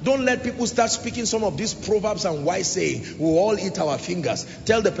down, don't let people start speaking some of these proverbs and wise saying, we'll all eat our fingers.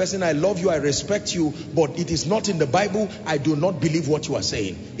 Tell the person, I love you, I respect you, but it is not in the Bible. I do not believe what you are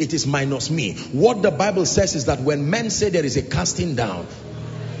saying. It is minus me. What the Bible says is that when men say there is a casting down,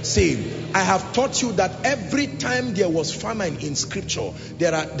 say, I have taught you that every time there was famine in scripture,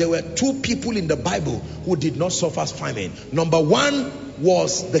 there were two people in the Bible who did not suffer famine. Number one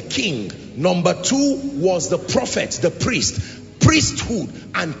was the king. Number two was the prophet, the priest. Priesthood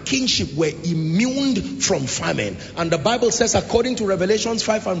and kingship were immune from famine. And the Bible says, according to Revelations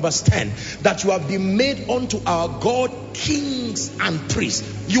 5 and verse 10, that you have been made unto our God kings and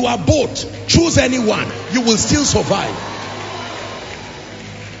priests. You are both. Choose anyone. You will still survive.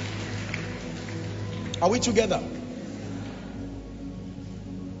 Are we together?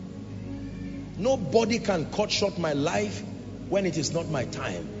 Nobody can cut short my life when it is not my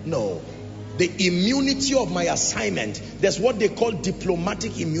time. No. The immunity of my assignment, there's what they call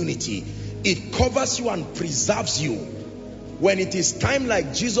diplomatic immunity. It covers you and preserves you. When it is time,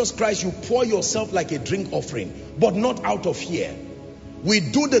 like Jesus Christ, you pour yourself like a drink offering, but not out of fear. We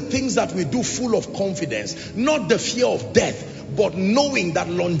do the things that we do full of confidence, not the fear of death, but knowing that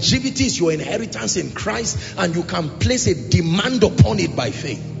longevity is your inheritance in Christ, and you can place a demand upon it by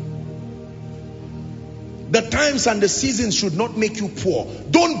faith. The times and the seasons should not make you poor.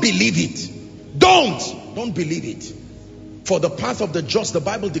 Don't believe it. Don't believe it. For the path of the just, the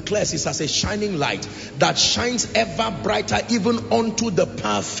Bible declares, is as a shining light that shines ever brighter even unto the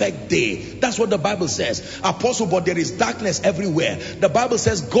perfect day. That's what the Bible says. Apostle, but there is darkness everywhere. The Bible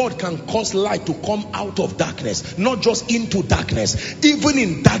says God can cause light to come out of darkness, not just into darkness. Even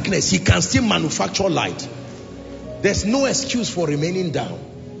in darkness, he can still manufacture light. There's no excuse for remaining down.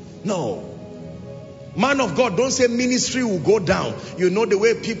 No. Man of God, don't say ministry will go down. You know the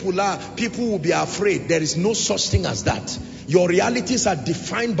way people are, people will be afraid. There is no such thing as that. Your realities are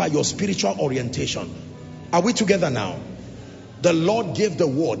defined by your spiritual orientation. Are we together now? The Lord gave the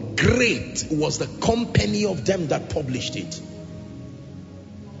word. Great was the company of them that published it.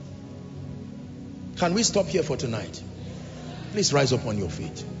 Can we stop here for tonight? Please rise up on your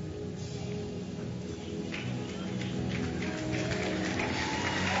feet.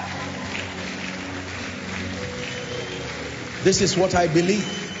 This is what I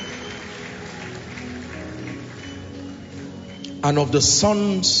believe. And of the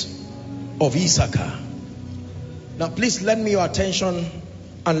sons of Issachar. Now please lend me your attention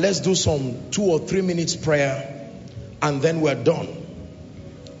and let's do some 2 or 3 minutes prayer, and then we're done.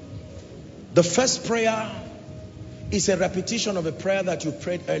 The first prayer is a repetition of a prayer that you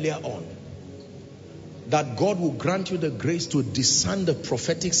prayed earlier on. That God will grant you the grace to discern the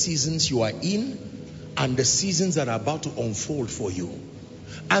prophetic seasons you are in and the seasons that are about to unfold for you.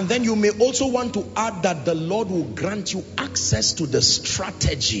 And then you may also want to add that the Lord will grant you access to the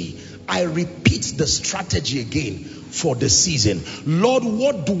strategy. I repeat the strategy again for the season. Lord,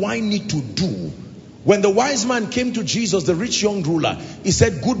 what do I need to do? When the wise man came to Jesus, the rich young ruler, he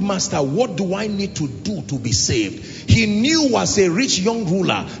said, good master, what do I need to do to be saved? He knew as a rich young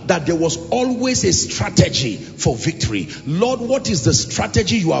ruler that there was always a strategy for victory. Lord, what is the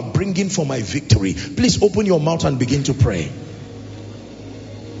strategy you are bringing for my victory? Please open your mouth and begin to pray.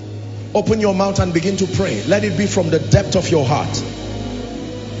 Open your mouth and begin to pray. Let it be from the depth of your heart.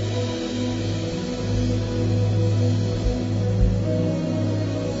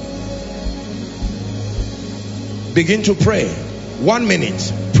 Begin to pray. 1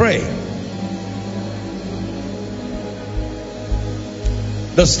 minute. Pray.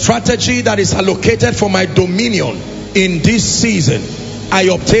 The strategy that is allocated for my dominion in this season, I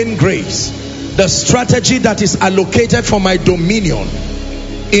obtain grace. The strategy that is allocated for my dominion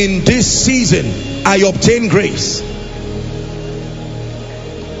in this season, I obtain grace.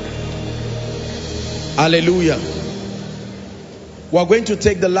 Hallelujah. We're going to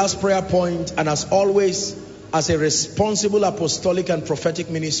take the last prayer point, and as always, as a responsible apostolic and prophetic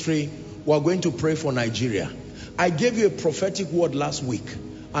ministry, we're going to pray for Nigeria. I gave you a prophetic word last week,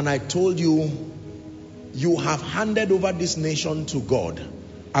 and I told you, you have handed over this nation to God.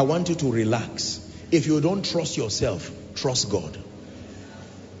 I want you to relax. If you don't trust yourself, trust God.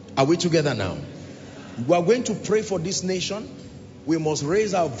 Are we together now? We are going to pray for this nation. We must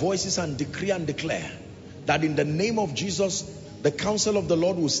raise our voices and decree and declare that in the name of Jesus, the counsel of the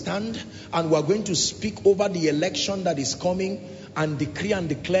Lord will stand, and we are going to speak over the election that is coming and decree and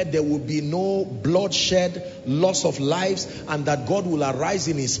declare there will be no bloodshed, loss of lives, and that God will arise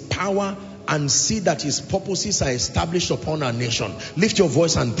in his power and see that his purposes are established upon our nation. Lift your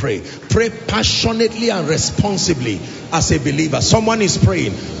voice and pray. Pray passionately and responsibly as a believer. Someone is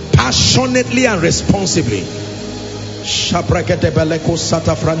praying passionately and responsibly. Shabrakete beleko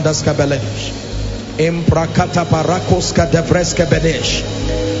sata frandas kabelesh. Imprakata parakos kadevreske bedesh.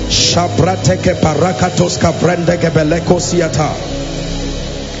 Shabrateke parakatos kavrende gebeleko siata.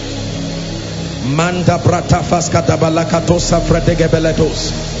 Manda bratafas kadabalakatos safrede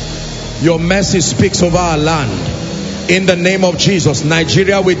gebeletos. Your mercy speaks over our land. In the name of Jesus,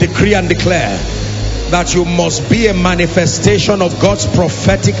 Nigeria, we decree and declare that you must be a manifestation of God's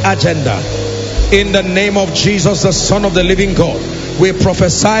prophetic agenda. In the name of Jesus, the Son of the living God, we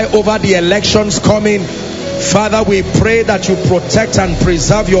prophesy over the elections coming. Father, we pray that you protect and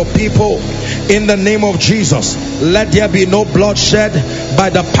preserve your people. In the name of Jesus, let there be no bloodshed. By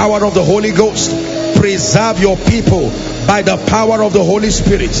the power of the Holy Ghost, preserve your people by the power of the Holy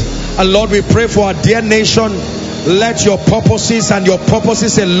Spirit. And Lord, we pray for our dear nation. Let your purposes and your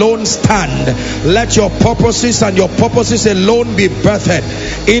purposes alone stand. Let your purposes and your purposes alone be birthed.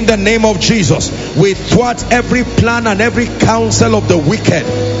 In the name of Jesus, we thwart every plan and every counsel of the wicked.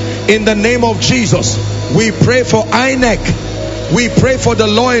 In the name of Jesus, we pray for INEC. We pray for the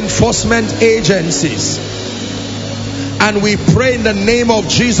law enforcement agencies. And we pray in the name of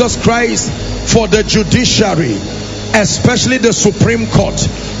Jesus Christ for the judiciary, especially the Supreme Court.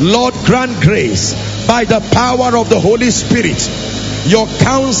 Lord, grant grace by the power of the Holy Spirit. Your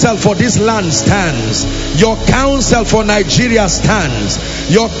counsel for this land stands. Your counsel for Nigeria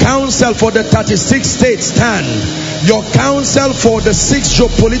stands. Your counsel for the 36 states stand. Your counsel for the 6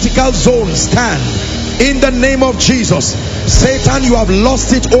 geopolitical zones stand. In the name of Jesus, Satan, you have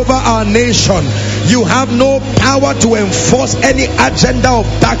lost it over our nation. You have no power to enforce any agenda of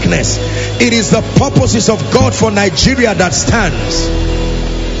darkness. It is the purposes of God for Nigeria that stands.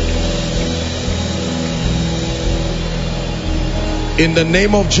 In the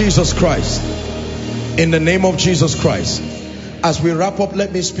name of Jesus Christ. In the name of Jesus Christ. As we wrap up,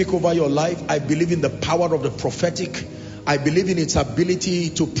 let me speak over your life. I believe in the power of the prophetic. I believe in its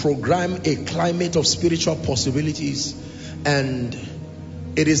ability to program a climate of spiritual possibilities. And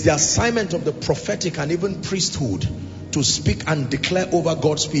it is the assignment of the prophetic and even priesthood to speak and declare over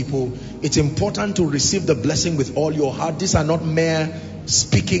God's people. It's important to receive the blessing with all your heart. These are not mere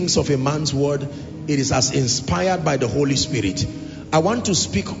speakings of a man's word. It is as inspired by the Holy Spirit. I want to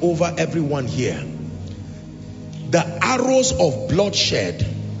speak over everyone here. The arrows of bloodshed,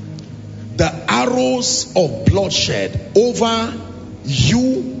 over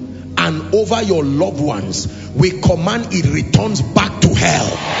you and over your loved ones, we command it returns back to hell.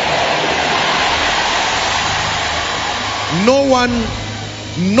 No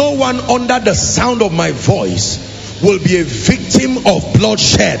one under the sound of my voice will be a victim of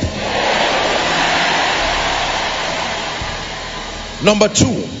bloodshed. Number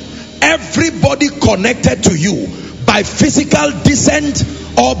 2, everybody connected to you by physical descent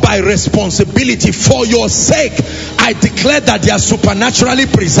or by responsibility, for your sake, I declare that they are supernaturally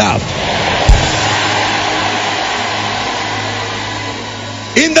preserved.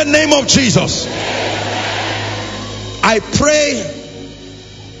 In the name of Jesus, I pray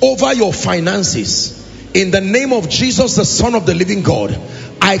over your finances. In the name of Jesus, the Son of the living God,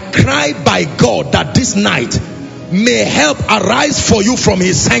 I cry by God that this night may help arise for you from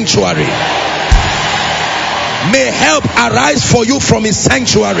his sanctuary. May help arise for you from his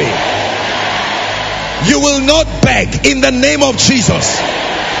sanctuary. You will not beg in the name of Jesus.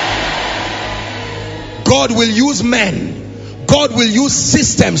 God will use men. God will use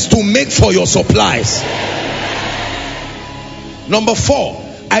systems to make for your supplies. Number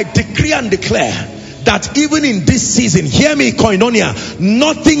 4, I decree and declare that even in this season, hear me, Koinonia,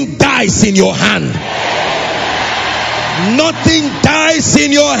 nothing dies in your hand. Nothing dies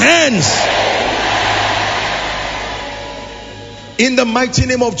in your hands. In the mighty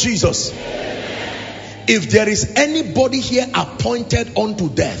name of Jesus. If there is anybody here appointed unto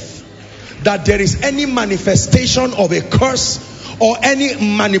death, that there is any manifestation of a curse or any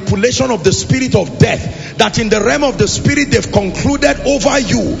manipulation of the spirit of death, that in the realm of the spirit they've concluded over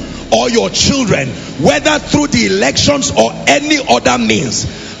you or your children, whether through the elections or any other means,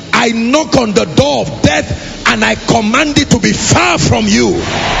 I knock on the door of death and I command it to be far from you,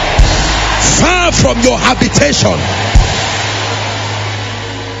 far from your habitation.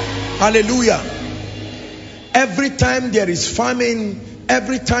 Hallelujah. Every time there is famine,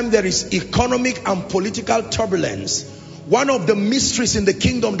 every time there is economic and political turbulence, one of the mysteries in the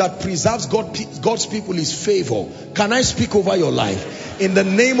kingdom that preserves God's people is favor. Can I speak over your life? In the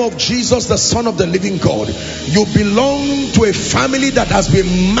name of Jesus, the Son of the living God, you belong to a family that has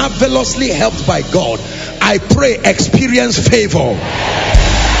been marvelously helped by God. I pray, experience favor.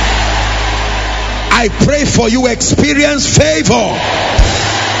 I pray for you, experience favor.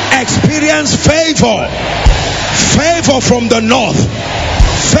 Experience favor. favor from the north,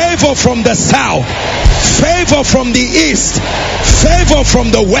 favor from the south, favor from the east, favor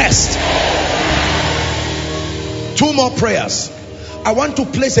from the west. 2 more prayers. I want to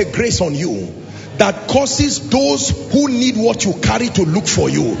place a grace on you that causes those who need what you carry to look for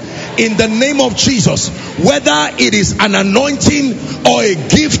you. In the name of Jesus, whether it is an anointing or a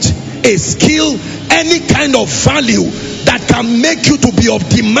gift, a skill, any kind of value that can make you to be of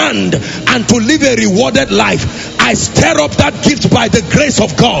demand and to live a rewarded life, I stir up that gift by the grace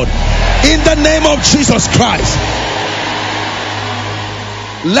of God in the name of Jesus Christ.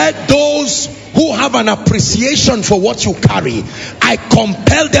 Let those who have an appreciation for what you carry, I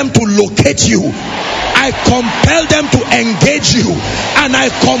compel them to locate you, I compel them to engage you, and I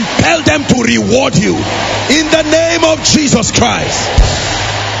compel them to reward you in the name of Jesus Christ.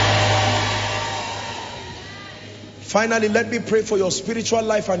 Finally, let me pray for your spiritual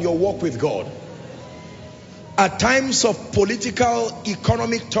life and your walk with God. At times of political,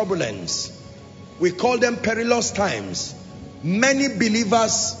 economic turbulence, we call them perilous times. Many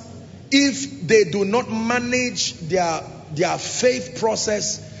believers, if they do not manage their faith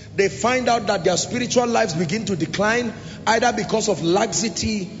process, they find out that their spiritual lives begin to decline, either because of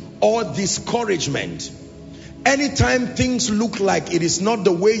laxity or discouragement. Anytime things look like it is not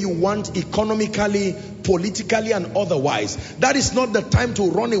the way you want economically, politically, and otherwise, that is not the time to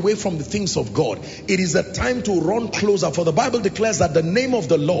run away from the things of God. It is a time to run closer. For the Bible declares that the name of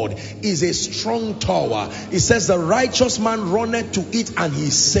the Lord is a strong tower. It says the righteous man runneth to it and he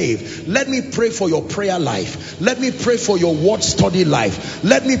is saved. Let me pray for your prayer life. Let me pray for your word study life.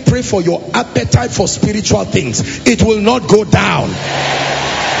 Let me pray for your appetite for spiritual things. It will not go down.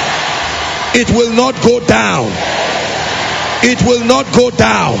 It will not go down. It will not go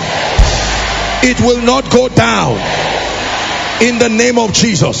down. It will not go down. In the name of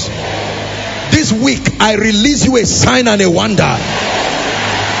Jesus. This week I release you a sign and a wonder.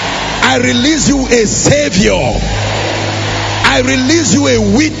 I release you a savior. I release you a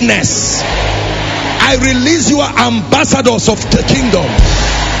witness. I release you ambassadors of the kingdom.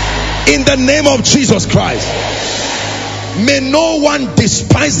 In the name of Jesus Christ. May no one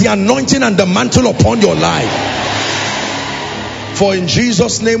despise the anointing and the mantle upon your life. For in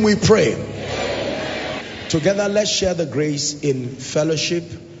Jesus' name we pray. Together let's share the grace in fellowship.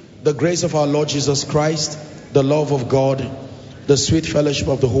 The grace of our Lord Jesus Christ, the love of God, the sweet fellowship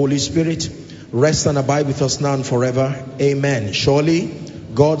of the Holy Spirit rest and abide with us now and forever. Amen. Surely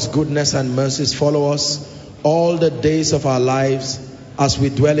God's goodness and mercies follow us all the days of our lives as we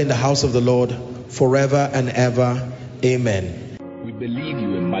dwell in the house of the Lord forever and ever. Amen. We believe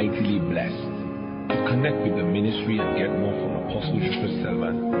you are mightily blessed. To connect with the ministry and get more from Apostle Joshua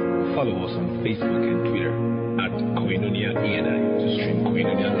Selman, follow us on Facebook and Twitter at Koinonia ENI to stream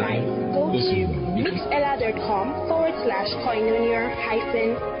Koinonia Live. Go to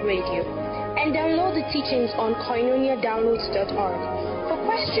mixella.com/Koinonia-radio and download the teachings on koinoniadownloads.org. For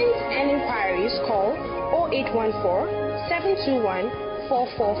questions and inquiries, call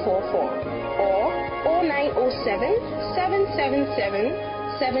 0814-721-4444 or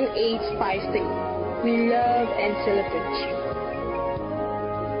 0907-777-7853. We love and celebrate you.